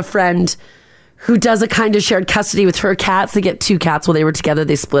 I have a friend who does a kind of shared custody with her cats. They get 2 cats while they were together.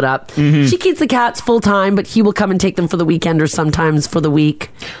 They split up. Mm-hmm. She keeps the cats full time, but he will come and take them for the weekend or sometimes for the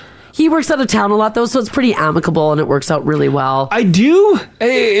week. He works out of town a lot, though, so it's pretty amicable and it works out really well.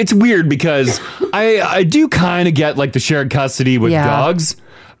 It's weird because I do kind of get the shared custody with dogs.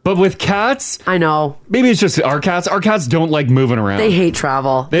 But with cats, I know. Maybe it's just our cats. Our cats don't like moving around. They hate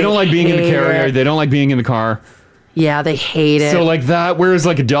travel. They don't like being in the carrier. They don't like being in the car. Yeah, they hate it. So that, whereas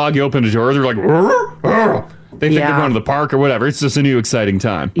a dog, you open a door, they're like, "Rrr, rrr." They think they're going to the park or whatever. It's just a new exciting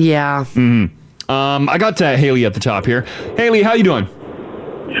time. Yeah. Mm-hmm. I got Haley at the top here. Haley, how you doing?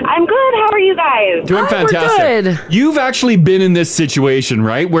 I'm good. How are you guys? Doing fantastic. We're good. You've actually been in this situation,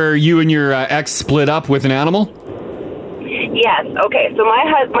 right? Where you and your ex split up with an animal? Yes. Okay. So my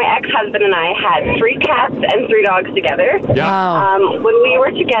ex-husband and I had 3 cats and 3 dogs together. Yeah. When we were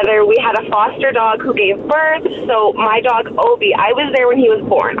together, we had a foster dog who gave birth. So my dog Obi, I was there when he was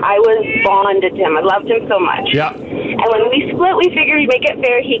born. I was bonded to him. I loved him so much. Yeah. And when we split, we figured we'd make it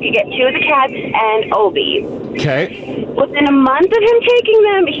fair. He could get 2 of the cats and Obi. Okay. Within a month of him taking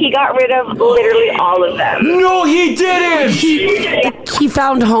them, he got rid of literally all of them. No, he didn't. He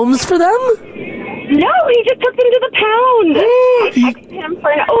found homes for them? No, he just took them to the pound. I texted him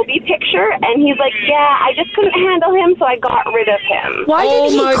for an Obi picture, and he's like, yeah, I just couldn't handle him, so I got rid of him. Why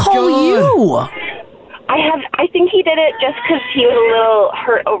did he call you? I think he did it just because he was a little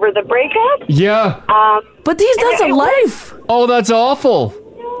hurt over the breakup. Yeah. But that's a life. Oh, that's awful.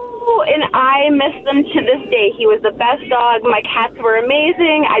 And I miss them to this day. He was the best dog. My cats were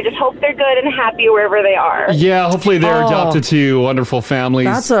amazing. I just hope they're good and happy wherever they are. Yeah, hopefully they're adopted to wonderful families.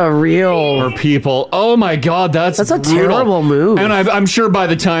 That's a real... Or people. Oh my God, that's a brutal. terrible move. And I'm sure by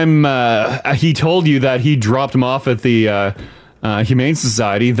the time he told you that he dropped them off at the Humane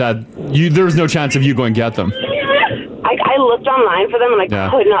Society, that there was no chance of you going to get them. I looked online for them and I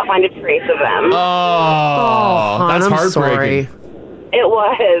could not find a trace of them. Oh, that's I'm heartbreaking. sorry. It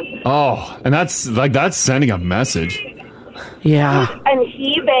was. Oh, and that's sending a message. Yeah. And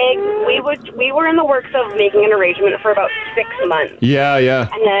he begged. We were in the works of making an arrangement for about 6 months. Yeah.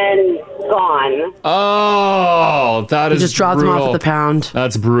 And then gone. Oh, that is just dropped brutal. him off at the pound.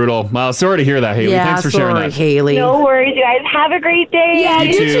 That's brutal. Well, sorry to hear that, Haley. Yeah, Thanks for sharing sorry, that. Haley. No worries, you guys. Have a great day. Yeah,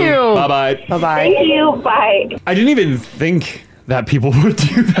 you too. Bye-bye. Bye-bye. Thank you. Bye. I didn't even think that people would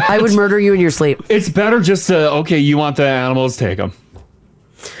do that. I would murder you in your sleep. It's better just to, okay, you want the animals, take them.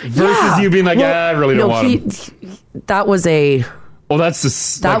 Versus you being like, I really don't want them. That was a... Well, that's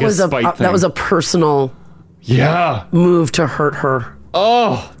that was spite thing. that was a personal move to hurt her.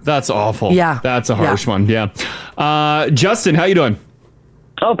 Oh, that's awful. Yeah. That's a harsh one. Yeah. Justin, how you doing?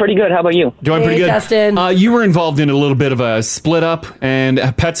 Oh, pretty good. How about you? Doing pretty good. Justin. You were involved in a little bit of a split up, and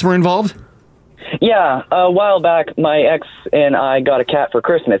pets were involved? Yeah. A while back, my ex and I got a cat for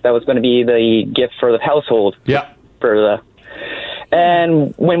Christmas. That was going to be the gift for the household. Yeah.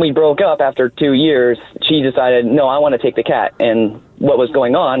 And when we broke up after 2 years, she decided, no, I want to take the cat. And what was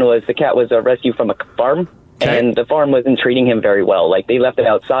going on was the cat was a rescue from a farm. Okay. And the farm wasn't treating him very well. Like, they left it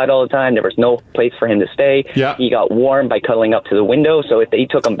outside all the time. There was no place for him to stay. Yeah. He got warm by cuddling up to the window. So if they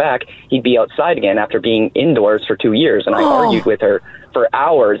took him back, he'd be outside again after being indoors for 2 years. And I argued with her for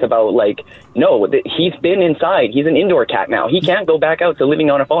hours about, like, no, he's been inside. He's an indoor cat now. He can't go back out to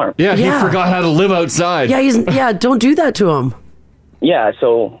living on a farm. Yeah, he forgot how to live outside. Yeah, don't do that to him. Yeah,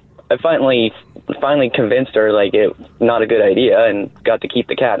 so I finally convinced her, like, it's not a good idea, and got to keep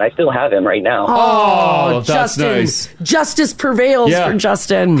the cat. And I still have him right now. Oh, that's Justin. nice. Justice prevails for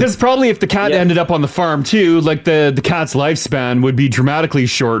Justin. Because probably if the cat ended up on the farm too, like the cat's lifespan would be dramatically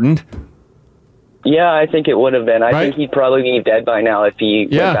shortened. Yeah, I think it would have been. I think he'd probably be dead by now if he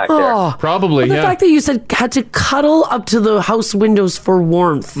went back there. Probably, The fact that you said had to cuddle up to the house windows for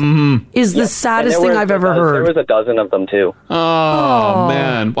warmth is the saddest thing I've ever heard. There was a dozen of them, too. Oh,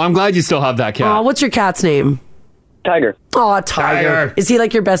 man. Well, I'm glad you still have that cat. Oh, what's your cat's name? Tiger. Oh, Tiger. Is he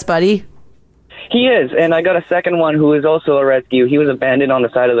like your best buddy? He is, and I got a second one who is also a rescue. He was abandoned on the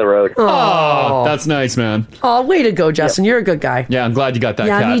side of the road. Oh, that's nice, man. Oh, way to go, Justin. You're a good guy. Yeah, I'm glad you got that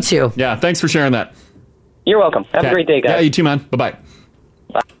cat. Yeah, me too. Yeah, thanks for sharing that. You're welcome. Have a great day, guys. Yeah, you too, man. Bye-bye.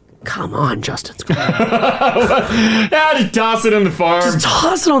 Come on, Justin. Yeah, just toss it in the farm. Just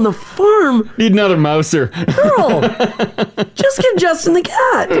toss it on the farm. Need another mouser. Girl, just give Justin the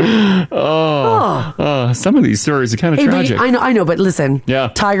cat. Oh, some of these stories are kind of Hey, tragic. but I know, but listen. Yeah.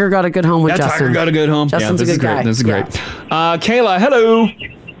 Tiger got a good home with Justin. Tiger got a good home. Justin's this a is good great. guy. This is great. Kayla, hello.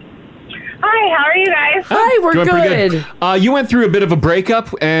 Hi, how are you guys? Hi, we're Doing pretty good. You went through a bit of a breakup,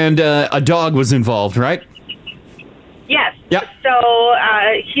 and a dog was involved, right? Yes. Yep. So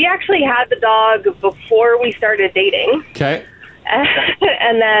he actually had the dog before we started dating. Okay.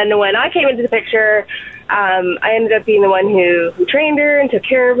 And then when I came into the picture, I ended up being the one who trained her and took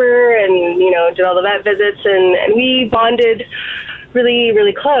care of her and, did all the vet visits. And we bonded really,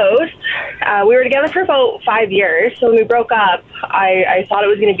 really close. We were together for about 5 years. So when we broke up, I thought it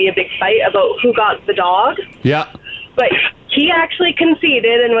was going to be a big fight about who got the dog. Yeah. But he actually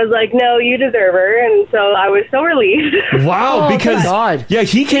conceded and was like, no, you deserve her. And so I was so relieved. Wow, because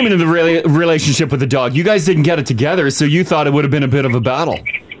he came into the relationship with the dog. You guys didn't get it together, so you thought it would have been a bit of a battle.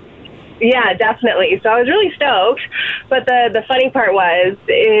 Yeah, definitely. So I was really stoked. But the funny part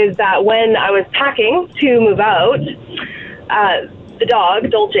is that when I was packing to move out, the dog,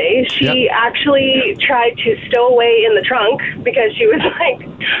 Dolce, she actually tried to stow away in the trunk because she was like,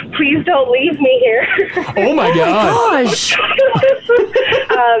 please don't leave me here. Oh, my God. Gosh.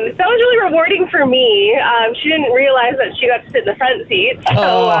 That was really rewarding for me. She didn't realize that she got to sit in the front seat.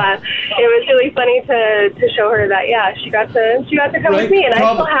 So it was really funny to show her that, she got to come with me, and I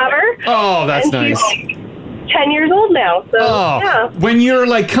still have her. Oh, that's and nice. She's 10 years old now, so yeah. When you're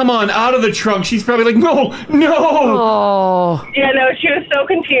like, come on, out of the trunk, she's probably like, no. Oh. Yeah, no, she was so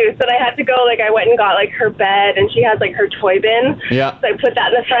confused that I had to go, I went and got, her bed, and she has, her toy bin. Yeah. So I put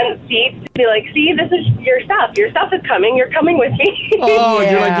that in the front seat to be like, see, this is your stuff. Your stuff is coming. You're coming with me. Oh,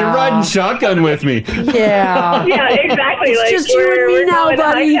 you're riding shotgun with me. Yeah. Yeah, exactly. It's just you and me now,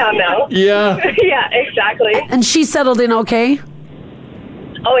 buddy. Now. Yeah. Yeah, exactly. And she settled in okay?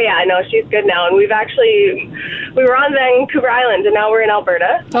 Oh, yeah, no, she's good now. And we were on Vancouver Island, and now we're in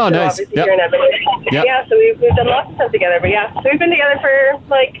Alberta. Oh, so nice. Obviously, you're in Edmonton. Yep. Yeah, so we've done lots of stuff together. But yeah, so we've been together for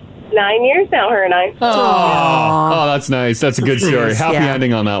 9 years now, her and I. Oh, that's nice. That's a good story. nice, Happy yeah.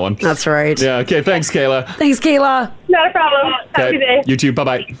 ending on that one. That's right. Yeah, okay, thanks, Kayla. Thanks, Kayla. Not a problem. Have a good day. You too,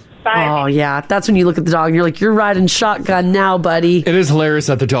 bye-bye. Bye. Oh, yeah. That's when you look at the dog and you're like, you're riding shotgun now, buddy. It is hilarious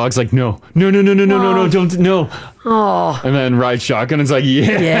that the dog's like, no, don't, no. Oh. And then rides shotgun and it's like,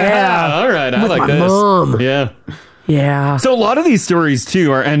 yeah. Yeah. All right, I With like my this. mom. Yeah. Yeah. So a lot of these stories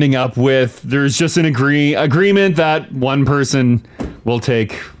too are ending up with there's just an agreement that one person will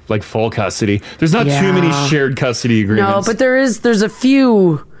take like full custody. There's not too many shared custody agreements. No, but there's a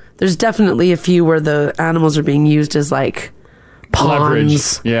few. There's definitely a few where the animals are being used as like pawns.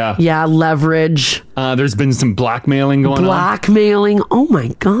 Leverage. Yeah. Yeah, leverage. There's been some blackmailing going on. Blackmailing. Oh my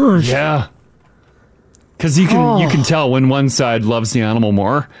gosh. Yeah. Because you can tell when one side loves the animal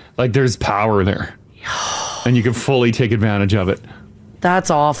more, like there's power there. And you can fully take advantage of it. That's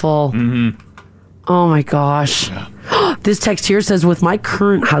awful. Mm-hmm. Oh my gosh. Yeah. This text here says, with my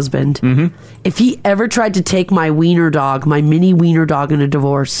current husband, if he ever tried to take my wiener dog, my mini wiener dog, in a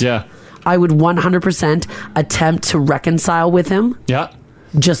divorce, I would 100% attempt to reconcile with him. Yeah.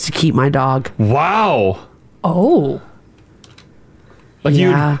 Just to keep my dog. Wow. Oh. Like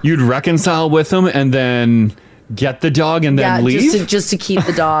you'd reconcile with him and then get the dog and then leave? Just to keep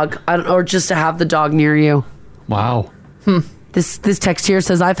the dog. Or just to have the dog near you. Wow. This text here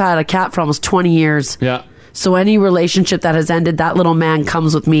says, I've had a cat for almost 20 years. Yeah. So any relationship that has ended, that little man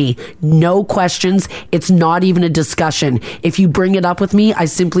comes with me. No questions. It's not even a discussion. If you bring it up with me, I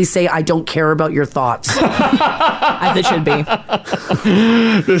simply say, I don't care about your thoughts. As it should be.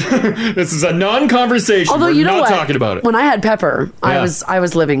 This is a non-conversation. Although, We're not talking about it. When I had Pepper, I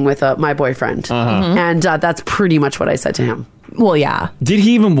was living with my boyfriend. And that's pretty much what I said to him. Well, yeah. Did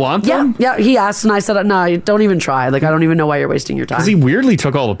he even want them? Yeah, he asked, and I said, no, don't even try. Like, I don't even know why you're wasting your time. Because he weirdly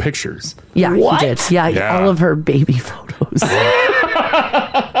took all the pictures. Yeah, What? he did. Yeah, all of her baby photos. Sounds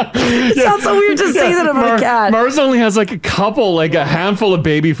so weird to say that about a cat. Mars only has like a handful of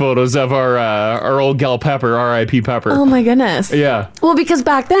baby photos of our old gal Pepper, R.I.P. Pepper. Oh my goodness. Yeah. Well, because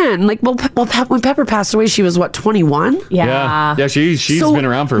back then, like, when Pepper passed away, she was what, 21? Yeah. Yeah, she's been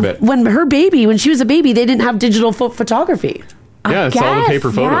around for a bit. When she was a baby, they didn't have digital photography. Yeah, it's all the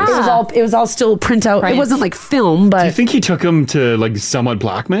paper photos. Yeah. It was all still print out. Right. It wasn't like film, but Do you think he took him to like somewhat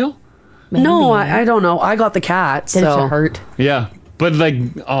blackmail? Maybe. No, I don't know. I got the cat. Did So it hurt? Yeah, but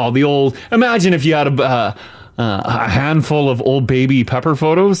like, the old. Imagine if you had a handful of old baby Pepper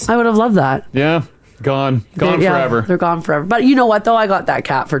photos. I would have loved that. Yeah, gone forever. They're gone forever. But you know what, though? I got that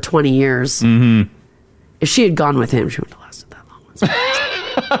cat for 20 years. Mm-hmm. If she had gone with him, she wouldn't have lasted that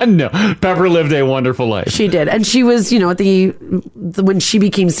long. No, Pepper lived a wonderful life. She did. And she was, when she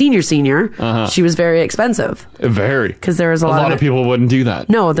became senior, she was very expensive. Very. Because there was a lot of people wouldn't do that.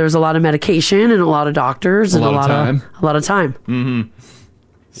 No, there's a lot of medication and a lot of doctors and a lot of time. Mm-hmm.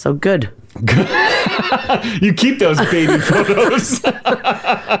 So good. You keep those baby photos.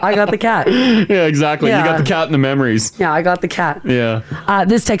 I got the cat. Yeah, exactly. Yeah. You got the cat and the memories. Yeah, I got the cat. Yeah.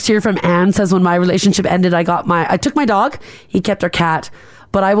 This text here from Anne says, when my relationship ended, I took my dog. He kept our cat.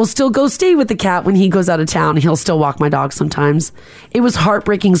 But I will still go stay with the cat when he goes out of town. He'll still walk my dog sometimes. It was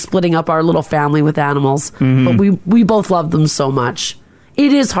heartbreaking splitting up our little family with animals. But we both loved them so much.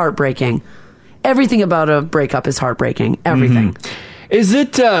 It is heartbreaking. Everything about a breakup is heartbreaking. Everything. Is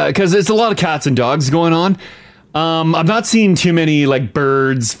it, because it's a lot of cats and dogs going on. I'm not seeing too many like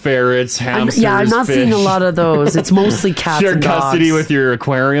birds, ferrets, hamsters. I'm not fish. seeing a lot of those. It's mostly cats Shared and dogs. custody with your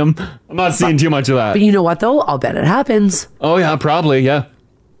aquarium. I'm not seeing too much of that. But you know what, though? I'll bet it happens. Oh, yeah, probably, yeah.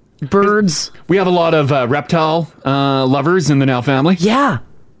 Birds. We have a lot of reptile lovers in the Now family. Yeah.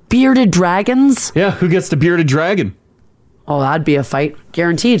 Bearded dragons. Yeah, who gets the bearded dragon? Oh, that'd be a fight.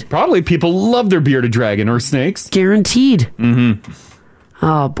 Guaranteed. Probably people love their bearded dragon or snakes. Guaranteed. Mm-hmm.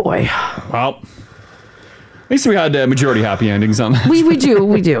 Oh, boy. Well, at least we had majority happy endings on that. We do.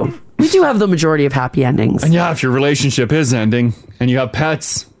 We do have the majority of happy endings. And yeah, if your relationship is ending and you have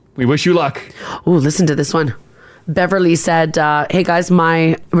pets, we wish you luck. Oh, listen to this one. Beverly said, hey guys,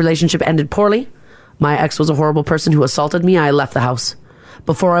 my relationship ended poorly. My ex was a horrible person who assaulted me. I left the house.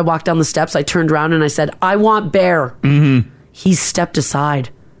 Before I walked down the steps, I turned around and I said, I want Bear. Mm-hmm. He stepped aside.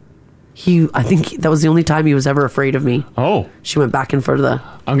 I think that was the only time he was ever afraid of me. Oh. She went back in front of the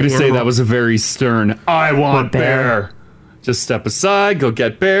I'm going to say animal. that was a very stern, I want Bear. Just step aside, go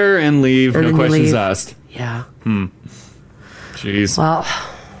get Bear, and leave. No questions asked. Yeah. Jeez. Well...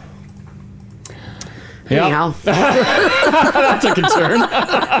 Yeah. That took a turn.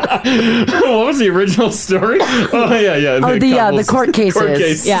 What was the original story? Oh, yeah. The court cases. Court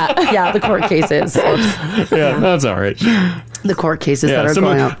case. Yeah, the court cases. Yeah, that's all right. The court cases that are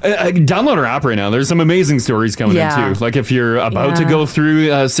going up. Download our app right now. There's some amazing stories coming in too. Like if you're about to go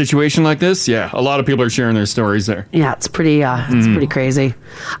through a situation like this, a lot of people are sharing their stories there. Yeah, it's pretty crazy.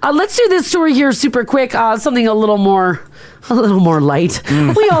 Let's do this story here super quick. Something a little more light.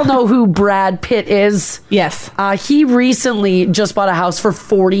 We all know who Brad Pitt is. Yes. He recently just bought a house for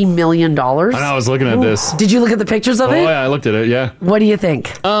 $40 million. I was looking at this. Did you look at the pictures of it? Oh yeah, I looked at it. Yeah. What do you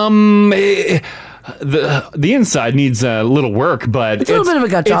think? the inside needs a little work, but It's a little bit of a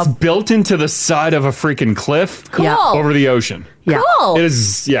gut job. It's built into the side of a freaking cliff over the ocean. Yeah. Cool. It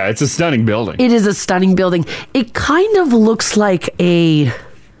is. Yeah, it's a stunning building. It is a stunning building. It kind of looks like a...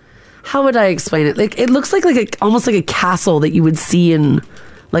 How would I explain it? Like, it looks like almost like a castle that you would see in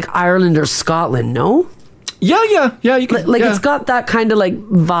like Ireland or Scotland, no? Yeah. You can, it's got that kind of like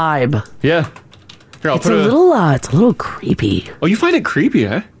vibe. Yeah. Here, It's a little creepy. Oh, you find it creepy,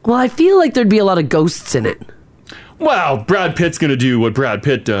 eh? Well, I feel like there'd be a lot of ghosts in it. Wow, Brad Pitt's gonna do what Brad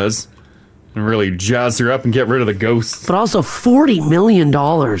Pitt does and really jazz her up and get rid of the ghosts. But also $40 million.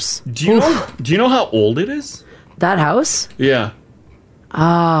 Do you know how old it is? That house? Yeah.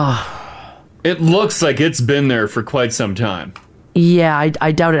 It looks like it's been there for quite some time. Yeah,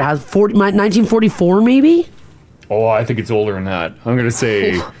 I doubt it has 1944 maybe? Oh, I think it's older than that. I'm gonna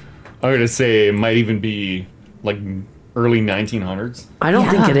say it might even be like early 1900s. I don't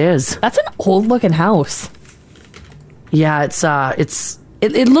think it is. That's an old looking house. Yeah,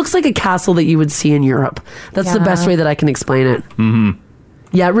 it looks like a castle that you would see in Europe. That's the best way that I can explain it. Mm-hmm.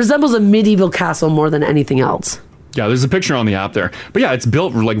 Yeah, it resembles a medieval castle more than anything else. Yeah, there's a picture on the app there. But yeah, it's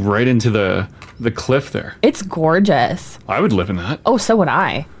built like right into the cliff there. It's gorgeous. I would live in that. Oh, so would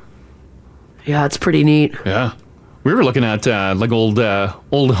I. Yeah, it's pretty neat. Yeah. We were looking at like old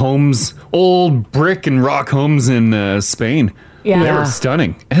homes, old brick and rock homes in Spain. Yeah. They were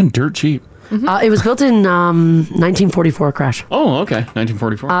stunning and dirt cheap. It was built in 1944, Crash. Oh, okay.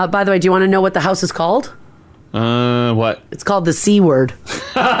 1944. By the way, do you want to know what the house is called? What? It's called the C word. Is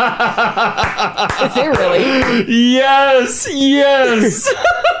it really? Yes.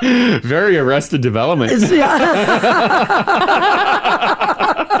 Very Arrested Development. It's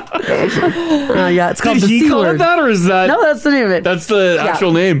called Did the he C call word. it that, or is that? No, that's the name of it. That's the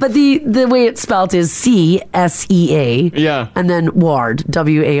actual name. But the way it's spelled is CSEA. Yeah. And then Ward,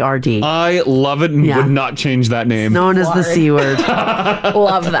 WARD. I love it and would not change that name. Known as the C word.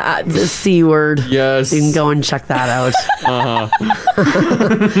 Love that. The C word. Yes. You can go and check that out.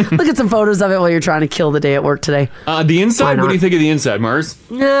 Look at some photos of it while you're trying to kill the day at work today. The inside? What do you think of the inside, Mars?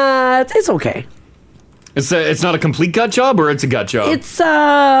 Nah, it's okay. It's not a complete gut job, or it's a gut job? It's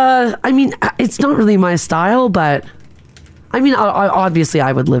I mean, it's not really my style, but I mean, obviously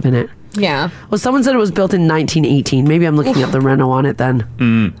I would live in it. Yeah. Well, someone said it was built in 1918. Maybe I'm looking up the reno on it then.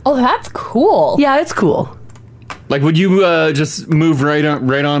 Oh, that's cool. Yeah, it's cool. Like, would you just move right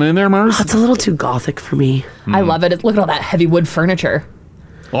on in there, Mars? It's a little too gothic for me. I love it. Look at all that heavy wood furniture.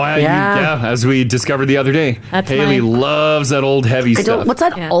 Oh, yeah, as we discovered the other day. That's Haley loves that old heavy stuff. What's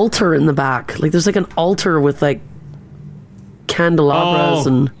that altar in the back? Like, there's like an altar with like candelabras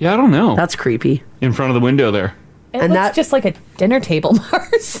and... Yeah, I don't know. That's creepy. In front of the window there. It looks just like a dinner table,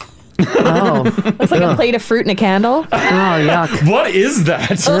 Mars. Oh. Looks like a plate of fruit and a candle. Oh, yuck. What is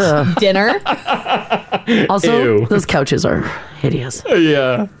that? Ugh. Dinner. Also, Ew. those couches are hideous.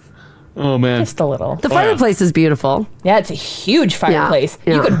 Yeah. Oh, man. Just a little. The fireplace is beautiful. Yeah, it's a huge fireplace.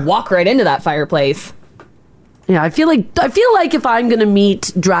 Yeah. You could walk right into that fireplace. Yeah, I feel like if I'm gonna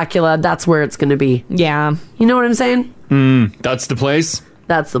meet Dracula, that's where it's gonna be. Yeah. You know what I'm saying? That's the place?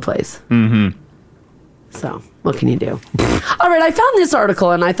 That's the place. Mm-hmm. So, what can you do? All right, I found this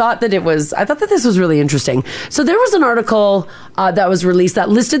article and I thought that this was really interesting. So there was an article that was released that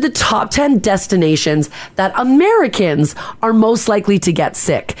listed the top 10 destinations that Americans are most likely to get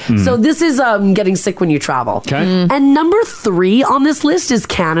sick. So this is getting sick when you travel. Okay. And number 3 on this list is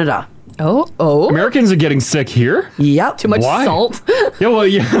Canada. Oh. Americans are getting sick here? Yep. Too much Why? salt. Yeah, well,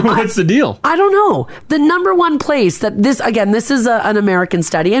 what's the deal? I don't know. The number 1 place that this is an American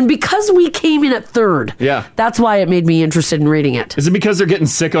study. And because we came in at 3rd, that's why it made me interested in reading it. Is it because they're getting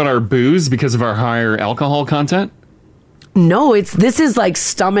sick on our booze because of our higher alcohol content? No, this is like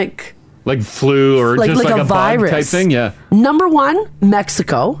stomach... Like flu or just like a virus bug type thing? Yeah. Number 1,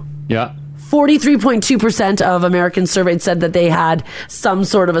 Mexico. Yeah. 43.2% of Americans surveyed said that they had some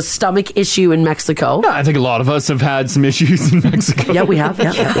sort of a stomach issue in Mexico. Yeah, I think a lot of us have had some issues in Mexico. Yeah, we have.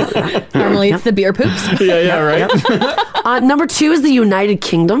 Yeah. Normally it's the beer poops. Yeah, right. Number 2 is the United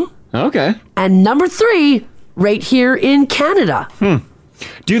Kingdom. Okay. And number 3, right here in Canada.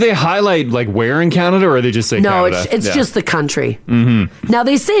 Do they highlight like where in Canada, or they just say Canada? No, it's just the country. Mm-hmm. Now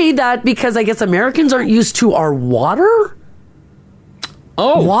they say that because I guess Americans aren't used to our water.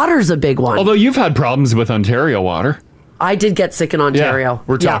 Oh, water's a big one. Although you've had problems with Ontario water. I did get sick in Ontario. Yeah,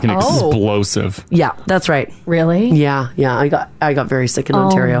 we're talking explosive. Yeah, that's right. Really? Yeah. I got very sick in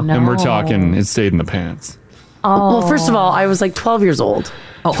Ontario. No. And we're talking it stayed in the pants. Oh. Well, first of all, I was like 12 years old.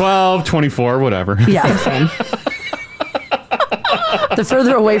 12, 24, whatever. Yeah. Same. The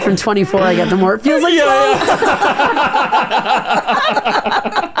further away from 24 I get, the more it feels like 12.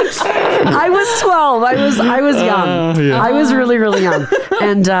 I was 12. I was young. Yeah. I was really, really young.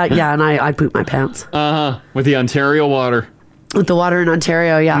 And and I pooped my pants. With the Ontario water. With the water in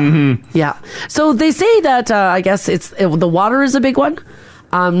Ontario, yeah. Mm-hmm. Yeah. So they say that, I guess the water is a big one.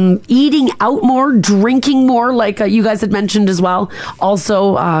 Eating out more, drinking more, like you guys had mentioned as well.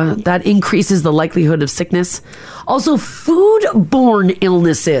 Also, that increases the likelihood of sickness. Also, foodborne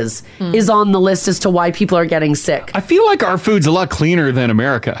illnesses is on the list as to why people are getting sick. I feel like our food's a lot cleaner than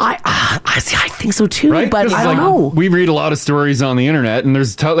America. I think so too, right? but I don't know. We read a lot of stories on the internet, and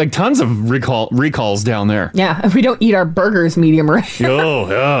there's tons of recalls down there. Yeah, we don't eat our burgers medium rare. Oh,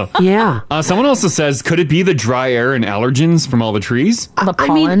 yeah. Yeah. Someone also says, could it be the dry air and allergens from all the trees? The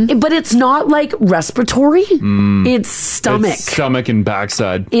I mean, but it's not like respiratory. It's stomach. It's stomach and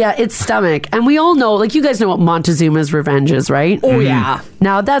backside. Yeah, it's stomach. And we all know, like you guys know what Montezuma's Revenge is, right? Oh, yeah.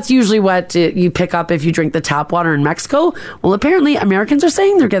 Now, that's usually what you pick up if you drink the tap water in Mexico. Well, apparently Americans are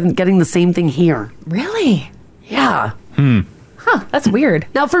saying they're getting the same thing here. Really? Yeah. Huh, that's weird.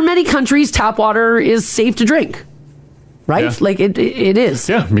 Now, for many countries, tap water is safe to drink, right? Yeah. Like it is.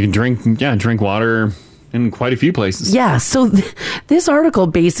 Yeah, you can drink water in quite a few places. Yeah, so this article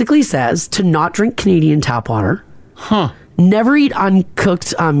basically says to not drink Canadian tap water. Never eat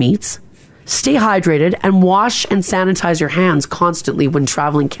uncooked meats. Stay hydrated and wash and sanitize your hands constantly when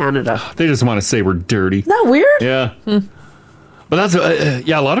traveling Canada. They just want to say we're dirty. Isn't that weird? Yeah. But that's,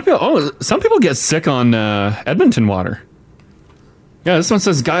 a lot of people, some people get sick on Edmonton water. Yeah, this one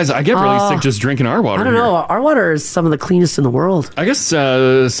says, guys, I get really sick just drinking our water. I don't know. Our water is some of the cleanest in the world. I guess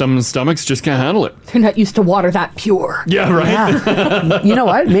some stomachs just can't handle it. They're not used to water that pure. Yeah, right. Yeah. You know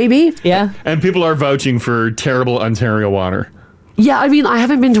what? Maybe. Yeah. And people are vouching for terrible Ontario water. Yeah, I mean, I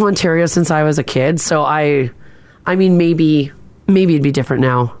haven't been to Ontario since I was a kid, so I mean, maybe it'd be different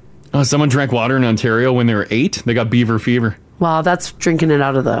now. Someone drank water in Ontario when they were 8. They got beaver fever. Well, that's drinking it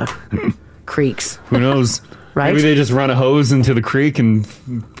out of the creeks. Who knows? Right? Maybe they just run a hose into the creek and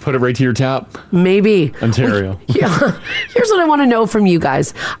put it right to your tap. Maybe. Ontario. Yeah. Here's what I want to know from you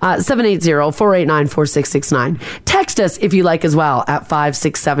guys. 780-489-4669. Text us if you like as well at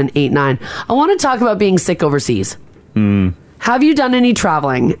 56789. I want to talk about being sick overseas. Have you done any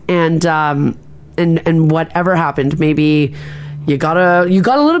traveling and whatever happened? Maybe you got a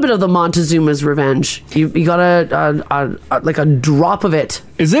little bit of the Montezuma's Revenge. You got a drop of it.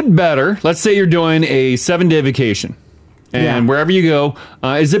 Is it better? Let's say you're doing a 7-day vacation, and wherever you go,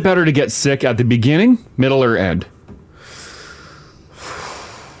 is it better to get sick at the beginning, middle, or end?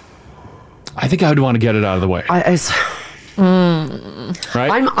 I think I would want to get it out of the way.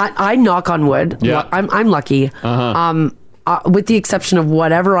 Right? I knock on wood. Yeah. I'm lucky. With the exception of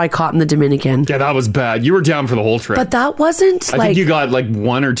whatever I caught in the Dominican. Yeah, that was bad. You were down for the whole trip. But that wasn't I think you got like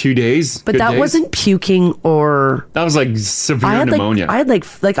 1 or 2 days. But that wasn't puking or. That was like severe pneumonia. I had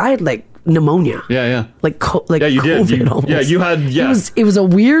pneumonia. Yeah. Yeah, you did. COVID. Yeah, you had. Yeah. It was a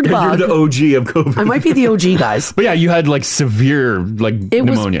weird bug. You're the OG of COVID. I might be the OG, guys. But yeah, you had like severe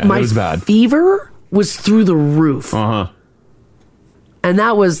pneumonia. My it was bad. Fever was through the roof. And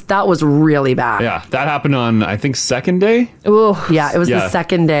that was really bad. Yeah, that happened on, I think, 2nd day. Oh, yeah, it was the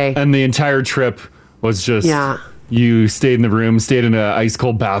 2nd day. And the entire trip was just, you stayed in the room, stayed in an ice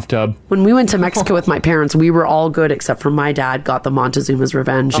cold bathtub. When we went to Mexico with my parents, we were all good except for my dad got the Montezuma's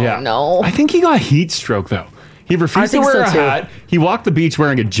Revenge. Oh, no. I think he got heat stroke, though. He refused to wear a hat. He walked the beach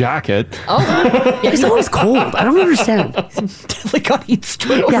wearing a jacket. Oh, he's always cold. I don't understand. Definitely got heat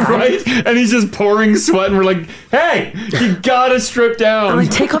stroke. Yeah, right? And he's just pouring sweat, and we're like, "Hey, you gotta strip down." I'm like,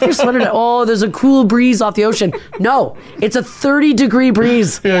 take off your sweater. Oh, there's a cool breeze off the ocean. No, it's a 30-degree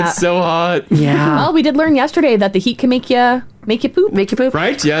breeze. Yeah, it's so hot. Yeah. Well, we did learn yesterday that the heat can make you poop. Make you poop.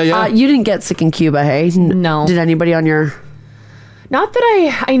 Right? Yeah. You didn't get sick in Cuba, hey? No. Did anybody on your? Not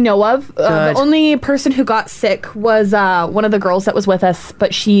that I know of. The only person who got sick was one of the girls that was with us,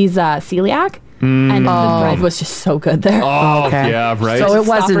 but she's celiac. And the bread was just so good there. Oh, yeah, right. So it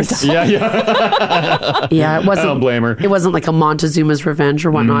wasn't. Yeah. Yeah, it wasn't. I don't blame her. It wasn't like a Montezuma's Revenge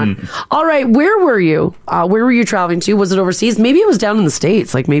or whatnot. All right, where were you? Where were you traveling to? Was it overseas? Maybe it was down in the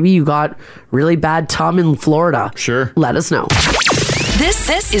States. Like maybe you got really bad tum in Florida. Sure. Let us know.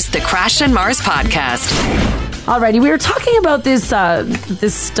 This is the Crash and Mars podcast. Alrighty, we were talking about this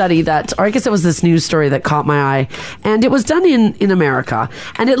study or I guess it was this news story that caught my eye, and it was done in America,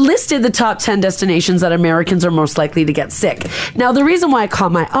 and it listed the top 10 destinations that Americans are most likely to get sick. Now, the reason why it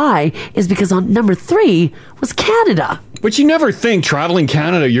caught my eye is because on number 3 was Canada. But you never think traveling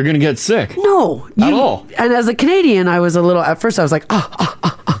Canada you're going to get sick. No. At all. And as a Canadian, I was at first I was like,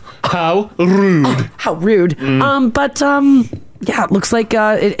 how rude. How rude. Yeah, it looks like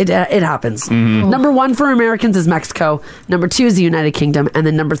it happens. Mm-hmm. Number 1 for Americans is Mexico. Number 2 is the United Kingdom. And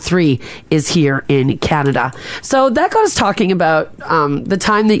then number 3 is here in Canada. So that got us talking about the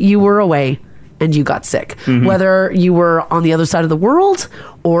time that you were away and you got sick. Mm-hmm. Whether you were on the other side of the world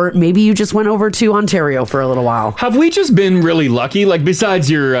or maybe you just went over to Ontario for a little while. Have we just been really lucky? Like, besides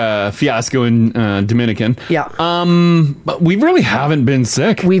your fiasco in Dominican. Yeah. But we really haven't been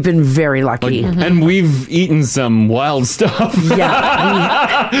sick. We've been very lucky. Like, and we've eaten some wild stuff.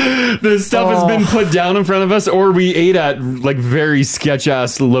 Yeah. The stuff has been put down in front of us, or we ate at like very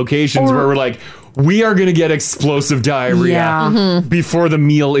sketch-ass locations where we're like, we are going to get explosive diarrhea before the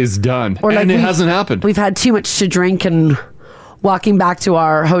meal is done. Or and it hasn't happened. We've had too much to drink and walking back to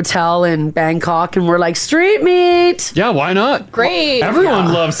our hotel in Bangkok and we're like, street meat. Yeah, why not? Great.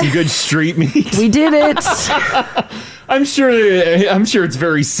 Everyone loves some good street meat. We did it. I'm sure it's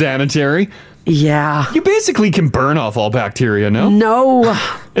very sanitary. Yeah. You basically can burn off all bacteria, no? No.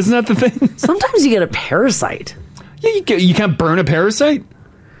 Isn't that the thing? Sometimes you get a parasite. Yeah, you can't burn a parasite?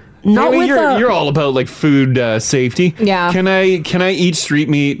 Not with you're all about like food safety. Yeah. Can I eat street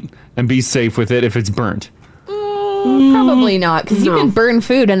meat and be safe with it if it's burnt? Probably not, because you can burn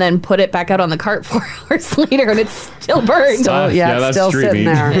food and then put it back out on the cart 4 hours later and it's still burned. That's still street sitting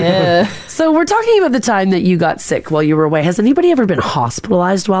meat. there. So we're talking about the time that you got sick while you were away. Has anybody ever been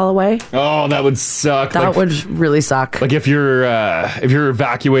hospitalized while away? Oh, that would suck. That would really suck. Like if you're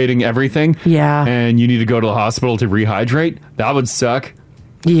evacuating everything, and you need to go to the hospital to rehydrate, that would suck.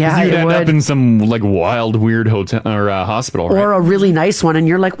 Yeah, you'd it end would. up in some like wild, weird hotel or hospital, right? Or a really nice one, and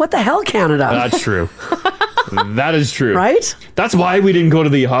you're like, what the hell, Canada? That's true. That is true. Right? That's why we didn't go to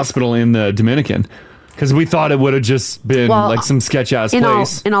the hospital in the Dominican. Because we thought it would have just been like some sketch-ass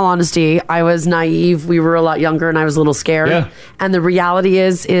place. In all honesty, I was naive. We were a lot younger, and I was a little scared. Yeah. And the reality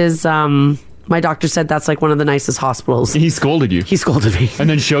is my doctor said that's like one of the nicest hospitals. He scolded you. He scolded me. And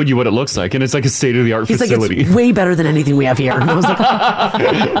then showed you what it looks like. And it's like a state-of-the-art facility. Like, it's way better than anything we have here. And I was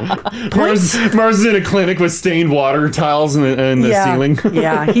like, Mars is in a clinic with stained water tiles in the ceiling.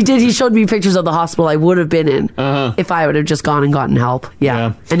 Yeah, he did. He showed me pictures of the hospital I would have been in if I would have just gone and gotten help.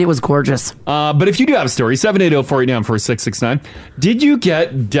 Yeah. And it was gorgeous. But if you do have a story, 780-489-4669. Did you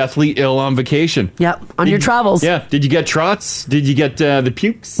get deathly ill on vacation? Yep. On your travels. Yeah. Did you get trots? Did you get the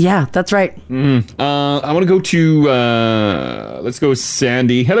pukes? Yeah, that's right. I want to go to, let's go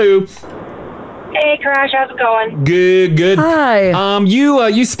Sandy. Hello. Hey, Crash, how's it going? Good. Hi.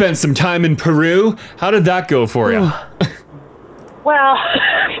 You spent some time in Peru. How did that go for you? Well,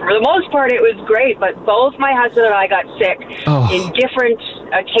 for the most part, it was great, but both my husband and I got sick in different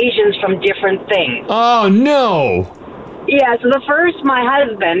occasions from different things. Oh, no. Yeah, so the first, my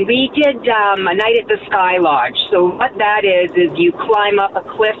husband, we did a night at the Sky Lodge. So what that is you climb up a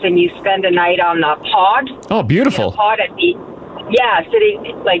cliff and you spend a night on the pod. Oh, beautiful. Pod at the,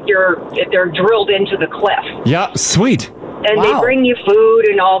 sitting like they're drilled into the cliff. Yeah, sweet. And they bring you food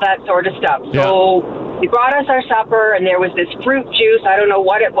and all that sort of stuff. Yeah. So they brought us our supper, and there was this fruit juice. I don't know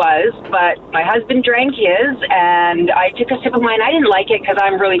what it was, but my husband drank his, and I took a sip of mine. I didn't like it because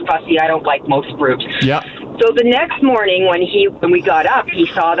I'm really fussy. I don't like most fruit. Yeah. So the next morning when we got up, he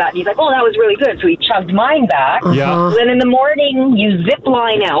saw that, and he's like, oh, that was really good. So he chugged mine back. Yeah. Then in the morning, you zip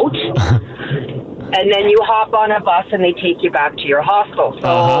line out. And then you hop on a bus and they take you back to your hostel.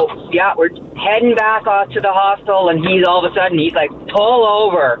 So, we're heading back off to the hostel, and all of a sudden, he's like, pull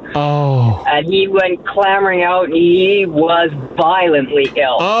over. Oh. And he went clamoring out, and he was violently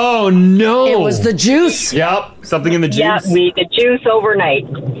ill. Oh, no. It was the juice. Yep, something in the juice. Yeah, the juice overnight.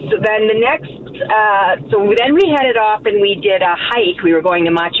 So then then we headed off and we did a hike. We were going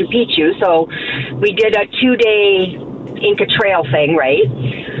to Machu Picchu. So we did a 2-day Inca Trail thing, right?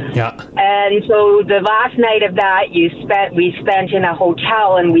 Yeah. And so the last night of that, we spent in a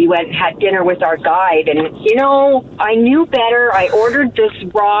hotel, and we went and had dinner with our guide. And, I knew better. I ordered this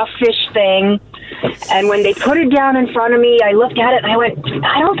raw fish thing. And when they put it down in front of me, I looked at it and I went,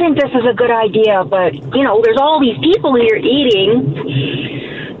 I don't think this is a good idea. But, there's all these people here eating.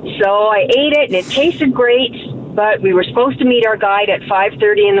 So I ate it, and it tasted great. But we were supposed to meet our guide at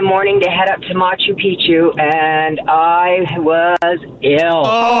 5:30 in the morning to head up to Machu Picchu, and I was ill.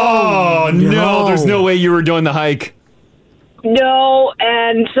 Oh, no. There's no way you were doing the hike. No,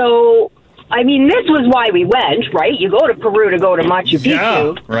 and so, this was why we went, right? You go to Peru to go to Machu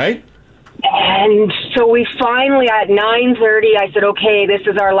Picchu. Yeah, right? And so we finally, at 9:30, I said, okay, this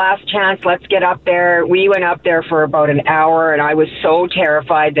is our last chance. Let's get up there. We went up there for about an hour, and I was so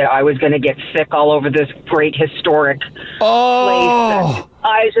terrified that I was going to get sick all over this great historic place.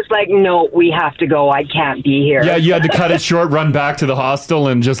 I was just like, no, we have to go. I can't be here. Yeah, you had to cut it short, run back to the hostel,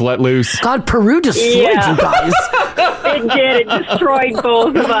 and just let loose. God, Peru destroyed you guys. It did. It destroyed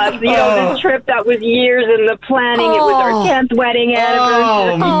both of us. You know, this trip that was years in the planning. It was our 10th wedding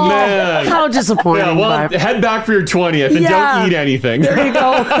anniversary. Oh, man. How disappointing. Yeah, well, head back for your 20th and don't eat anything. There you go.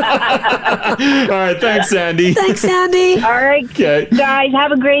 All right, thanks, Sandy. Thanks, Sandy. All right, Okay. guys,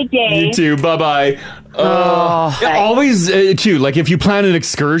 have a great day. You too. Bye-bye. Always, too, like if you plan an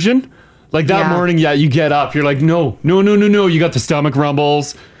excursion, like that morning, you get up. You're like, no. You got the stomach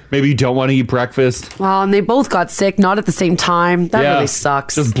rumbles. Maybe you don't want to eat breakfast. Well, and they both got sick, not at the same time. That really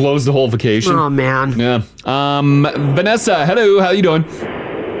sucks. Just blows the whole vacation. Oh, man. Yeah. Vanessa, hello. How you doing?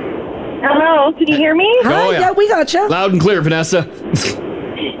 Hello, can you hear me? Hi, we got you. Loud and clear, Vanessa.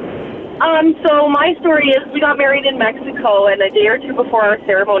 So my story is we got married in Mexico, and a day or two before our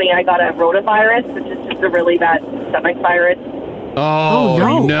ceremony, I got a rotavirus, which is just a really bad stomach virus.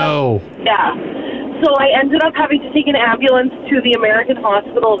 Oh, no. Yeah. So I ended up having to take an ambulance to the American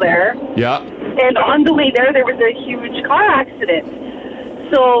hospital there. Yeah. And on the way there was a huge car accident.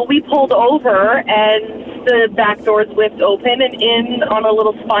 So we pulled over, and the back doors whipped open, and in on a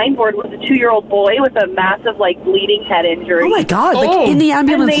little spine board was a 2-year-old boy with a massive, bleeding head injury. Oh, my God. Like, in the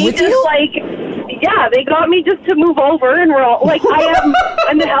ambulance with you? Yeah, they got me just to move over, and we're all,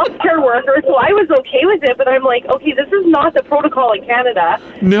 I'm a healthcare worker, so I was okay with it, but I'm like, okay, this is not the protocol in Canada.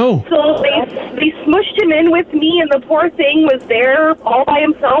 No. So they smushed him in with me, and the poor thing was there all by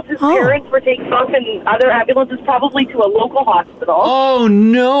himself. His parents were taken off in other ambulances, probably to a local hospital. Oh,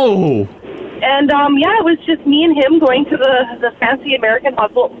 no. And, it was just me and him going to the fancy American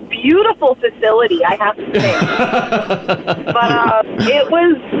hospital. Beautiful facility, I have to say. But it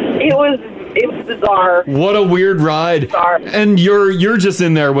was bizarre. What a weird ride. Bizarre. And you're just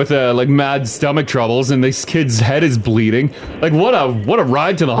in there with mad stomach troubles, and this kid's head is bleeding. Like, what a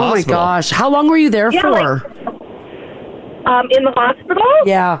ride to the hospital. Oh, my gosh. How long were you there for? In the hospital?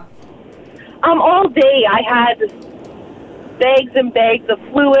 Yeah. All day. I had bags and bags of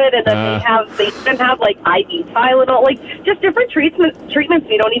fluid, and then they even have IV Tylenol, just different treatments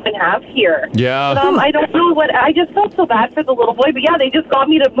we don't even have here. Yeah. But, I don't know I just felt so bad for the little boy, but they just got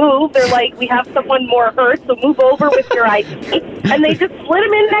me to move. They're like, we have someone more hurt, so move over with your IV, and they just slid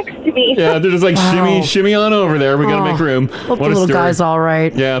him in next to me. Yeah, they're just like, shimmy on over there. We gotta make room. Hope What the a little story. guy's all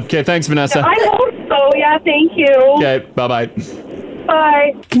right. Yeah. Okay. Thanks, Vanessa. Yeah, I hope so. Yeah. Thank you. Okay. Bye.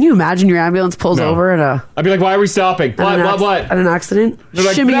 Bye. Can you imagine your ambulance pulls over at a... I'd be like, why are we stopping? What? At an accident? They're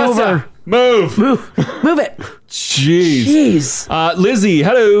like, Shimmy Vanessa, over. Move it. Jeez. Lizzie,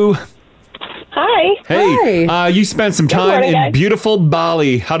 hello. Hi. Hey. You spent some time morning, in guys. beautiful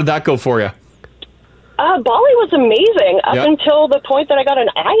Bali. How did that go for you? Bali was amazing up Yep. until the point that I got an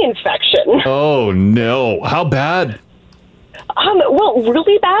eye infection. Oh, no. How bad? Well,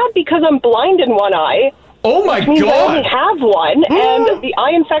 really bad because I'm blind in one eye. Oh, my Which means I God. only have one, and the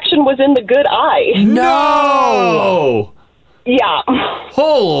eye infection was in the good eye. No. Yeah.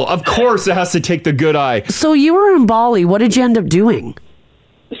 Oh, of course it has to take the good eye. So you were in Bali. What did you end up doing?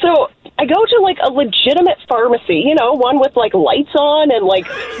 So I go to a legitimate pharmacy, one with lights on and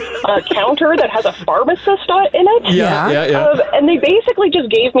a counter that has a pharmacist in it. Yeah. And they basically just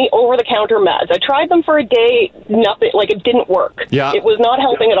gave me over-the-counter meds. I tried them for a day, nothing, it didn't work. Yeah. It was not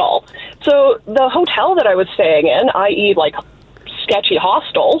helping at all. So the hotel that I was staying in, i.e. sketchy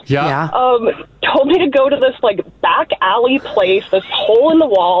hostel, told me to go to this back alley place, this hole in the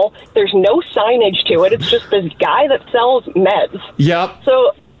wall. There's no signage to it. It's just this guy that sells meds. Yep.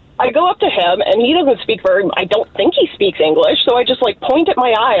 So I go up to him, and he doesn't speak I don't think he speaks English, so I just point at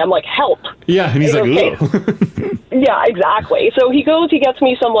my eye. I'm like, help. Yeah, and he's like, okay. ugh. Yeah, exactly. So he gets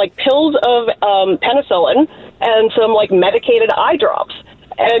me some pills of penicillin and some medicated eye drops.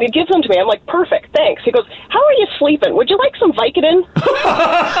 And he gives them to me. I'm like, perfect, thanks. He goes, how are you sleeping? Would you like some Vicodin?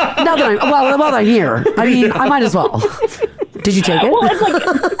 While I'm here. I mean, I might as well. Did you take it? Well, it's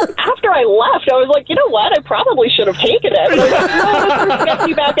after I left, I was like, you know what? I probably should have taken it. No, this is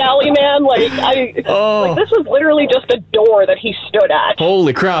sketchy back alley, man. This was literally just a door that he stood at.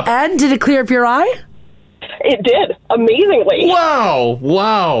 Holy crap. And did it clear up your eye? It did, amazingly.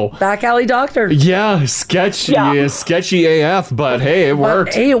 Wow. Back alley doctor. Yeah, sketchy AF, but hey, it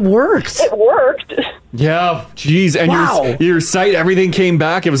worked. Hey, it worked. It worked. Yeah, jeez. And your sight, everything came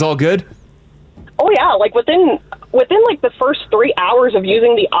back? It was all good? Oh, yeah. Within the first 3 hours of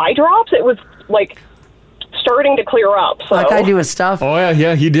using the eye drops, it was, starting to clear up. So. That guy knew his stuff. Oh,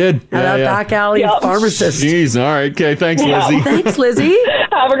 yeah, he did. That back alley pharmacist. Jeez, all right. Okay, thanks, Lizzie. Thanks, Lizzie.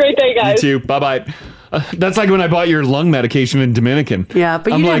 Have a great day, guys. You too. Bye-bye. That's like when I bought your lung medication in Dominican. Yeah,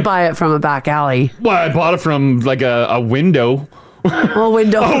 but you didn't buy it from a back alley. Well, I bought it from a window A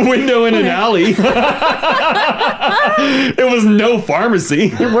window. A window in an alley. It was no pharmacy.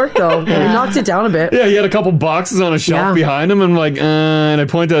 It worked though. It knocked it down a bit. Yeah, he had a couple boxes on a shelf behind him, and I'm like, and I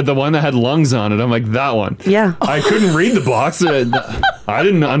pointed at the one that had lungs on it. I'm like, that one. Yeah. I couldn't read the box. I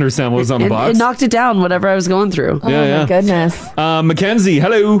didn't understand what was on the box. It knocked it down, whatever I was going through. My goodness. Mackenzie,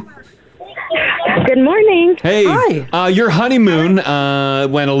 hello. Good morning. Hey. Hi. Your honeymoon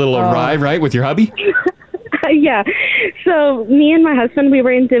went a little awry, right, with your hubby? Yeah. So me and my husband, we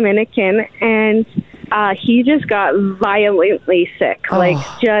were in Dominican, and he just got violently sick, like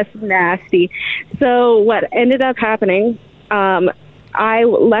just nasty. So what ended up happening, I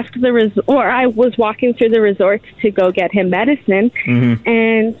left I was walking through the resort to go get him medicine,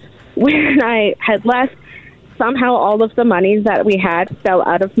 and when I had left, somehow all of the money that we had fell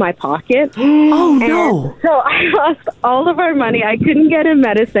out of my pocket. Oh, no. So I lost all of our money. I couldn't get him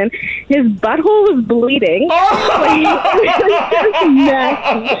medicine. His butthole was bleeding. Oh,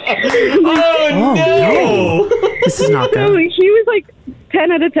 no. This is not good. So he was like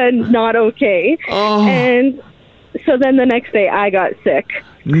 10 out of 10, not okay. And so then the next day I got sick.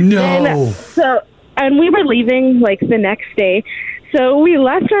 No. And we were leaving like the next day. So we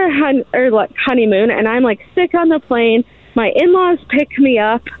left our honeymoon, and I'm like sick on the plane. My in-laws pick me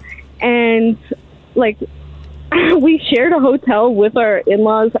up, and like we shared a hotel with our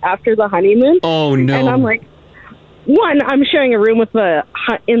in-laws after the honeymoon. Oh no! And I'm like, one, I'm sharing a room with the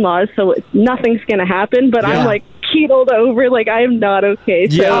in-laws, so nothing's gonna happen. But I'm like keeled over, like I am not okay.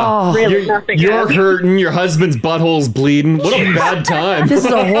 So really nothing. You're hurting. Your husband's butthole's bleeding. What a bad time! This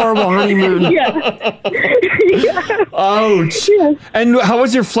is a horrible honeymoon. Yeah. Ouch. Yeah. And how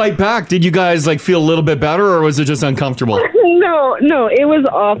was your flight back? Did you guys like feel a little bit better, or was it just uncomfortable? No, it was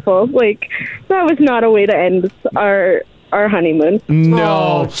awful. Like that was not a way to end our honeymoon.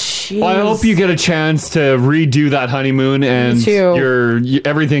 No. Well, I hope you get a chance to redo that honeymoon, and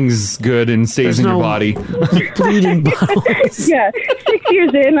everything's good and stays in your body. Bleeding bottles. Yeah, 6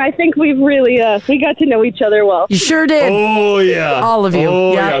 years in, I think we've really we got to know each other well. You sure did. Oh yeah, all of you.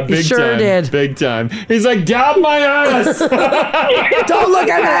 Oh yeah, big you sure time, did. big time. He's like, dab my ass. Don't look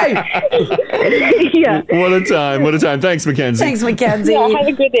at me. Yeah. What a time! What a time! Thanks, Mackenzie. Thanks, Mackenzie. Yeah, have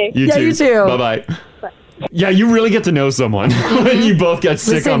a good day. You too. You too. Bye. Yeah, you really get to know someone when you both get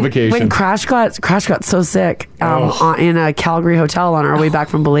sick on vacation. When Crash got so sick in a Calgary hotel on our way back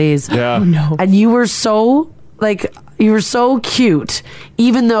from Belize. Yeah. Oh, no. And you were so cute,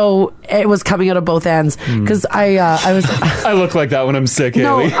 even though it was coming out of both ends. Because I was. I look like that when I'm sick.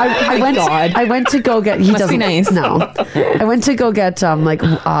 No, Haley. I went to go get. He Must be doesn't. nice. No, I went to go get like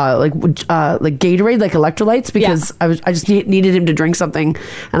Gatorade, like electrolytes, because I just needed him to drink something,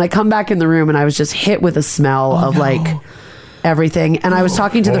 and I come back in the room and I was just hit with a smell of like everything, and I was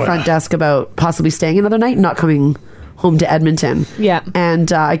talking to the front desk about possibly staying another night, and not coming home to Edmonton. Yeah.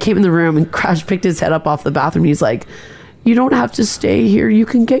 And I came in the room, and Crash picked his head up off the bathroom. He's like, you don't have to stay here. You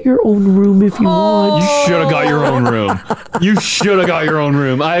can get your own room if you want. You should have got your own room. You should have got your own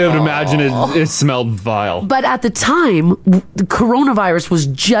room. I would imagine it smelled vile. But at the time, the coronavirus was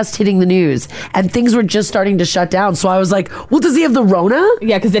just hitting the news, and things were just starting to shut down. So I was like, well, does he have the Rona?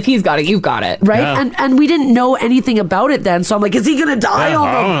 Yeah, because if he's got it, you've got it. Right? Yeah. And we didn't know anything about it then. So I'm like, is he going to die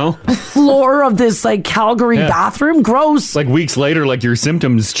on the floor of this like Calgary bathroom? Gross. Like weeks later, like your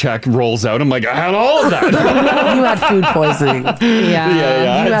symptoms check rolls out. I'm like, I had all of that. You had food poisoning.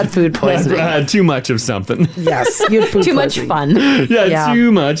 Yeah. You had food poisoning. I had too much of something. Yes, you had food Too much poisoning. fun. Yeah, too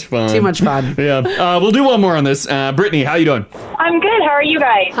much fun. Too much fun. Yeah. We'll do one more on this. Brittany, how you doing? I'm good. How are you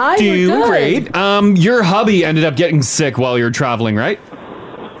guys? Hi, Doing great. Your hubby ended up getting sick while you were traveling, right?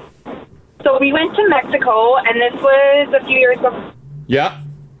 So we went to Mexico, and this was a few years before. Yeah.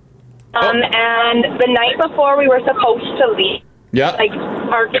 And the night before we were supposed to leave, like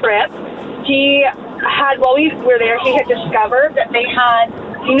our trip, he had, while we were there, he had discovered that they had,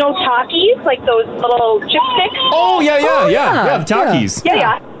 you know, Takis, like those little chipsticks. Oh, yeah, the Takis.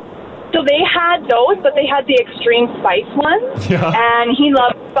 Yeah. So they had those, but they had the extreme spice ones. Yeah. And he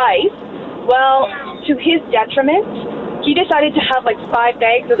loved spice. Well, to his detriment, he decided to have like 5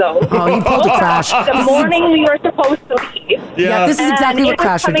 bags of those. Oh, he pulled a Crash. The morning we were supposed to leave. Yeah, this is exactly what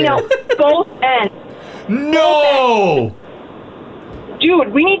Crash would do. Out both ends. No!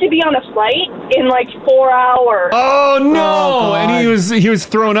 Dude, we need to be on a flight in like 4 hours. Oh no! And he was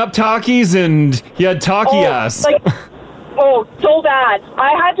throwing up Takis, and he had Taki ass. Like, so bad.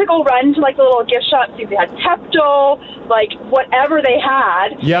 I had to go run to like the little gift shop, see if they had Pepto, like whatever they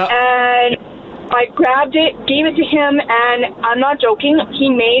had. Yeah. And I grabbed it, gave it to him, and I'm not joking, he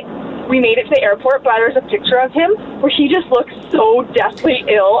made we made it to the airport, but there's a picture of him where he just looks so deathly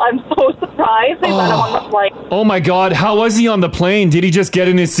ill. I'm so surprised they let him on the flight. Oh my God, how was he on the plane? Did he just get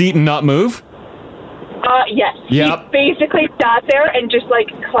in his seat and not move? Yes. Yep. He basically sat there and just like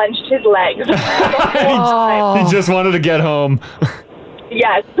clenched his legs. He just wanted to get home.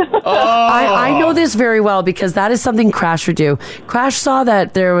 Yes. I know this very well because that is something Crash would do. Crash saw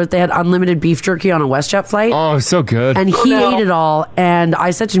that they had unlimited beef jerky on a WestJet flight. Oh, so good. And he ate it all. And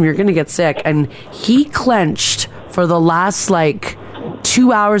I said to him, "You're going to get sick." And he clenched for the last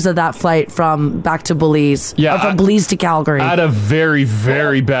 2 hours of that flight from back to Belize. Yeah, from Belize to Calgary. At a very,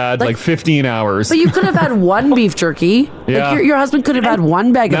 very bad, 15 hours. But you could have had one beef jerky. Yeah. Your husband could have had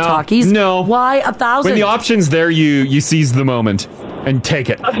one bag of Takis. No. Why 1,000? When the option's there, you seize the moment and take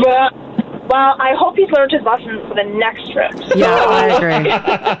it. Well, I hope he's learned his lesson for the next trip. Yeah, I agree.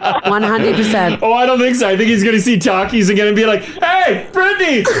 100%. Oh, I don't think so. I think he's going to see Takis again and be like, "Hey,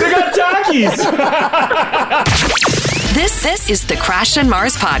 Brittany, they got Takis." This is the Crash and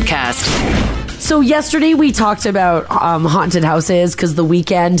Mars podcast. So yesterday we talked about haunted houses because The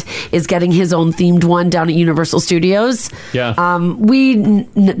Weeknd is getting his own themed one down at Universal Studios. Yeah. We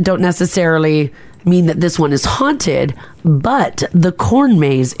don't necessarily mean that this one is haunted, but the corn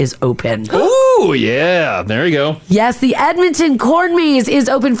maze is open. Ooh, yeah. There you go. Yes, the Edmonton Corn Maze is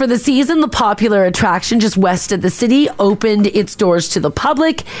open for the season. The popular attraction just west of the city opened its doors to the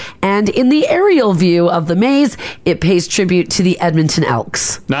public, and in the aerial view of the maze, it pays tribute to the Edmonton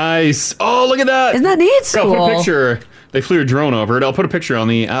Elks. Nice. Oh, look at that. Isn't that neat? I'll put Cool. a picture. They flew a drone over it. I'll put a picture on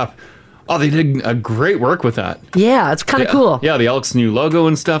the app. Oh, they did a great work with that. Yeah, it's kind of cool. Yeah, the Elks' new logo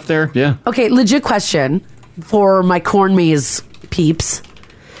and stuff there. Yeah. Okay, legit question for my corn maze peeps.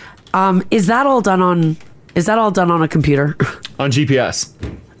 Is that all done on a computer? On GPS.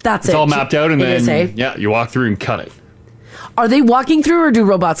 That's It's all mapped out, and It is, then hey? yeah, you walk through and cut it. Are they walking through or do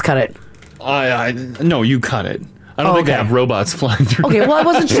robots cut it? No, you cut it. I don't think they have robots flying through. Okay, well, I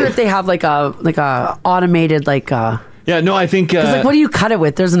wasn't sure if they have like a automated Yeah, no, I think. What do you cut it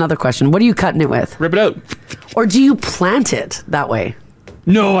with? There's another question. What are you cutting it with? Rip it out. Or do you plant it that way?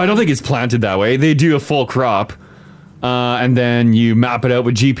 No, I don't think it's planted that way. They do a full crop, and then you map it out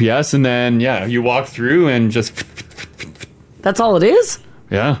with GPS, and then you walk through and just. That's all it is?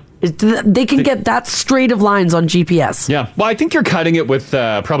 Yeah. They can get that straight of lines on GPS. Yeah. Well, I think you're cutting it with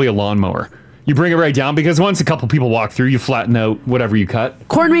probably a lawnmower. You bring it right down because once a couple people walk through, you flatten out whatever you cut.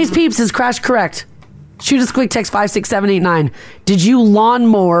 Corn Maze Peeps, is Crash correct? Shoot us a quick text 56789. Did you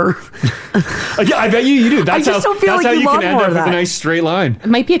lawnmower? Yeah, I bet you do. I just don't feel that's like how you you can end lawnmower up with that. a nice straight line. It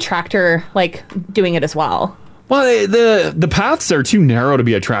might be a tractor doing it as well. Well, the paths are too narrow to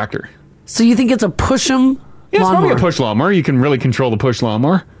be a tractor. So you think it's a push 'em Yeah, it's lawnmower? probably a push lawnmower. You can really control the push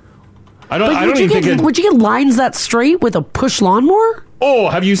lawnmower. I don't Would you even think get lines that straight with a push lawnmower? Oh,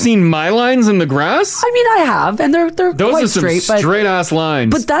 have you seen my lines in the grass? I mean, I have, and they're Those quite are some straight ass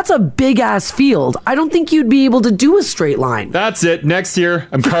lines. But that's a big ass field. I don't think you'd be able to do a straight line. That's it. Next year,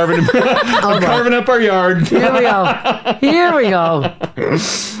 I'm carving. I'm carving up our yard. Here we go. Here we go.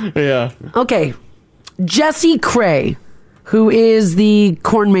 Yeah. Okay, Jesse Cray, who is the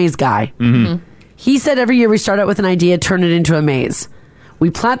corn maze guy. Mm-hmm. He said every year we start out with an idea, turn it into a maze. We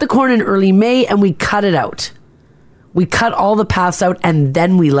plant the corn in early May and we cut it out. We cut all the paths out and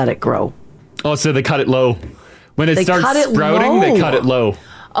then we let it grow. Oh, so they cut it low. When it They starts cut it sprouting, low. they cut it low.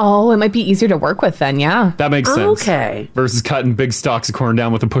 Oh, it might be easier to work with then, yeah. That makes sense. Okay. Versus cutting big stalks of corn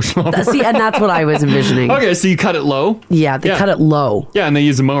down with a push lawnmower. See, and that's what I was envisioning. Okay, so you cut it low? Yeah, they cut it low. Yeah, and they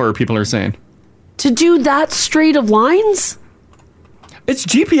use a mower, people are saying. To do that straight of lines? It's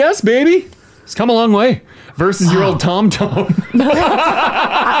GPS, baby. It's come a long way. Versus your old TomTom.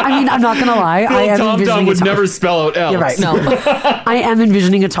 I mean, I'm not going to lie. I am TomTom envisioning would a never spell out L's. You're right. No. I am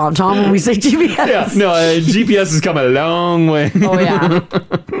envisioning a TomTom when we say GPS. Yeah, no, GPS has come a long way. Oh, yeah.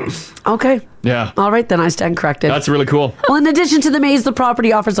 Okay. Yeah. All right, then I stand corrected. That's really cool. Well, in addition to the maze, the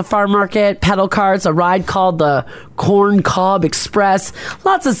property offers a farm market, pedal carts, a ride called the Corn Cob Express,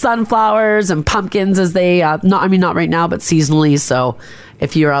 lots of sunflowers and pumpkins as they, not right now, but seasonally. So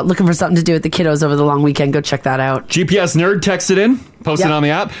if you're looking for something to do with the kiddos over the long weekend, go check that out. GPS Nerd texted in, posted on the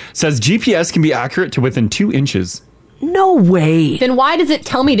app, says GPS can be accurate to within 2 inches. No way. Then why does it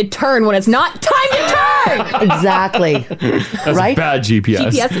tell me to turn when it's not time to turn? Exactly. That's Right? bad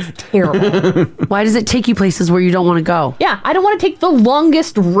GPS. GPS is terrible. Why does it take you places where you don't want to go? Yeah, I don't want to take the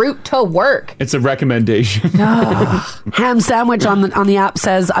longest route to work. It's a recommendation. Ham Sandwich on the app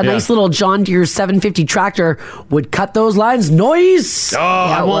says a nice little John Deere 750 tractor would cut those lines. Noise. Oh,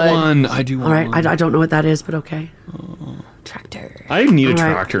 I want one. I do want All right, I don't know what that is, but okay. Tractor. I need a All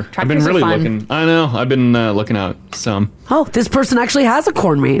right. tractor. I've been Tractors are really fun. looking. I know. I've been looking at some. Oh, this person actually has a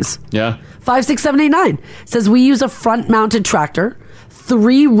corn maze. Yeah. 56789 says we use a front mounted tractor,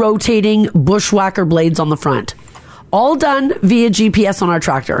 3 rotating bushwhacker blades on the front. All done via GPS on our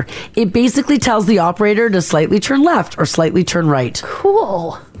tractor. It basically tells the operator to slightly turn left or slightly turn right.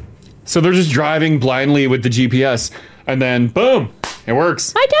 Cool. So they're just driving blindly with the GPS, and then boom, it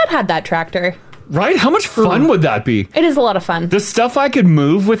works. My dad had that tractor. Right? How much fun would that be? It is a lot of fun. The stuff I could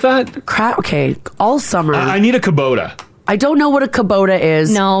move with that. Okay, all summer. I need a Kubota. I don't know what a Kubota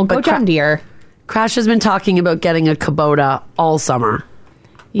is. No, go John Deere. Crash has been talking about getting a Kubota all summer.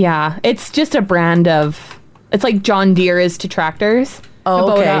 Yeah, it's just a brand of. It's like John Deere is to tractors. Oh,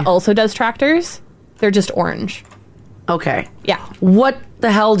 Kubota okay. also does tractors. They're just orange. Okay. Yeah. What the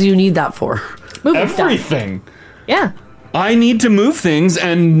hell do you need that for? Moving stuff. Everything. Yeah. I need to move things,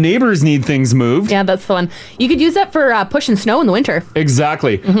 and neighbors need things moved. Yeah, that's the one. You could use that for pushing snow in the winter.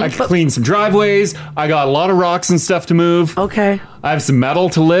 Exactly. I could clean some driveways. I got a lot of rocks and stuff to move. Okay. I have some metal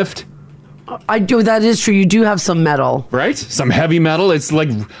to lift. I do. That is true. You do have some metal. Right? Some heavy metal. It's like,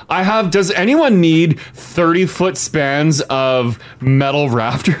 does anyone need 30-foot spans of metal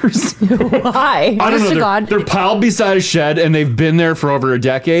rafters? Why? I don't know. God. They're piled beside a shed, and they've been there for over a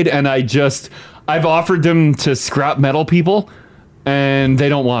decade, and I've offered them to scrap metal people, and they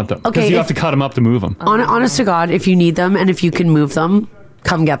don't want them. Okay, Because you have to cut them up to move them. Honest to God, if you need them and if you can move them,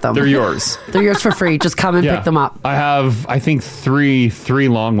 come get them. They're yours. They're yours for free. Just come and pick them up. I have, I think, three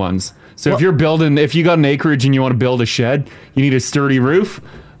long ones. So if you got an acreage and you want to build a shed, you need a sturdy roof.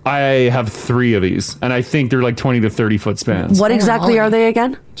 I have 3 of these, and I think they're like 20 to 30 foot spans. What exactly are they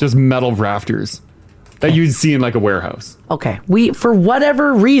again? Just metal rafters that you'd see in like a warehouse. Okay. For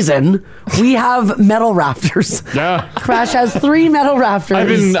whatever reason, we have metal rafters. Yeah. Crash has 3 metal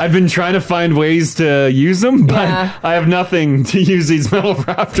rafters. I've been trying to find ways to use them, but Yeah. I have nothing to use these metal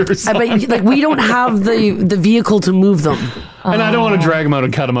rafters. But we don't have the vehicle to move them. And I don't want to drag them out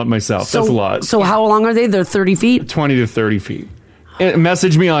and cut them up myself. That's a lot. So how long are they? They're 30 feet? 20 to 30 feet.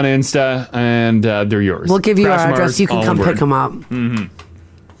 Message me on Insta, and they're yours. We'll give you Crash our address. Mars, You can all come one pick word. them up. Mm-hmm.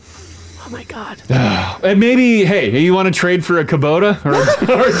 Oh my God. And maybe, hey, you want to trade for a Kubota or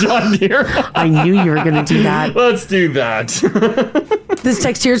a John Deere? I knew you were going to do that. Let's do that. This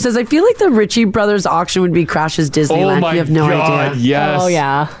text here says, I feel like the Ritchie Brothers auction would be Crash's Disneyland. Oh my You have no God, idea. yes. Oh,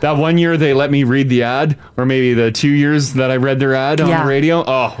 yeah. That one year they let me read the ad, or maybe the 2 years that I read their ad on Yeah. the radio.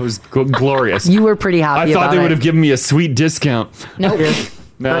 Oh, it was glorious. You were pretty happy I thought about they it. would have given me a sweet discount. Nope.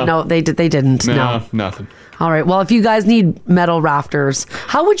 No, they didn't. No. Nothing. All right. Well, if you guys need metal rafters,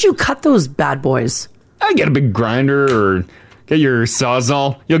 how would you cut those bad boys? I get a big grinder or get your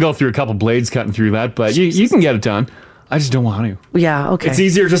Sawzall. You'll go through a couple blades cutting through that, but you can get it done. I just don't want to. Yeah, okay. It's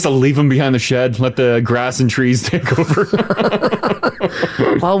easier just to leave them behind the shed, let the grass and trees take over.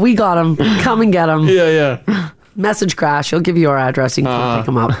 Well, we got them. Come and get them. Yeah. Message Crash. He'll give you our address. You can come pick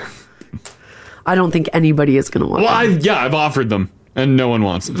them up. I don't think anybody is going to want Well, them. I've offered them, and no one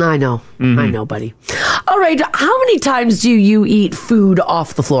wants them. I know. Mm-hmm. I know, buddy. All right. How many times do you eat food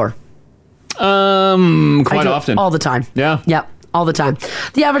off the floor? Quite often. All the time. Yeah. Yep. All the time.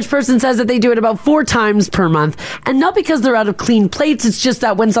 The average person says that they do it about 4 times per month. And not because they're out of clean plates. It's just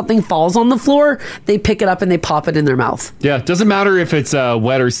that when something falls on the floor, they pick it up and they pop it in their mouth. Yeah. Doesn't matter if it's a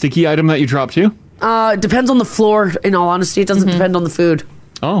wet or sticky item that you drop too. Depends on the floor, in all honesty. It doesn't depend on the food.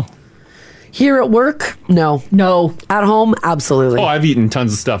 Oh. Here at work, no. No. At home, absolutely. Oh, I've eaten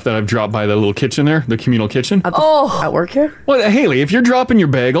tons of stuff that I've dropped by the little kitchen there, the communal kitchen. At work here? Well, Haley, if you're dropping your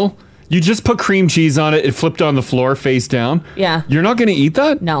bagel, you just put cream cheese on it, it flipped on the floor face down. Yeah. You're not going to eat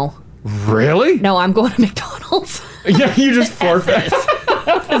that? No. Really? No, I'm going to McDonald's. Yeah, you just forfeit.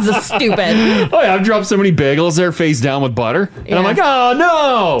 This is stupid. Oh, yeah, I've dropped so many bagels there face down with butter. And I'm like, oh,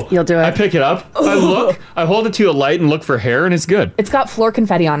 no. You'll do it. I pick it up. I hold it to a light and look for hair, and it's good. It's got floor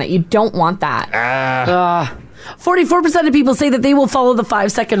confetti on it. You don't want that. 44% of people say that they will follow the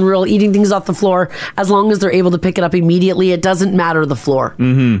 5-second rule, eating things off the floor, as long as they're able to pick it up immediately. It doesn't matter the floor.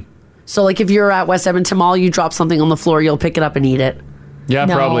 Mm-hmm. So, like, if you're at West Edmonton Mall, you drop something on the floor, you'll pick it up and eat it. Yeah,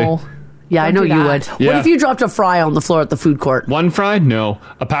 No. probably. Yeah, I Don't know do you that. would. Yeah. What if you dropped a fry on the floor at the food court? One fry? No.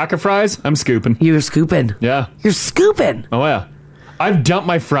 A pack of fries? I'm scooping. You're scooping. Yeah. You're scooping. Oh, yeah. I've dumped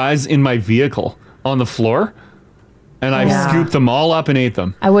my fries in my vehicle on the floor, and I've scooped them all up and ate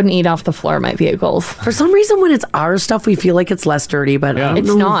them. I wouldn't eat off the floor of my vehicles. For some reason, when it's our stuff, we feel like it's less dirty, but I don't It's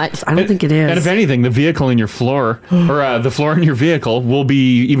know. not. I don't think it is. And if anything, the vehicle in your floor, or the floor in your vehicle, will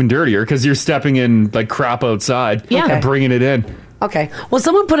be even dirtier because you're stepping in like crap outside Yeah. and bringing it in. Okay. Well,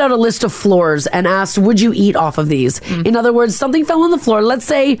 someone put out a list of floors and asked, would you eat off of these? In other words, something fell on the floor. Let's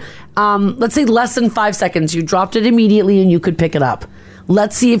say less than 5 seconds. You dropped it immediately and you could pick it up.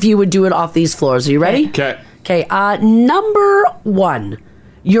 Let's see if you would do it off these floors. Are you ready? Okay. Okay. Number 1,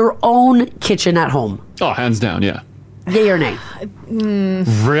 your own kitchen at home. Oh, hands down, yeah. Yay or nay?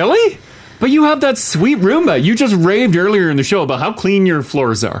 Really? But you have that sweet Roomba. You just raved earlier in the show about how clean your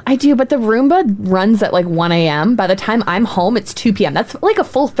floors are. I do, but the Roomba runs at like 1 a.m. By the time I'm home, it's 2 p.m. That's like a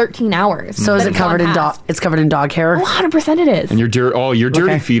full 13 hours. So is it covered in dog? It's covered in dog hair. 100% it is. And your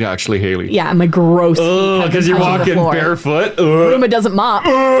dirty feet, actually, Haley. Yeah, my gross. Oh, because you're walking barefoot. Roomba doesn't mop.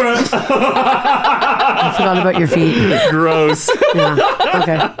 I forgot about your feet. Gross. Yeah.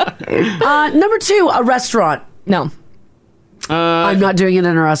 Okay. Number 2, a restaurant. No. I'm not doing it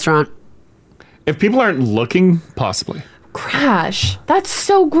in a restaurant. If people aren't looking, possibly. Crash. That's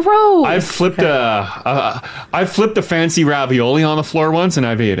so gross. I've flipped a fancy ravioli on the floor once, and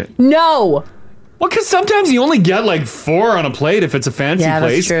I've ate it. No. Well, because sometimes you only get like 4 on a plate if it's a fancy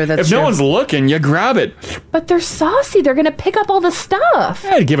place. That's true. If no one's looking, you grab it. But they're saucy. They're going to pick up all the stuff.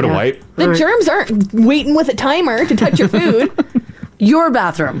 Yeah, give it a wipe. The germs aren't waiting with a timer to touch your food. Your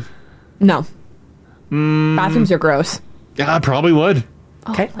bathroom. No. Bathrooms are gross. Yeah, I probably would.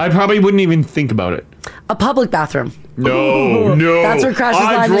 Okay. I probably wouldn't even think about it. A public bathroom. No. That's where Crash's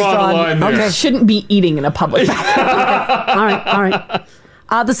I line is draw drawn. the line there. Okay. Shouldn't be eating in a public bathroom. All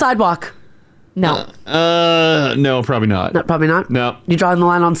right. The sidewalk. No. No, probably not. No, probably not. No. You're drawing the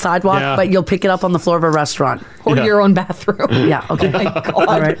line on sidewalk, Yeah. but you'll pick it up on the floor of a restaurant. Or your own bathroom. Yeah, okay. Oh my God.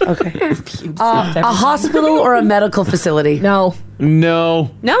 All right, okay. A hospital or a medical facility? No.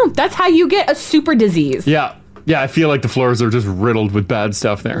 No. No, that's how you get a super disease. Yeah. Yeah, I feel like the floors are just riddled with bad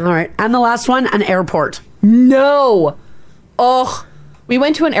stuff there. All right. And the last one, an airport. No. Oh. We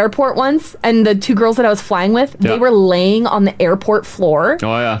went to an airport once, and the 2 girls that I was flying with, they were laying on the airport floor.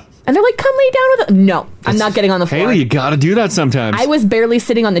 Oh, yeah. And they're like, come lay down with us. No, I'm not getting on the floor. Haley, you gotta do that sometimes. I was barely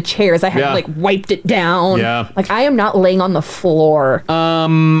sitting on the chairs. I had like wiped it down. Yeah. Like, I am not laying on the floor.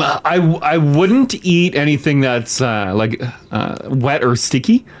 I wouldn't eat anything that's wet or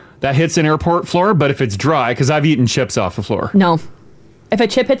sticky that hits an airport floor, but if it's dry, because I've eaten chips off the floor. No. If a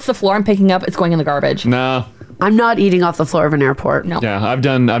chip hits the floor, I'm picking up, it's going in the garbage. No. I'm not eating off the floor of an airport. No. Yeah, I've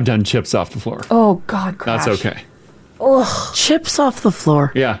done chips off the floor. Oh, God, Crash. That's okay. Ugh. Chips off the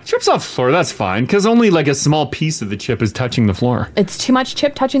floor. Yeah, chips off the floor, that's fine, because only like a small piece of the chip is touching the floor. It's too much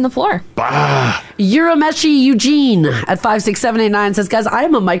chip touching the floor. Bah. Urameshi Eugene at 56789 says, guys, I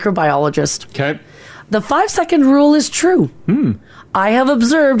am a microbiologist. Okay. The 5-second rule is true. I have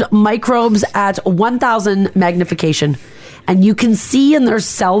observed microbes at 1,000 magnification, and you can see in their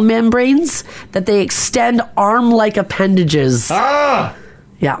cell membranes that they extend arm-like appendages. Ah!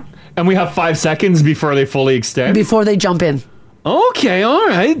 Yeah. And we have 5 seconds before they fully extend? Before they jump in. Okay, all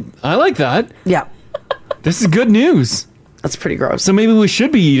right. I like that. Yeah. This is good news. That's pretty gross. So maybe we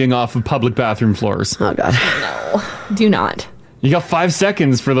should be eating off of public bathroom floors. Oh, God. No, do not. You got 5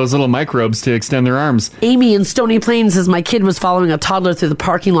 seconds for those little microbes to extend their arms. Amy in Stony Plain says, my kid was following a toddler through the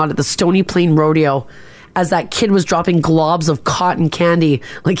parking lot at the Stony Plain Rodeo as that kid was dropping globs of cotton candy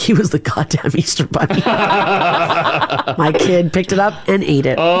like he was the goddamn Easter Bunny. My kid picked it up and ate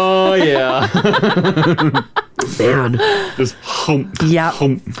it. Oh, yeah. Man. Just hump. Yeah.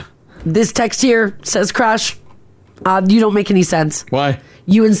 Hump. This text here says, Crash, you don't make any sense. Why?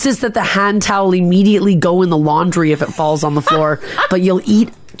 You insist that the hand towel immediately go in the laundry if it falls on the floor, but you'll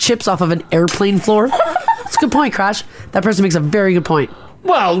eat chips off of an airplane floor? That's a good point, Crash. That person makes a very good point.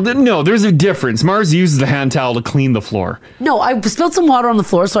 Well, no, there's a difference. Mars uses the hand towel to clean the floor. No, I spilled some water on the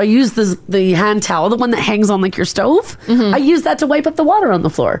floor, so I used the hand towel, the one that hangs on like your stove. I used that to wipe up the water on the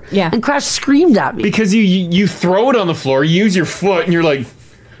floor. Yeah. And Crash screamed at me. Because you throw it on the floor, you use your foot, and you're like...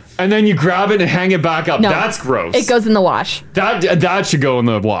 And then you grab it and hang it back up. No, that's gross. It goes in the wash. That should go in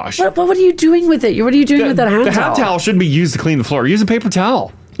the wash. What are you doing with it? What are you doing with that hand towel? The hand towel shouldn't be used to clean the floor. Use a paper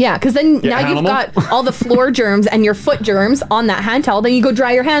towel. Yeah, because then now animal. you've got all the floor germs and your foot germs on that hand towel. Then you go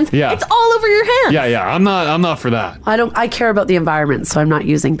dry your hands. Yeah. It's all over your hands. Yeah. I'm not for that. I care about the environment, so I'm not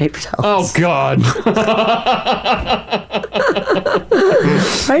using paper towels. Oh God.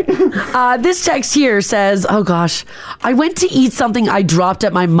 Right? This text here says, oh gosh, I went to eat something I dropped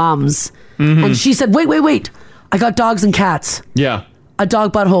at my mom's. And she said, wait. I got dogs and cats. Yeah. A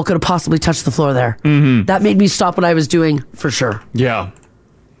dog butthole could have possibly touched the floor there. That made me stop what I was doing for sure. Yeah.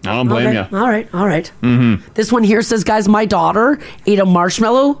 I don't blame you. All right. This one here says, guys, my daughter ate a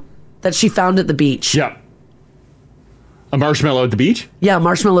marshmallow that she found at the beach. Yeah. A marshmallow at the beach? Yeah, a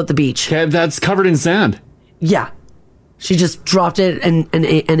marshmallow at the beach. Okay, that's covered in sand. Yeah. She just dropped it and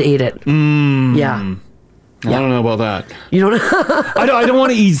ate it. Yeah. I don't know about that. You don't. I don't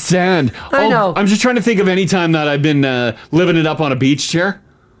want to eat sand. I know. I'm just trying to think of any time that I've been living it up on a beach chair.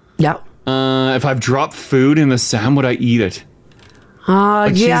 Yeah. If I've dropped food in the sand, would I eat it?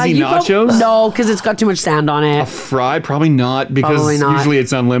 Like yeah. cheesy nachos? No, because it's got too much sand on it. A fry? Probably not, because Probably not. usually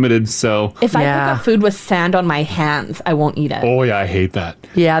it's unlimited. So If I pick up food with sand on my hands, I won't eat it. oh yeah, I hate that.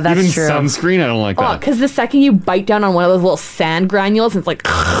 Yeah, that's Even true. sunscreen, I don't like Oh, that. because the second you bite down on one of those little sand granules, it's like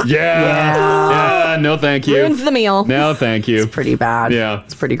Yeah. No, thank you. ruins the meal. No, thank you. It's pretty bad. Yeah.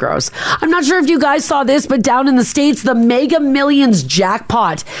 It's pretty gross. I'm not sure if you guys saw this, but down in the States, the Mega Millions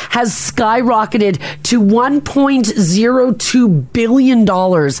jackpot has skyrocketed to $1.02 billion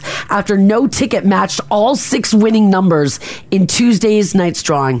after no ticket matched all 6 winning numbers in Tuesday's night's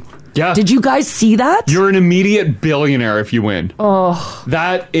drawing. Yeah. Did you guys see that? You're an immediate billionaire if you win. Oh.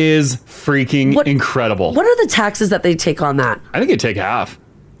 That is freaking incredible. What are the taxes that they take on that? I think they take half.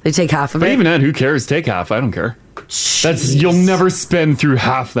 They take half of But it? even then, who cares? Take half. I don't care. You'll never spend through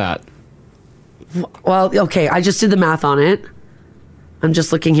half that. Well, okay, I just did the math on it. I'm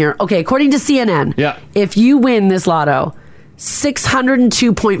just looking here. Okay, according to CNN, if you win this lotto,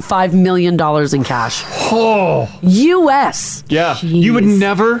 $602.5 million in cash. Oh. U.S. Yeah. You would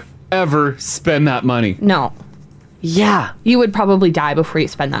never, ever spend that money. No. Yeah. You would probably die before you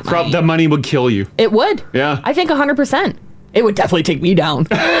spend that money. That money would kill you. It would. Yeah. I think 100%. It would definitely take me down.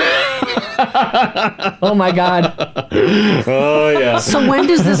 Oh my God. Oh yeah. So when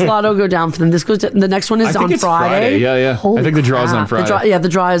does this lotto go down for them? This goes. The next one is I think on it's Friday. Yeah, yeah. I think the draw's on Friday. The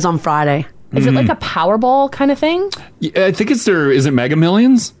draw is on Friday. Is it like a Powerball kind of thing? Yeah, I think it's is it Mega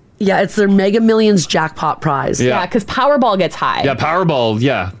Millions? Yeah, it's their Mega Millions jackpot prize. Yeah. Yeah, because Powerball gets high. Yeah, Powerball.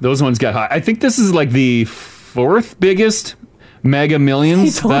 Yeah, those ones get high. I think this is like the 4th biggest Mega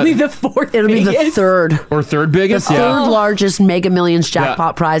Millions. It's only the 4th. It'll be the third. Or third biggest? The third largest Mega Millions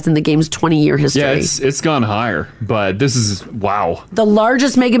jackpot prize in the game's 20-year history. Yeah, it's gone higher, but this is wow. The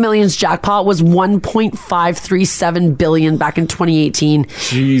largest Mega Millions jackpot was $1.537 billion back in 2018.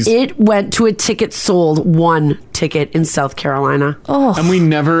 Jeez. It went to a ticket sold, one ticket in South Carolina. Oh. And we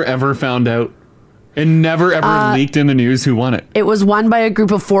never ever found out. It never ever leaked in the news who won it. It was won by a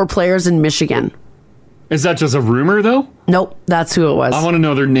group of 4 players in Michigan. Is that just a rumor though? Nope, that's who it was. I want to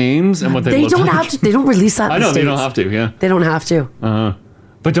know their names and what they look don't like. have to. They don't release that. I in know the they don't States. have to. Yeah. They don't have to.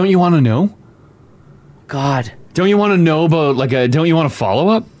 But don't you want to know? God. Don't you want to know about don't you want to follow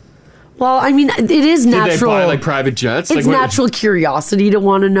up? Well, I mean, it is Did natural. they buy like private jets? It's like, natural curiosity to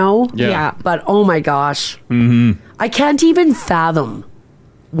want to know. Yeah. But oh my gosh. Mm-hmm. I can't even fathom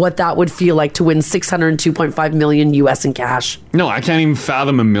what that would feel like to win $602.5 million US in cash. No, I can't even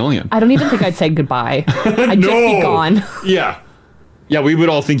fathom $1 million. I don't even think I'd say goodbye. I'd just be gone. Yeah. Yeah, we would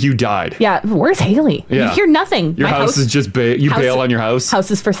all think you died. Yeah, where's Haley? Yeah. You hear nothing. Your My house is just bail on your house. House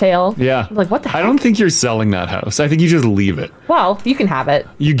is for sale. Yeah. Like, what the heck? I don't think you're selling that house. I think you just leave it. Well, you can have it.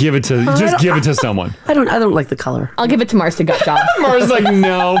 You give it to give it to someone. I don't like the color. I'll give it to Mars to gut job. Mars like,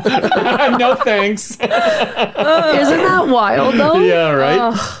 no. No thanks. Isn't that wild though? Yeah, right?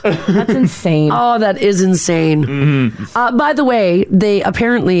 Oh, that's insane. Oh, that is insane. Mm-hmm. By the way, they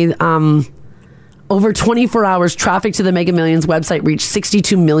apparently over 24 hours, traffic to the Mega Millions website reached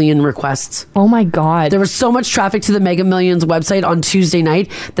 62 million requests. Oh my God. There was so much traffic to the Mega Millions website on Tuesday night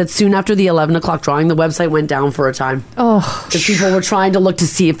that soon after the 11 o'clock drawing, the website went down for a time. Oh. Because people were trying to look to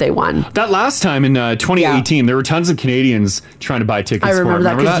see if they won. That last time in 2018, there were tons of Canadians trying to buy tickets I for it. remember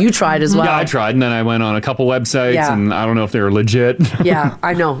that because you tried as well. Yeah, I tried, and then I went on a couple websites, Yeah. and I don't know if they were legit. Yeah,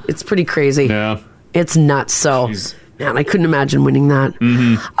 I know. It's pretty crazy. Yeah. It's nuts. So, man, I couldn't imagine winning that.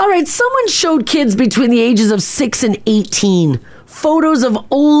 Mm-hmm. All right, someone showed kids between the ages of 6 and 18 photos of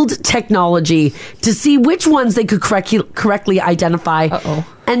old technology to see which ones they could correctly identify.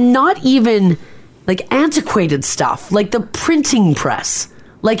 And not even like antiquated stuff, like the printing press.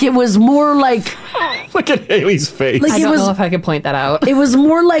 Like it was more like... Look at Haley's face. I don't know if I could point that out. It was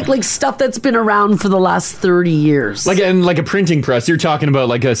more like stuff that's been around for the last 30 years. Like a printing press. You're talking about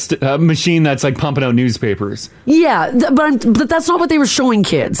like a machine that's like pumping out newspapers. Yeah, but that's not what they were showing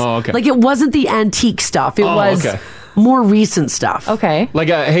kids. Oh, okay. Like it wasn't the antique stuff. It was okay. more recent stuff. Okay. Like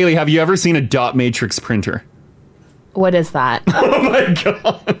Haley, have you ever seen a dot matrix printer? What is that? Oh my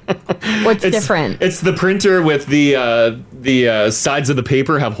God. What's different? It's the printer with the sides of the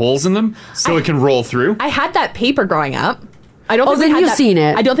paper have holes in them, so it can roll through. I had that paper growing up. I don't. Oh, think we then had you've that, seen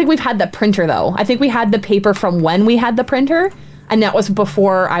it. I don't think we've had the printer though. I think we had the paper from when we had the printer, and that was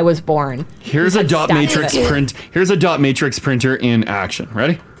before I was born. Here's a dot matrix print. Here's a dot matrix printer in action.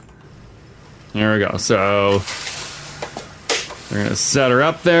 Ready? Here we go. So we're gonna set her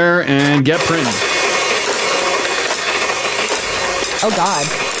up there and get printed. Oh God.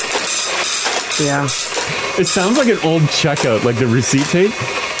 Yeah. It sounds like an old checkout, like the receipt tape.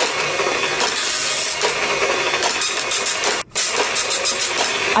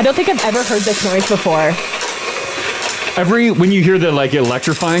 I don't think I've ever heard this noise before. When you hear the like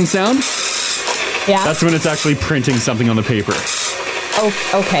electrifying sound, Yeah. that's when it's actually printing something on the paper.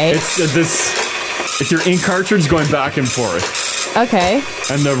 Oh, okay. It's your ink cartridge going back and forth. Okay.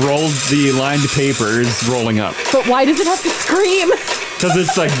 And the lined paper is rolling up. But why does it have to scream? Because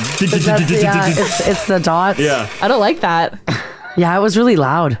it's like... It's the dots. Yeah. I don't like that. Yeah, it was really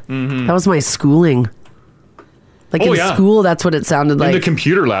loud. That was my schooling. Like in school, that's what it sounded like. In the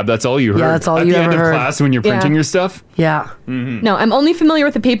computer lab, that's all you heard. Yeah, that's all you ever heard. At the end of class when you're printing your stuff. Yeah. No, I'm only familiar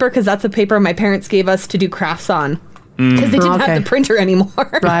with the paper because that's the paper my parents gave us to do crafts on. Because they didn't have the printer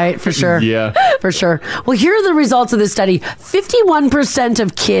anymore. Right, for sure. Yeah. For sure. Well, here are the results of this study. 51%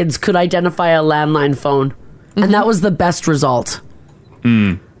 of kids could identify a landline phone. And that was the best result.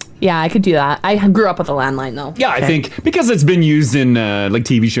 Yeah, I could do that. I grew up with a landline, though. Yeah, I think because it's been used in like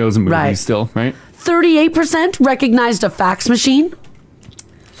TV shows and movies still, right? 38% recognized a fax machine.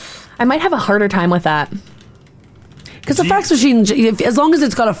 I might have a harder time with that. Because a fax machine, as long as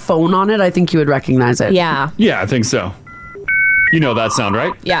it's got a phone on it, I think you would recognize it. Yeah. Yeah, I think so. You know that sound,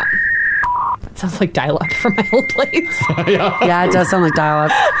 right? Yeah. That sounds like dial-up from my old place. Yeah, it does sound like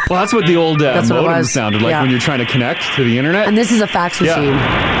dial-up. Well, that's what the old That's what it modem was. sounded like Yeah. when you're trying to connect to the internet. And this is a fax machine.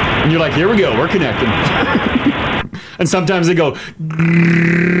 Yeah. And you're like, here we go, we're connected. And sometimes they go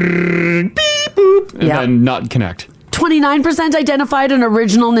beep boop and then not connect. 29% identified an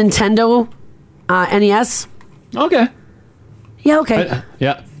original Nintendo NES. Okay. Yeah, okay.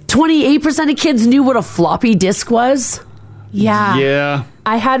 Yeah. 28% of kids knew what a floppy disk was. Yeah. Yeah.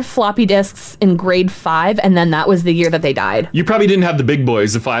 I had floppy disks in grade 5, and then that was the year that they died. You probably didn't have the big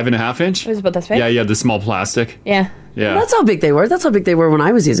boys, the 5.5 inch. It was about this big? Yeah, you had the small plastic. Yeah. Yeah. That's how big they were. That's how big they were when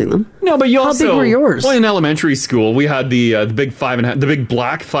I was using them. No, but you How also... big were yours? Well, in elementary school, we had the big 5.5, the big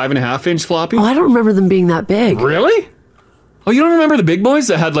black 5.5 inch floppy. Oh, I don't remember them being that big. Really? Oh, you don't remember the big boys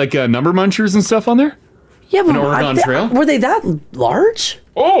that had like number munchers and stuff on there? Yeah, but An Oregon Trail? were they that large?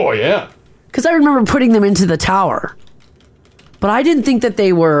 Oh, yeah. Because I remember putting them into the tower. But I didn't think that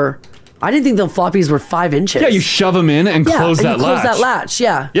they were... I didn't think the floppies were 5 inches. Yeah, you shove them in and close that you latch. close that latch,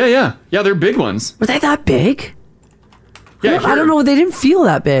 yeah. Yeah, they're big ones. Were they that big? Yeah, I don't know. They didn't feel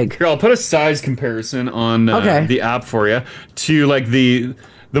that big. Here, I'll put a size comparison on Okay. the app for you to like the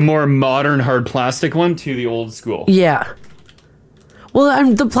more modern hard plastic one to the old school. Yeah.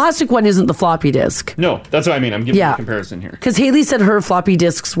 Well, the plastic one isn't the floppy disk. No, that's what I mean. I'm giving you a comparison here. Because Haley said her floppy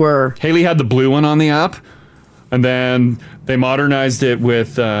disks were... Haley had the blue one on the app, and then they modernized it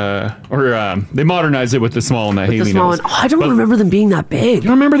with, they modernized it with the small one that Haley the small knows. one. Oh, I don't remember them being that big. You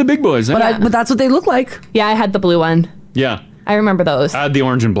don't remember the big boys, eh? But that's what they look like. Yeah, I had the blue one. Yeah. I remember those. I had the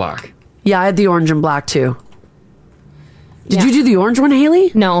orange and black. Yeah, I had the orange and black too. Did you do the orange one,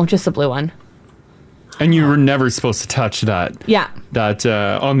 Haley? No, just the blue one. And you were never supposed to touch that. Yeah. That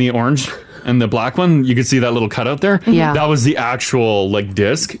on the orange and the black one, you could see that little cutout there. Yeah. That was the actual like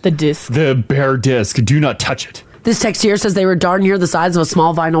disc. The disc. The bare disc. Do not touch it. This text here says they were darn near the size of a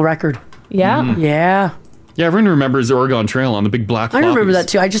small vinyl record. Yeah. Yeah. Yeah, everyone remembers Oregon Trail on the big black I remember floppies. that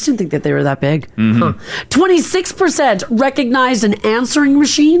too. I just didn't think that they were that big. Mhm. 26% recognized an answering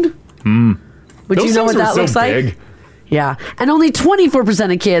machine. Would Those you know things what were that so looks big. like? Yeah. And only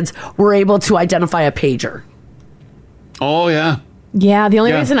 24% of kids were able to identify a pager. Oh, yeah. Yeah, the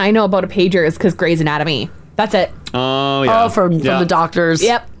only Yeah. reason I know about a pager is because Grey's Anatomy. That's it. Oh, yeah. Oh, from the doctors.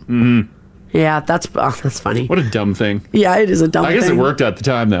 Yep. Mm-hmm. Yeah, that's funny. What a dumb thing. Yeah, it is a dumb I guess thing. it worked at the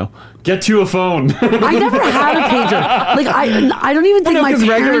time, though. Get to a phone. I never had a pager. Like, I don't even think my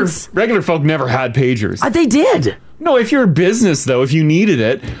parents... regular folk never had pagers. They did. No, if you're a business, though, if you needed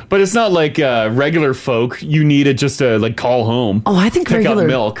it. But it's not like regular folk. You need it just to, like, call home. Oh, I think pick regular up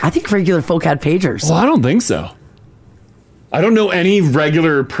milk. I think regular folk had pagers. Well, I don't think so. I don't know any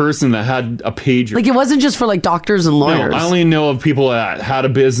regular person that had a pager. Like, it wasn't just for, like, doctors and lawyers. No, I only know of people that had a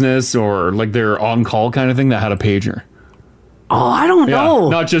business or, like, their on-call kind of thing that had a pager. Oh, I don't know.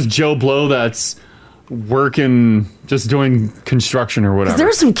 Not just Joe Blow that's working, just doing construction or whatever. There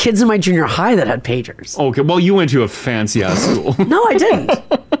were some kids in my junior high that had pagers. Okay, well, you went to a fancy ass school. No, I didn't.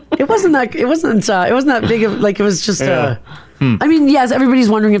 It wasn't that big of, like, it was just I mean, yes, everybody's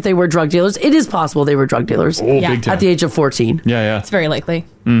wondering if they were drug dealers. It is possible they were drug dealers. Oh, big time. At the age of 14. Yeah. It's very likely.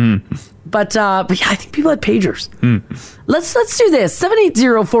 Mm-hmm. But yeah, I think people had pagers. Let's do this.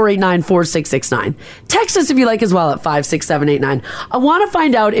 780-489-4669. Text us if you like as well at 56789. I want to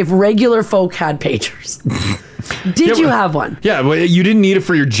find out if regular folk had pagers. Did you have one? Yeah, well, you didn't need it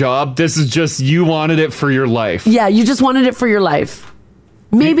for your job. This is just you wanted it for your life. Yeah, you just wanted it for your life.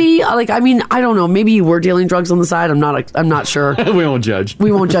 Maybe, I don't know. Maybe you were dealing drugs on the side. I'm not sure. We won't judge.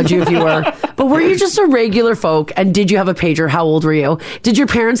 We won't judge you if you were. But were you just a regular folk? And did you have a pager? How old were you? Did your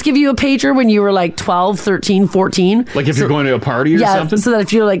parents give you a pager when you were like 12, 13, 14? Like if you're going to a party or something? So that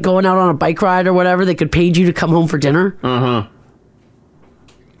if you're like going out on a bike ride or whatever, they could page you to come home for dinner? Uh-huh.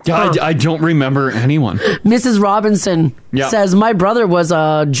 Yeah, I don't remember anyone. Mrs. Robinson says, my brother was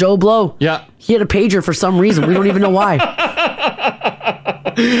Joe Blow. Yeah. He had a pager for some reason. We don't even know why.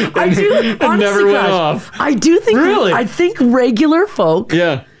 I do, honestly, never went Crash, off. I do think, Really? I think regular folk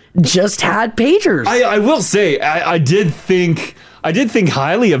just had pagers. I will say, I did think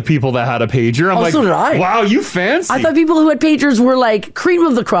highly of people that had a pager. I'm like, so did I. Wow, you fancy. I thought people who had pagers were like cream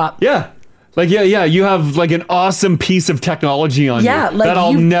of the crop. Yeah. Like, yeah, you have like an awesome piece of technology on you like that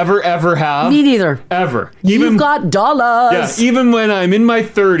I'll never ever have. Me neither. Ever. You've got dollars. Yeah, even when I'm in my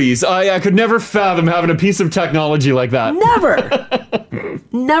 30s, I could never fathom having a piece of technology like that. Never.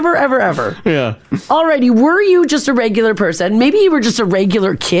 Never, ever, ever. Yeah. Alrighty, were you just a regular person? Maybe you were just a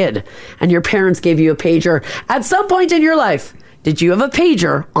regular kid and your parents gave you a pager at some point in your life. Did you have a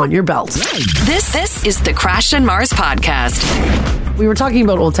pager on your belt? This is the Crash and Mars podcast. We were talking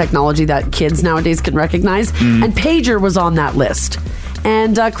about old technology that kids nowadays can recognize, and pager was on that list.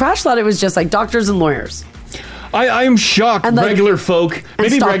 And Crash thought it was just like doctors and lawyers. I am shocked. And, like, regular folk,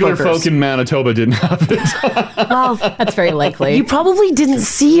 maybe regular folk in Manitoba didn't have it. Well, that's very likely. You probably didn't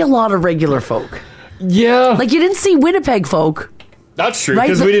see a lot of regular folk. Yeah. Like you didn't see Winnipeg folk. That's true, Right,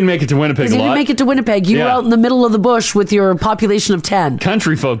 because but- we didn't make it to Winnipeg a You lot. didn't make it to Winnipeg. You were out in the middle of the bush with your population of 10.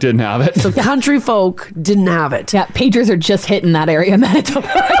 Country folk didn't have it. So country folk didn't have it. Yeah, pagers are just hitting that area of Manitoba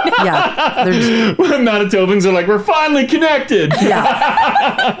right now. Yeah. When Manitobans are like, we're finally connected.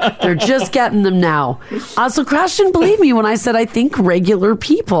 Yeah. They're just getting them now. So Crash didn't believe me when I said I think regular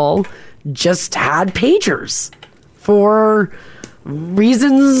people just had pagers for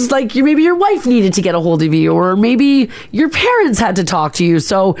reasons like maybe your wife needed to get a hold of you, or maybe your parents had to talk to you,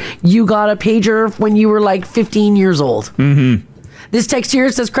 so you got a pager when you were like 15 years old. Mm-hmm. This text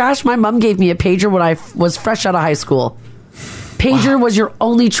here says, Crash, my mom gave me a pager when I was fresh out of high school. Pager was your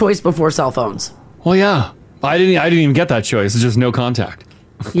only choice before cell phones. Well, yeah. I didn't even get that choice. It's just no contact.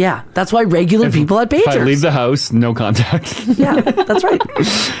 Yeah, that's why regular people had pagers. If I leave the house, no contact. Yeah, that's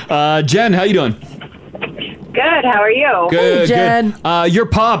right. Jen, how you doing? Good. How are you? Good, good. Your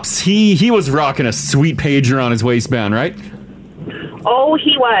pops, he was rocking a sweet pager on his waistband, right? Oh,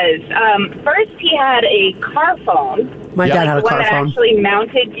 he was. First, he had a car phone. My dad had a one car that phone. actually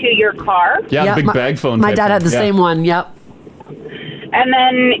mounted to your car. Yeah, the big bag phone. My type dad had thing. the same one. Yep. And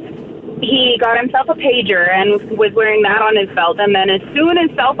then he got himself a pager and was wearing that on his belt. And then as soon as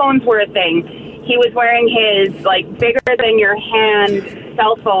cell phones were a thing, he was wearing his like bigger than your hand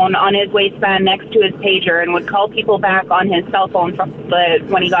cell phone on his waistband next to his pager, and would call people back on his cell phone from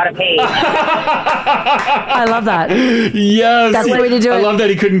when he got a page. I love that. Yes. That's the way to do it. I love that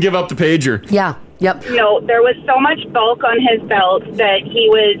he couldn't give up the pager. Yeah. Yep. No, there was so much bulk on his belt that he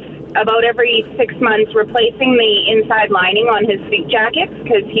was about every 6 months replacing the inside lining on his suit jackets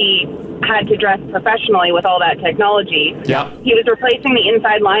because he had to dress professionally with all that technology. Yeah. He was replacing the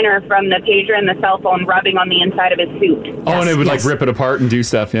inside liner from the pager and the cell phone rubbing on the inside of his suit. And it would like rip it apart and do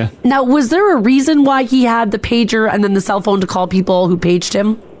stuff, yeah. Now, was there a reason why he had the pager and then the cell phone to call people who paged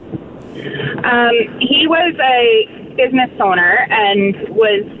him? He was a business owner and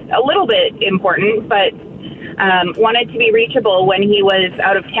was a little bit important, but wanted to be reachable when he was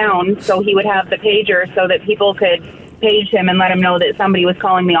out of town, so he would have the pager so that people could page him and let him know that somebody was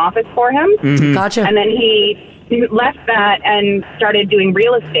calling the office for him. Mm-hmm. Gotcha. And then he left that and started doing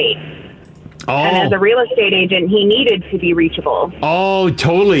real estate. Oh. And as a real estate agent, he needed to be reachable. Oh,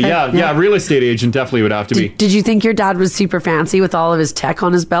 totally. Yeah. Real estate agent definitely would have to be. Did you think your dad was super fancy with all of his tech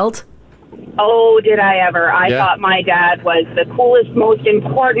on his belt? Oh, did I ever. I Yeah. thought my dad was the coolest, most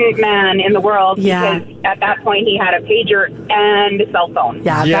important man in the world Yeah. because at that point he had a pager and a cell phone.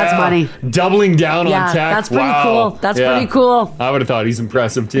 Yeah, that's money. Doubling down Yeah, on tech. that's pretty Wow. cool. That's pretty cool. I would have thought he's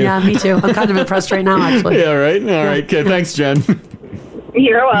impressive too. Yeah, me too. I'm kind of impressed right now, actually. Yeah, right? All right. Okay, thanks, Jen.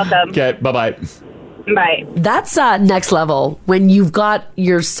 You're welcome. Okay, bye-bye. Bye. That's next level when you've got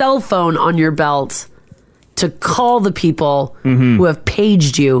your cell phone on your belt to call the people who have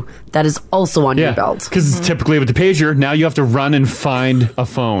paged you that is also on your belt. Because typically with the pager, now you have to run and find a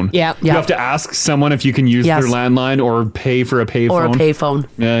phone. Yep. You have to ask someone if you can use Yes. their landline or pay for a payphone. Or a payphone.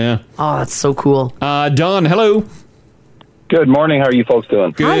 Yeah. Oh, that's so cool. Don, hello. Good morning. How are you folks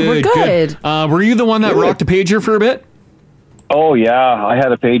doing? Good, Hi, we're good. Were you the one that rocked a pager for a bit? Oh, yeah. I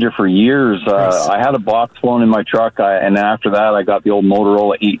had a pager for years. I had a box phone in my truck, and after that, I got the old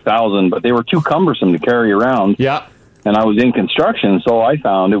Motorola 8000, but they were too cumbersome to carry around. Yeah. and I was in construction, so I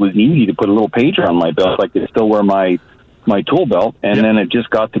found it was easy to put a little pager on my belt. I could still wear my tool belt, and then it just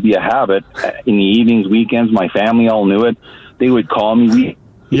got to be a habit. In the evenings, weekends, my family all knew it. They would call me.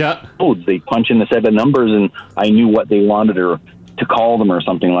 They punch in a set of numbers, and I knew what they wanted or to call them or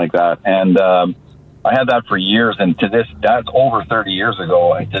something like that. And I had that for years, and that's over 30 years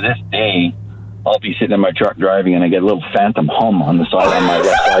ago. And to this day, I'll be sitting in my truck driving, and I get a little phantom hum on the side on my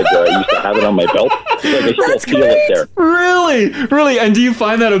left side where I used to have it on my belt. So I still feel it there. Really? And do you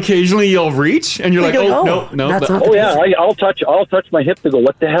find that occasionally you'll reach and you're like, no. I'll touch my hip to go,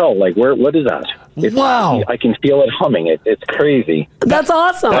 what the hell? Like, what is that? Wow. I can feel it humming. It's crazy. That's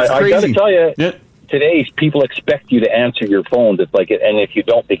awesome. That's crazy. I got to tell you, today people expect you to answer your phones. It's like, and if you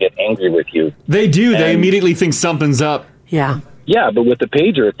don't, they get angry with you. They do. They immediately think something's up. Yeah. Yeah, but with the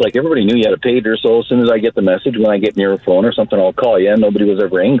pager, it's like everybody knew you had a pager. So as soon as I get the message, when I get near a phone or something, I'll call you. And nobody was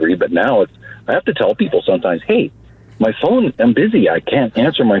ever angry. But now I have to tell people sometimes, hey, my phone, I'm busy. I can't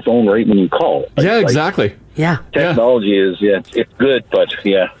answer my phone right when you call. Exactly. Yeah. Technology is, it's good, but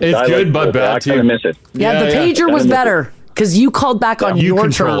It's good, but bad I too. kind of miss it. Yeah, the pager was better because you called back on your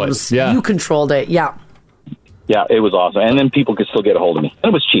control terms. it. Yeah. You controlled it. Yeah. Yeah, it was awesome. And then people could still get a hold of me.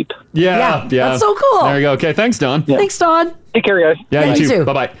 And it was cheap. Yeah. That's so cool. There you go. Okay, thanks, Don. Yeah. Thanks, Don. Take care, guys. Yeah, Thank you you too. too.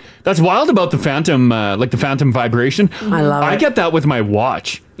 Bye-bye. That's wild about the phantom, like the phantom vibration. I love it. I get that with my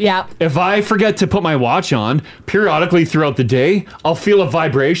watch. Yeah. If I forget to put my watch on, periodically throughout the day, I'll feel a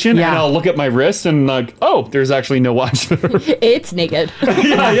vibration and I'll look at my wrist and like, oh, there's actually no watch there. It's naked.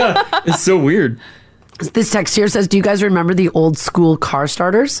 yeah. It's so weird. This text here says, do you guys remember the old school car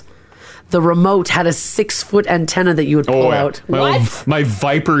starters? The remote had a 6-foot antenna that you would pull out. My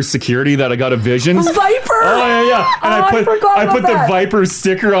Viper security that I got a Vision. Viper! Oh, yeah. And I put the Viper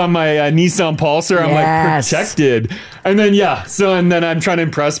sticker on my Nissan Pulsar. I'm like, protected. And then, and then I'm trying to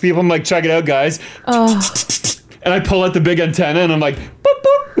impress people. I'm like, check it out, guys. And I pull out the big antenna and I'm like, boop,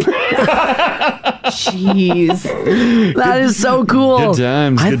 boop. Jeez. That is so cool. Good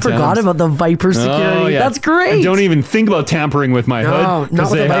times. I forgot about the Viper security. Oh, yeah. That's great. And don't even think about tampering with my hood.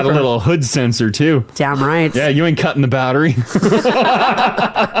 Because they had a little hood sensor too. Damn right. Yeah, you ain't cutting the battery.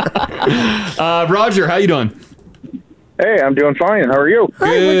 Roger, how you doing? Hey, I'm doing fine. How are you?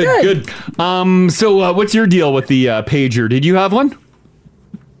 Good. So what's your deal with the pager? Did you have one?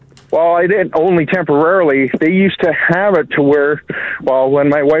 Well, I did only temporarily. They used to have it to where, when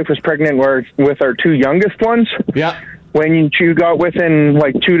my wife was pregnant with our two youngest ones, when she got within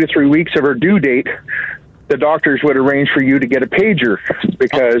like 2 to 3 weeks of her due date, the doctors would arrange for you to get a pager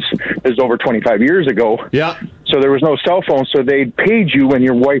because it was over 25 years ago. Yeah. So there was no cell phone, so they'd page you when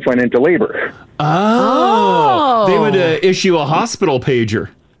your wife went into labor. Oh. They would issue a hospital pager.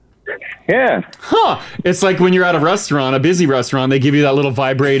 Yeah. Huh. It's like when you're at a restaurant, a busy restaurant, they give you that little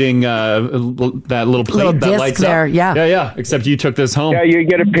vibrating, that little plate that lights there, up. Yeah. Yeah. Except you took this home. Yeah, you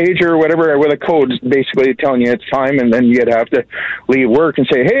get a pager or whatever with a code basically telling you it's time, and then you'd have to leave work and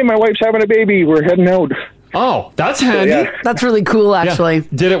say, hey, my wife's having a baby. We're heading out. Oh, that's handy. Yeah. That's really cool, actually. Yeah.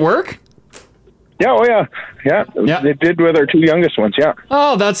 Did it work? Yeah, yeah. It did with our two youngest ones, yeah.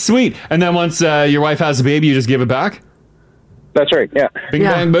 Oh, that's sweet. And then once your wife has a baby, you just give it back? That's right, yeah. Bing,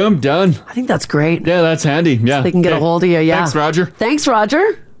 bang, boom, done. I think that's great. Yeah, that's handy. Yeah. So they can get a hold of you, yeah. Thanks, Roger. Thanks,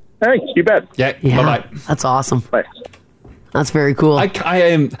 Roger. Hey, you bet. Yeah. Bye-bye. That's awesome. Bye. That's very cool. I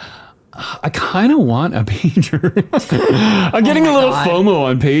kind of want a pager. I'm getting a little FOMO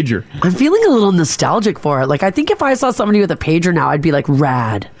on pager. I'm feeling a little nostalgic for it. Like, I think if I saw somebody with a pager now, I'd be like,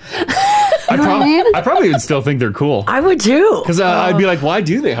 rad. You know what I mean? I probably would still think they're cool. I would too. Because I'd be like, why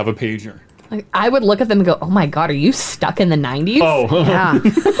do they have a pager? Like, I would look at them and go, oh my God, are you stuck in the 90s? Oh. Yeah.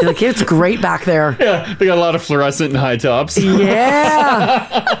 Like, it's great back there. Yeah, they got a lot of fluorescent and high tops. Yeah.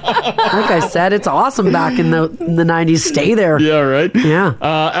 Like I said, it's awesome back in the 90s. Stay there. Yeah, right? Yeah.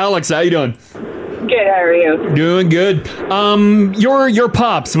 Alex, how you doing? Good, how are you? Doing good. Your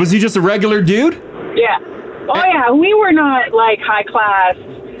pops, was he just a regular dude? Yeah. Oh, yeah, we were not, like, high class.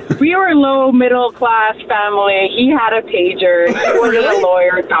 We were a low middle class family. He had a pager. He wasn't a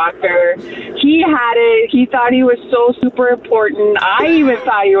lawyer, doctor. He had it. He thought he was so super important. I even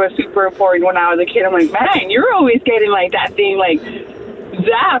thought he was super important when I was a kid. I'm like, man, you're always getting like that thing like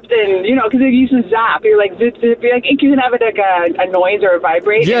zapped, and because it used to zap. You're like, zip, zip. You're like, you can have it like a noise or a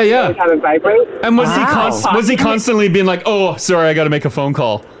vibrate. Yeah. You always have it vibrate. And was he constantly being like, oh, sorry, I got to make a phone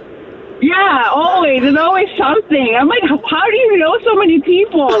call? Yeah, always. There's always something. I'm like, how do you know so many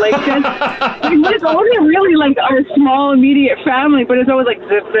people? Like, it's only really like our small immediate family, but it's always like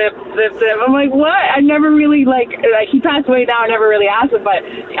zip, zip, zip, zip. I'm like, what? I never really like he passed away now. I never really asked him, but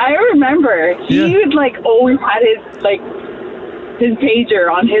I remember he would like always had his like his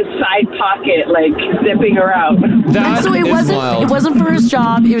pager on his side pocket, like zipping around. And so it wasn't for his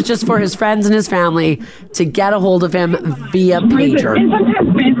job. It was just for his friends and his family to get a hold of him via pager. And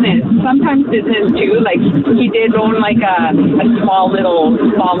sometimes business too. Like he did own like a small little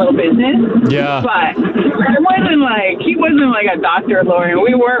business. Yeah. But he wasn't like a doctor, Lauren.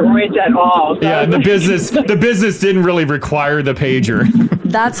 We weren't rich at all. So Yeah, the business didn't really require the pager.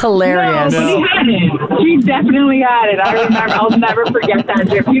 That's hilarious. No, but he had it. He definitely had it. I remember. I'll never forget that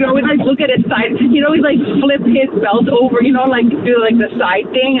trip. He'd always like look at his side. He'd always like flip his belt over. You know, like do like the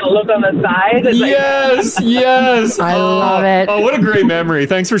side thing and look on the side. It's like, Yes. I love it. Oh, what a great memory.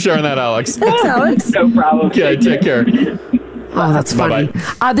 Thanks for sharing that, Alex. Thanks, Alex. No problem. Okay, take care. Oh, that's funny.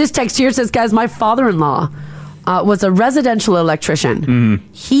 This text here says, guys, my father-in-law was a residential electrician.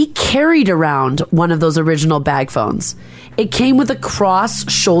 He carried around one of those original bag phones. It came with a cross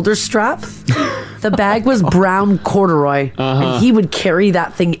shoulder strap. The bag was brown corduroy, and he would carry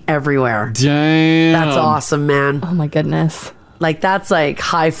that thing everywhere. Damn. That's awesome, man. Oh my goodness. Like, that's like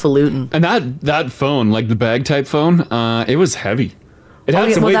highfalutin. And that phone, like the bag type phone, it was heavy. It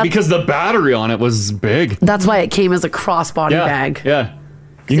had some weight because the battery on it was big. That's why it came as a crossbody bag. Yeah.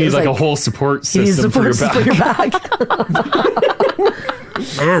 You need like a whole support You need system for your bag.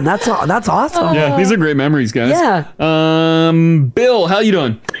 Man, that's awesome. Yeah, these are great memories, guys. Yeah. Bill, how you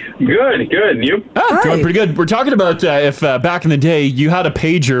doing? Good. And you? Doing pretty good. We're talking about if back in the day you had a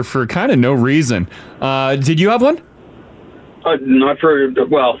pager for kind of no reason. Did you have one? Not for,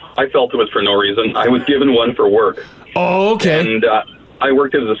 well, I felt it was for no reason. I was given one for work. Oh, okay. And I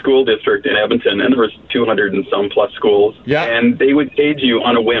worked as a school district in Edmonton, and there was 200 and some plus schools. Yeah. And they would page you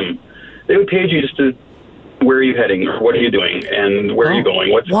on a whim. They would page you just to, where are you heading, or what are you doing, and where are you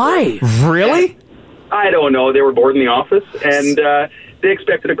going? Why? Really? I don't know. They were bored in the office, and they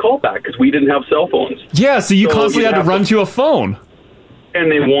expected a call back because we didn't have cell phones. Yeah, so you constantly had to run to a phone. And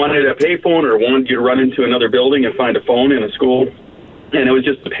they wanted a payphone or wanted you to run into another building and find a phone in a school. And it was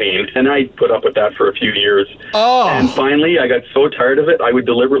just a pain. And I put up with that for a few years. Oh. And finally, I got so tired of it, I would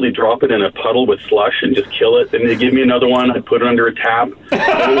deliberately drop it in a puddle with slush and just kill it. Then they'd give me another one. I'd put it under a tap.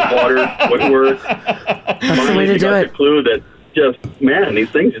 Cold water wouldn't work. That's the way to do it. The clue that just, man, these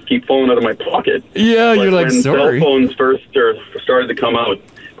things just keep falling out of my pocket. Yeah, but you're like, when sorry. cell phones first started to come out,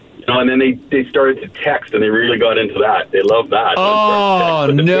 and then they started to text, and they really got into that. They loved that. Oh,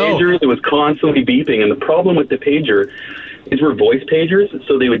 but the no. pagers, it was constantly beeping, and the problem with the pager is we're voice pagers,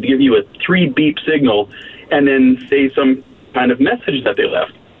 so they would give you a 3-beep signal and then say some kind of message that they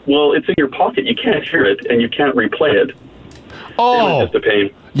left. Well, it's in your pocket. You can't hear it, and you can't replay it. Oh. It was just a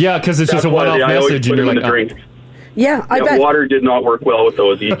pain. Yeah, because it's just a one-off message, and you're like, drink. Yeah, I bet. Water did not work well with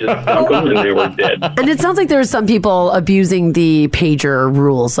those. You just dunk them and they were dead. And it sounds like there are some people abusing the pager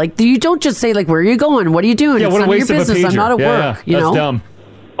rules. Like, you don't just say, like, where are you going? What are you doing? Yeah, It's what a none of waste your of a business. I'm pager. not at Yeah, work. You that's know? dumb.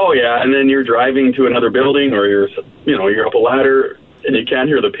 Oh, yeah, and then you're driving to another building or you're up a ladder and you can't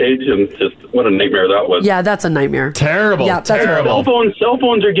hear the page, and just what a nightmare that was. Yeah, that's a nightmare. Terrible. Yeah, that's terrible. Cell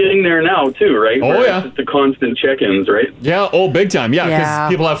phones are getting there now too, right? Oh, Where yeah. it's just the constant check-ins, right? Yeah, big time. Yeah, because Yeah.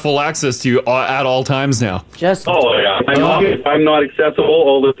 people have full access to you at all times now. Oh, yeah. I'm not accessible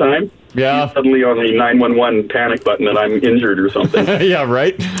all the time. Yeah. Suddenly on the 911 panic button that I'm injured or something. Yeah,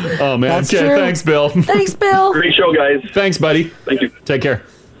 right? Oh, man. That's okay, true. thanks, Bill. Thanks, Bill. Great show, guys. Thanks, buddy. Thank you. Take care.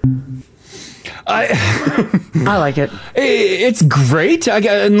 I like it. It's great.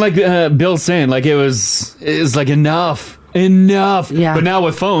 And like Bill's saying, like it was like enough. Yeah. But now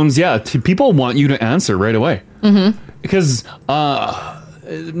with phones, people want you to answer right away. Mm-hmm. Because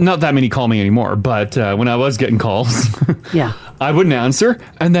not that many call me anymore, but when I was getting calls, yeah, I wouldn't answer,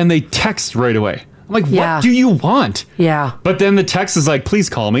 and then they text right away. I'm like, Yeah. what do you want? Yeah. But then the text is like, please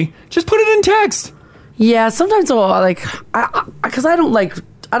call me. Just put it in text. Yeah, sometimes because I don't like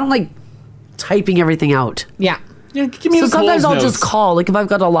typing everything out. Yeah. Yeah, give me so the sometimes Coles I'll just notes. call, like if I've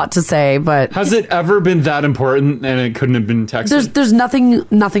got a lot to say. But Has it ever been that important and it couldn't have been texted? there's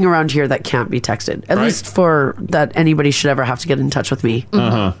nothing around here that can't be texted. At least for that anybody should ever have to get in touch with me.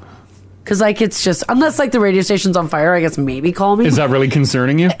 Uh-huh. Because like it's just unless like the radio station's on fire, I guess maybe call me. Is that really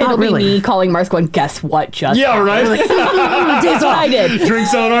concerning you? It'll be me calling Mars going, guess what just Yeah, happened?" right? Like, decided.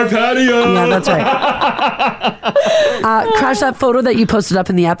 Drinks on our patio. Yeah, that's right. Crash, that photo that you posted up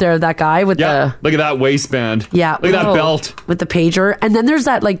in the app there of that guy with the Look at that waistband. yeah, Look at that belt. with the pager, and then there's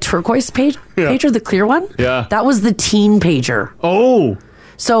that like turquoise pager, the clear one. Yeah. That was the teen pager. Oh.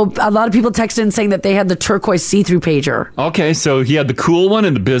 So a lot of people texted in saying that they had the turquoise see-through pager. Okay, so he had the cool one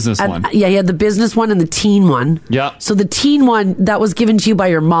and the business And, one. yeah, he had the business one and the teen one. Yeah. So the teen one, that was given to you by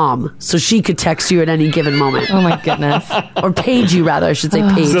your mom, so she could text you at any given moment. Oh my goodness. Or page you, rather, I should say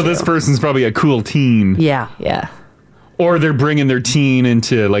page So you. this person's probably a cool teen. Yeah. Yeah. or they're bringing their teen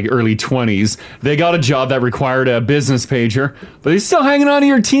into like early 20s. They got a job that required a business pager, but they're still hanging on to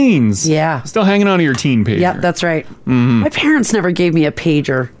your teens. Yeah. Still hanging on to your teen pager. Yep, that's right. Mhm. My parents never gave me a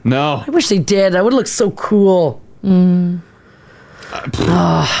pager. No. I wish they did. I would look so cool. Oh,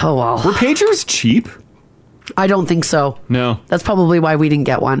 well. Were pagers cheap? I don't think so. No. That's probably why we didn't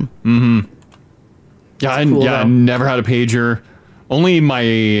get one. Mm-hmm. Yeah, I though. never had a pager. Only my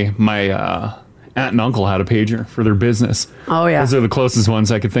aunt and uncle had a pager for their business. Oh, yeah. Those are the closest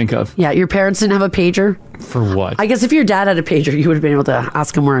ones I could think of. Yeah, your parents didn't have a pager? For what? I guess if your dad had a pager, you would have been able to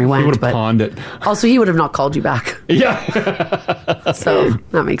ask him where he went. He would have pawned it. Also, he would have not called you back. Yeah. So,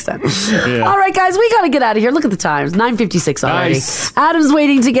 that makes sense. Yeah. All right, guys, we got to get out of here. Look at the times. 9:56 already. Nice. Adam's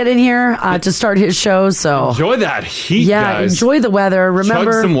waiting to get in here to start his show, so... Enjoy that heat, Yeah, guys. enjoy the weather.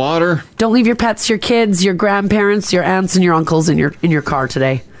 Remember... Chug some water. Don't leave your pets, your kids, your grandparents, your aunts, and your uncles in your car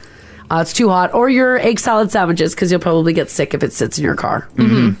today. It's too hot. Or your egg salad sandwiches, because you'll probably get sick if it sits in your car.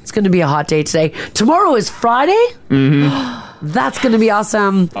 Mm-hmm. It's going to be a hot day today. Tomorrow is Friday. Mm-hmm. That's going to be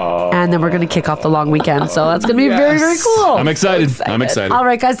awesome. And then we're going to kick off the long weekend. So that's going to be very, very cool. I'm excited. I'm excited. All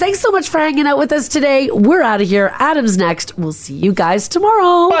right, guys. Thanks so much for hanging out with us today. We're out of here. Adam's next. We'll see you guys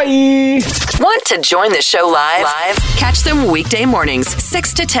tomorrow. Bye. Want to join the show live? Catch them weekday mornings,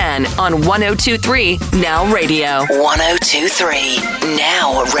 6 to 10 on 102.3 Now Radio. 102.3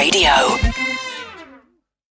 Now Radio.